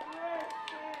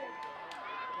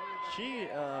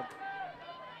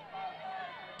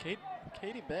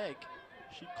 Katie Beck,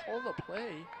 she called a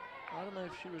play. I don't know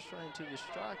if she was trying to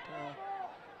distract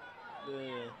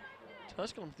the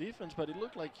Tusculum defense, but it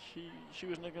looked like she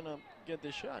was not gonna get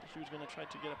the shot. She was gonna try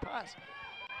to get a pass.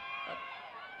 But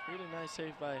really nice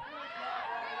save by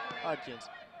Hutchins.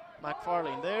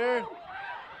 McFarlane there.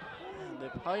 And the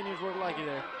Pioneers were lucky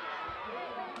there.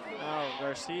 Now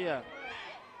Garcia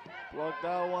blocked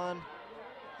that one.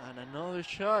 And another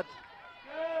shot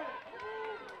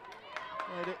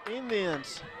by the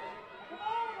Indians.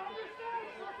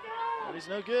 That is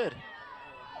no good.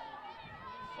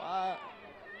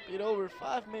 Bit over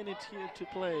 5 minutes here to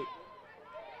play.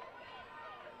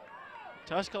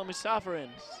 Tusculum is suffering.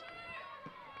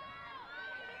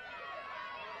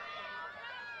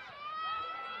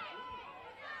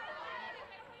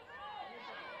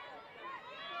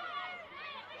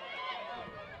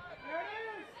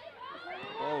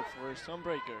 Ball for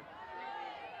Sunbreaker.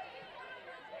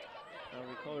 Now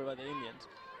recovered by the Indians.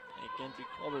 Again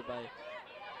recovered by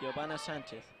Giovanna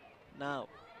Sanchez. Now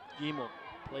Gimo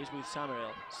plays with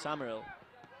Samael. Samael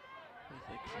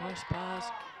with a cross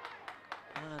pass.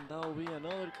 And that will be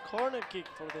another corner kick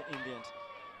for the Indians.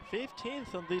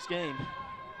 15th on this game.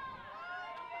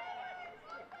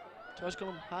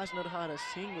 Tusculum has not had a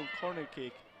single corner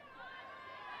kick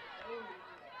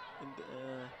in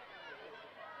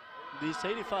these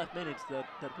 85 minutes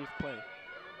that we've played.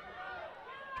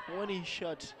 20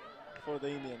 shots for the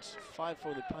Indians, 5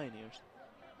 for the Pioneers.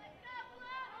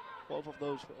 12 of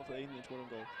those of the Indians were on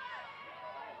goal.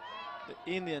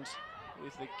 The Indians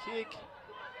with the kick,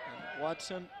 and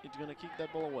Watson is going to kick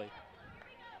that ball away.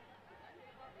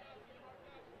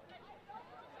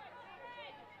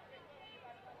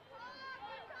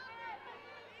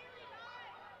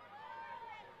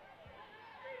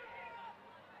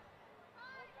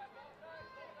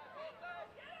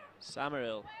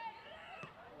 Samael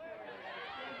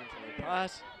looking for the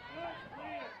pass.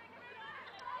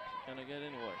 Gonna get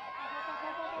anywhere.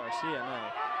 Garcia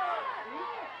now.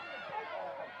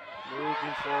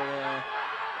 Looking for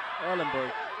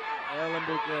Ellenberg.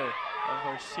 Ellenberg there on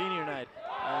her senior night.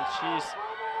 And she's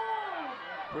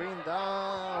bring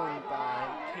down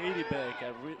by Katie Beck.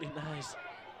 A really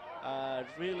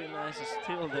nice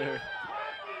steal there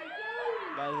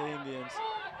by the Indians.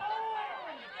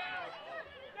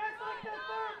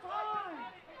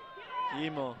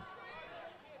 Imo,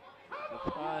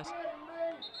 the pass,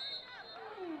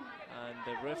 and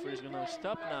the referee is going to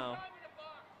stop now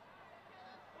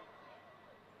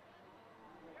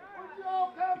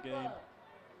the game.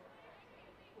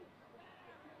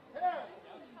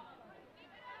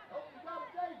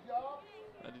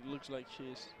 And it looks like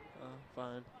she's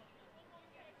fine.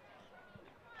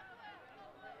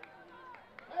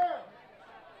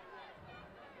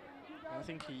 I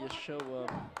think he just showed a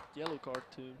yellow card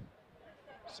to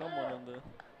someone on the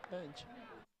bench.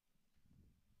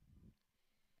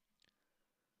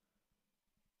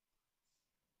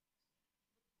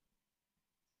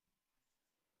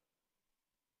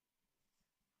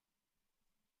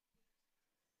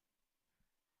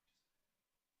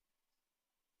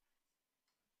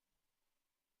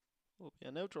 Will be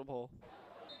a neutral ball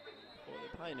for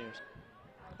the Pioneers.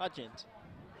 Hutchins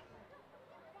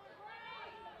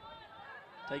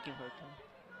taking her time.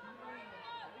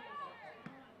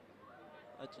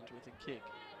 Hutchins with a kick.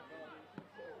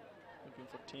 Looking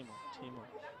for Timo. Timo.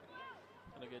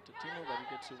 Gonna get to Timo, but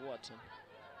he gets to Watson.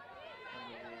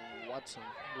 And Watson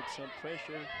with some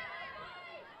pressure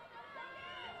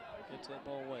gets that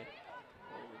ball away.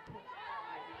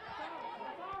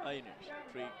 Pioneers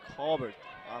recovered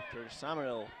after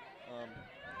Samael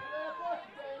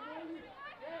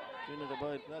giving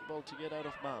that ball to get out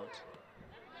of bounds.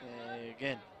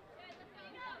 Again,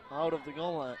 out of the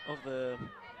goal line, of the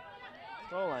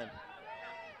throw line.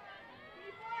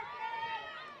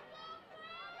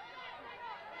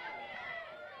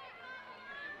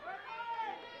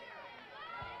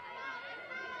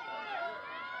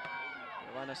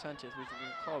 Giovanna Sanchez with the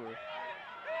recover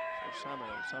for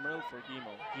Samael. Samael for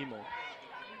Gimo. Gimo.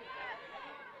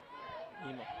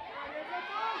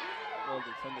 Well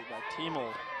defended by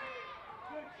Timo.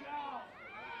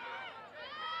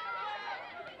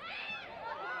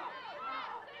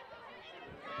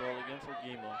 Ball again for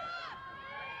Gimo.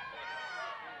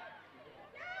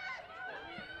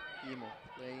 Gimo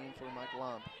playing for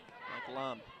McLamb.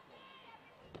 McLamb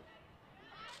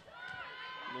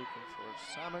looking for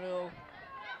Samael.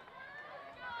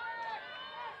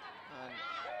 And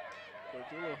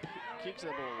Cordulo kicks the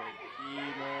ball away.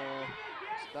 Gimo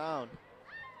is down.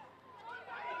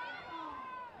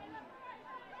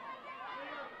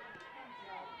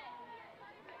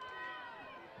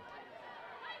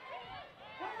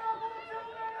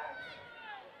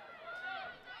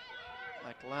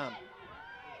 McLamb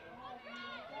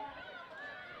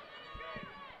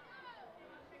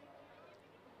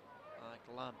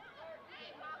Tusculum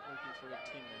looking for a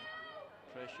teammate.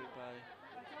 Pressured by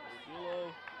Odulo.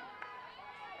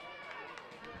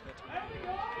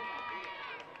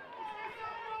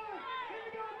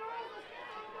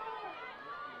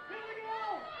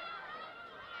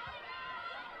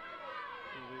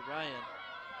 It'll be Ryan.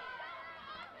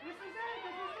 This is it.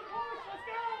 This is the course. Let's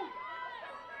go.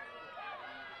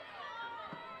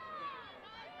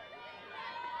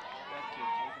 Back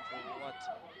kick looking for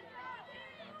Watson.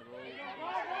 And the ball is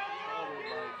followed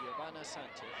by Giovanna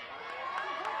Sanchez.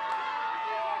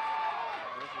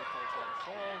 Referee calls that a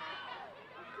fall.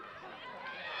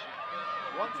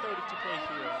 1:30 to play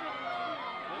here.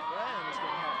 Ryan is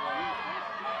going to have a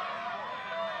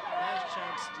nice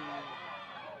chance to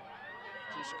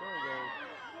score a goal.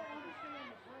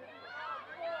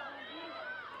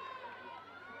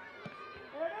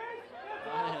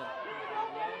 Ryan,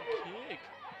 long kick.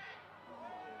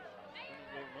 Didn't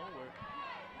go nowhere.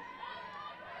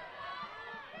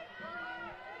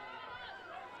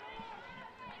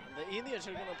 And the Indians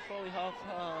are going to probably have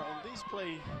on this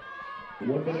play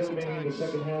 1 minute remaining in the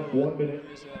second half, 1 minute.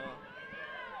 is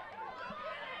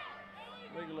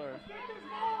regular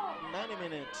 90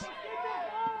 minutes.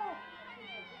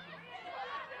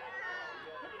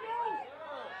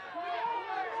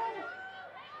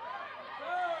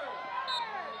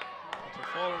 That's a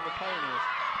fall in the Pioneers.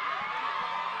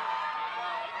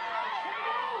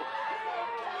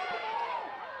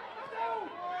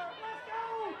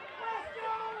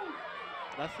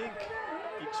 I think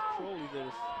it's probably the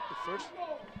first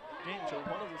games, or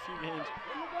one of the few games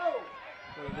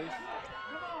where they've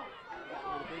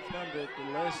done the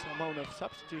less amount of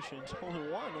substitutions. Only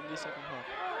one on the second half.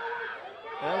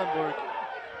 Ellenberg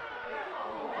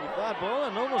with that ball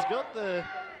and almost got the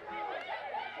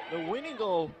winning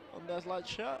goal on that last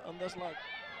shot. On that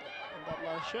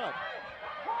last shot.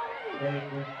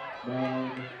 10,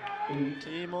 9, 8,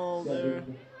 Timo 7, there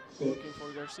 6, looking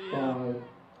for Garcia. 5,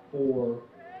 4,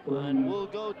 3, and we'll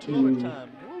go to 2,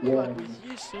 overtime. We'll be back 1, with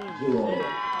you soon 0. here at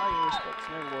Pioneer Sports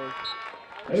Network.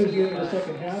 That is the end of the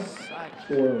second half.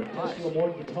 For Tusculum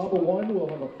 1, Catawba 1, we'll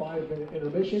have a 5-minute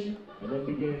intermission and then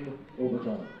begin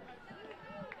overtime.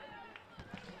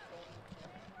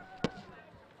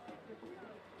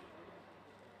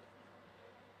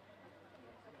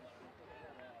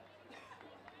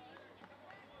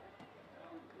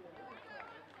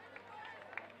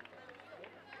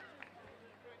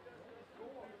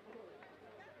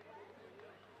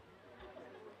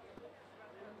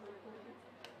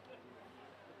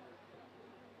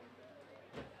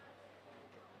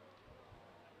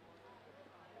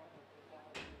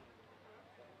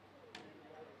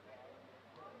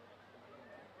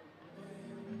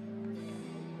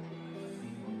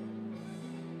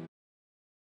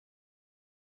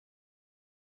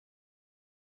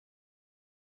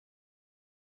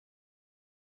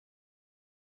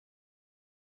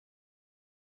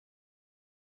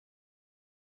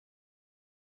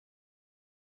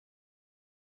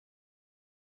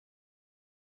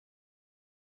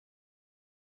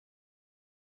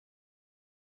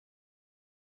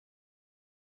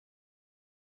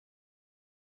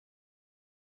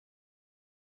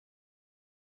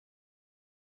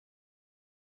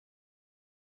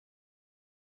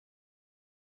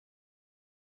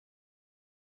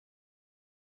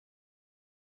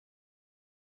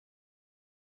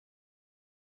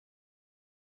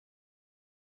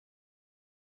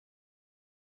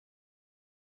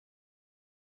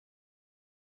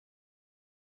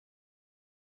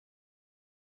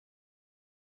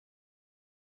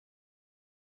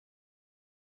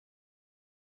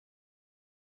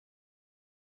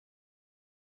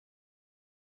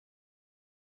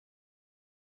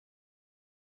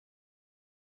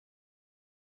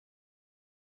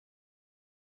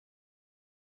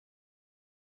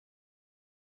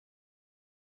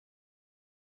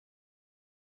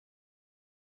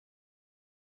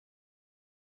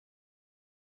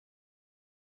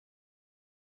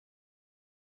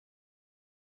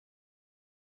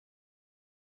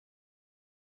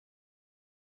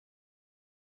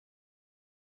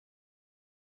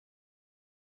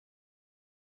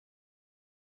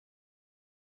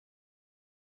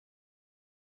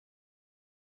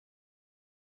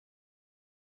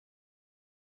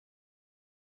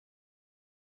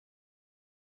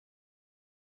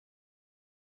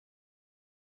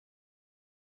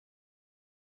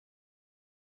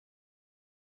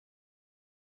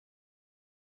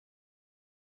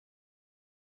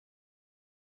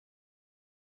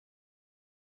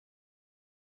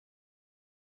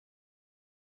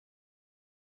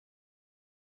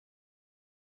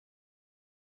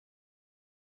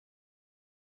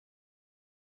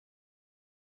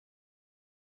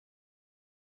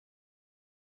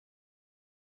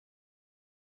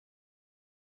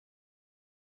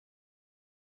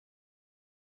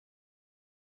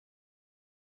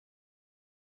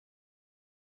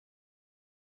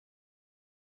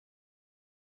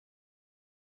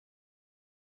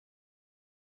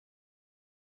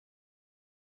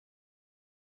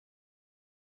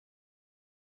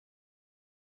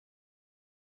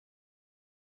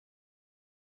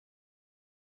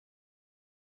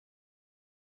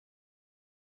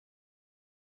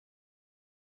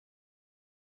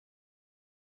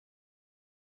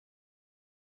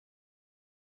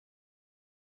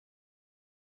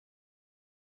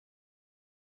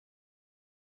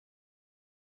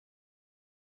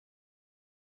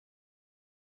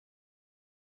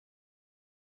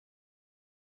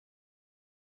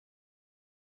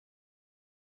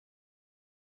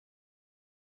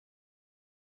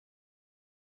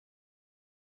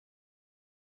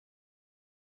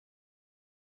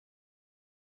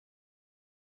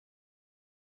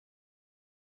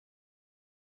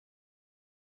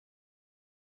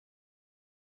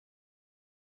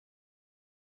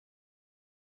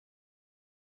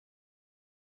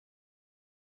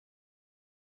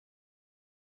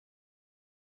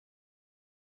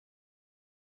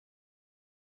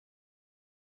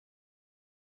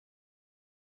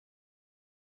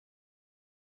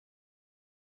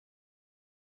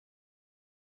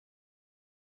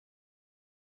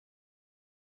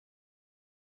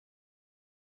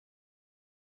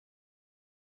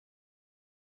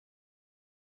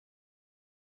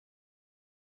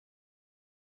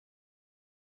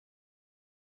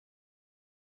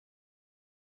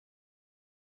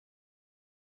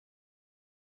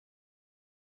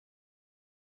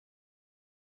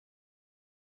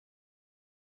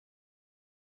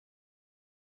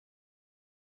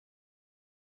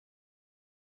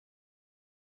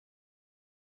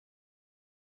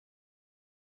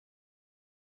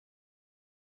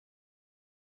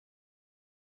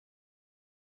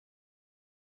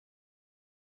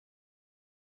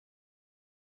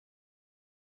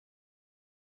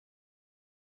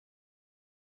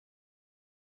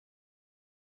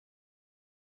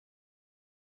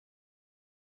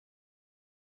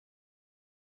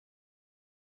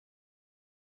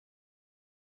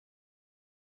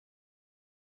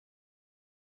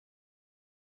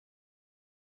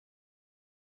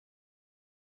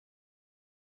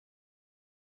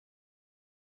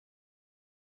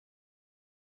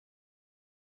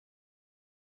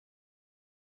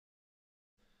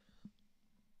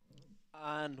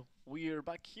 And we're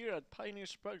back here at Pioneer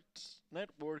Sports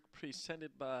Network,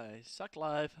 presented by Suck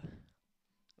Live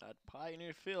at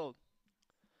Pioneer Field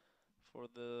for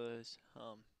the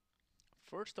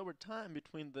first overtime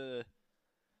between the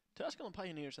Tusculum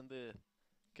Pioneers and the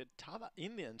Catawba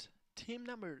Indians, team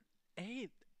number 8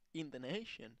 in the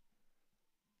nation.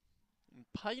 And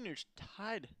Pioneers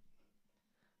tied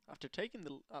after taking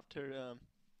the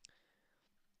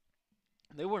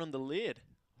they were on the lead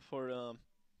for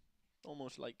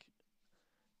almost like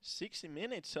 60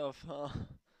 minutes of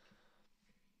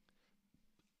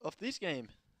this game.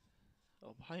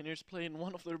 Pioneers playing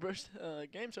one of their best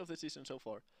games of the season so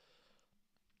far.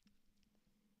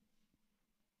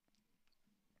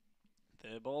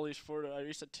 The ball is for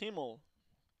Arisa Timol.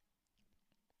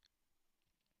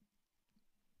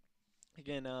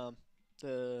 Again,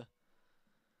 the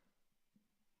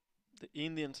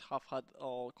Indians have had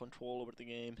all control over the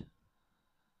game.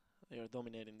 They are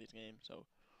dominating this game, so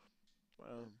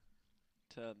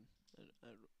it's a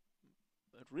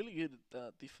really good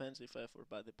defensive effort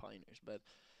by the Pioneers. But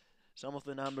some of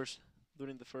the numbers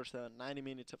during the first 90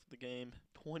 minutes of the game: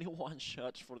 21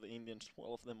 shots for the Indians,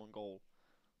 12 of them on goal.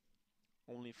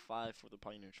 Only 5 for the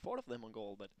Pioneers, 4 of them on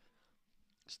goal, but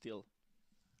still.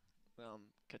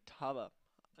 Catawba,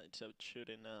 it's out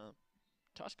shooting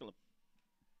Tusculum.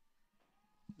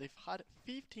 They've had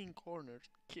 15 corner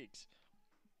kicks.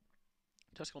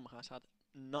 Tusculum has had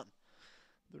none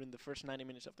during the first 90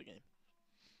 minutes of the game.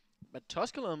 But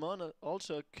Tusculum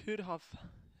also could have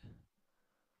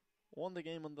won the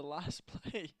game on the last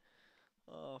play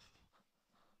of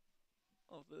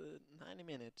the 90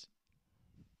 minutes.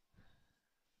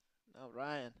 Now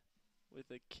Ryan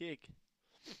with a kick.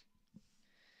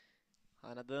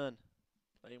 Hannah Dunn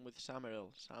playing with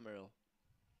Samaral. Samaral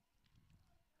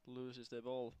loses the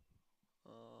ball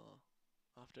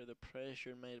after the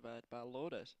pressure made by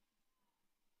Lourdes.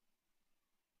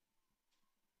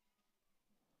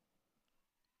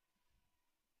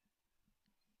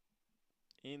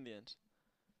 Indians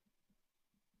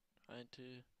trying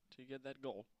to get that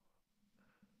goal.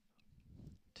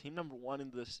 Team number 1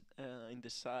 in this in the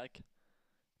SAC,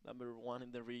 number 1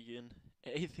 in the region,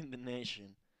 8th in the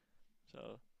nation.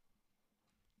 So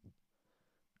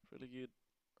really good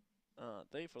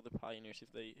day for the Pioneers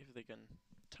if they can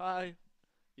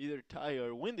either tie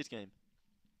or win this game.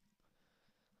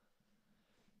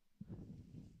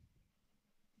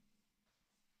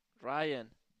 Ryan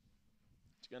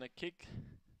is gonna kick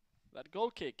that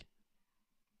goal kick.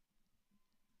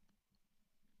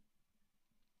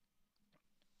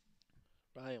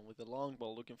 Ryan with the long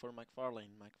ball looking for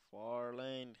McFarlane.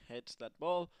 McFarlane heads that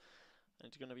ball, and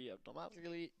it's gonna be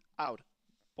automatically out.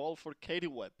 Ball for Katie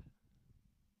Webb.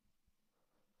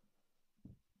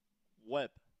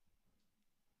 Webb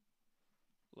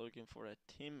looking for a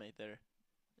teammate there,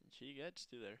 and she gets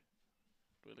to there.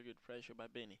 Really good pressure by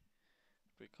Benny.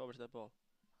 Recovers that ball,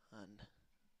 and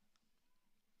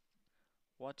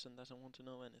Watson doesn't want to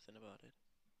know anything about it.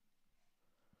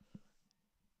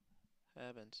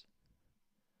 Evans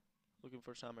looking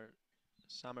for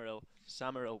Samaral.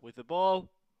 Samaral with the ball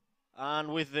and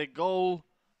with the goal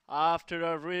after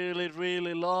a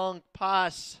really long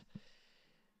pass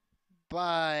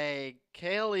by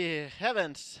Kaylee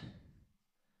Evans.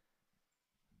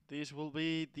 This will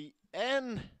be the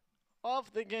end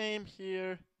of the game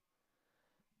here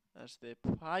as the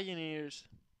Pioneers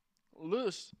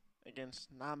lose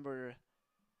against number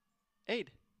 8,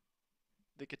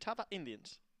 the Catawba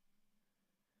Indians.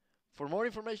 For more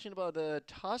information about the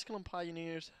Tusculum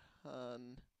Pioneers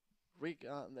and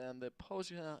the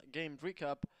post-game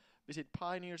recap, visit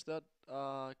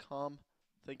pioneers.com.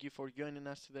 Thank you for joining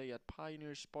us today at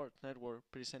Pioneer Sports Network,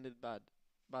 presented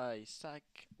by SAC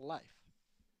Live.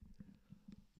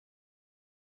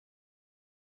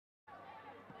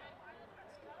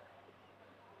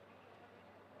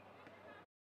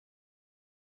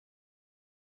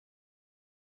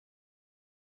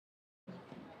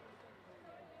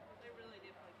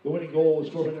 The winning goal is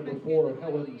scored by number 4,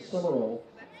 Helen Summerall,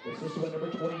 assisted by number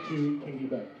 22, Katie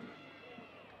Beck.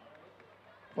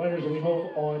 Pioneers will be home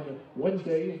on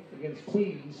Wednesday against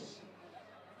Queens,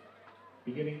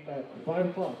 beginning at 5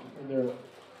 o'clock in their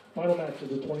final match of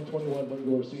the 2021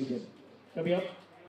 regular season. Coming up,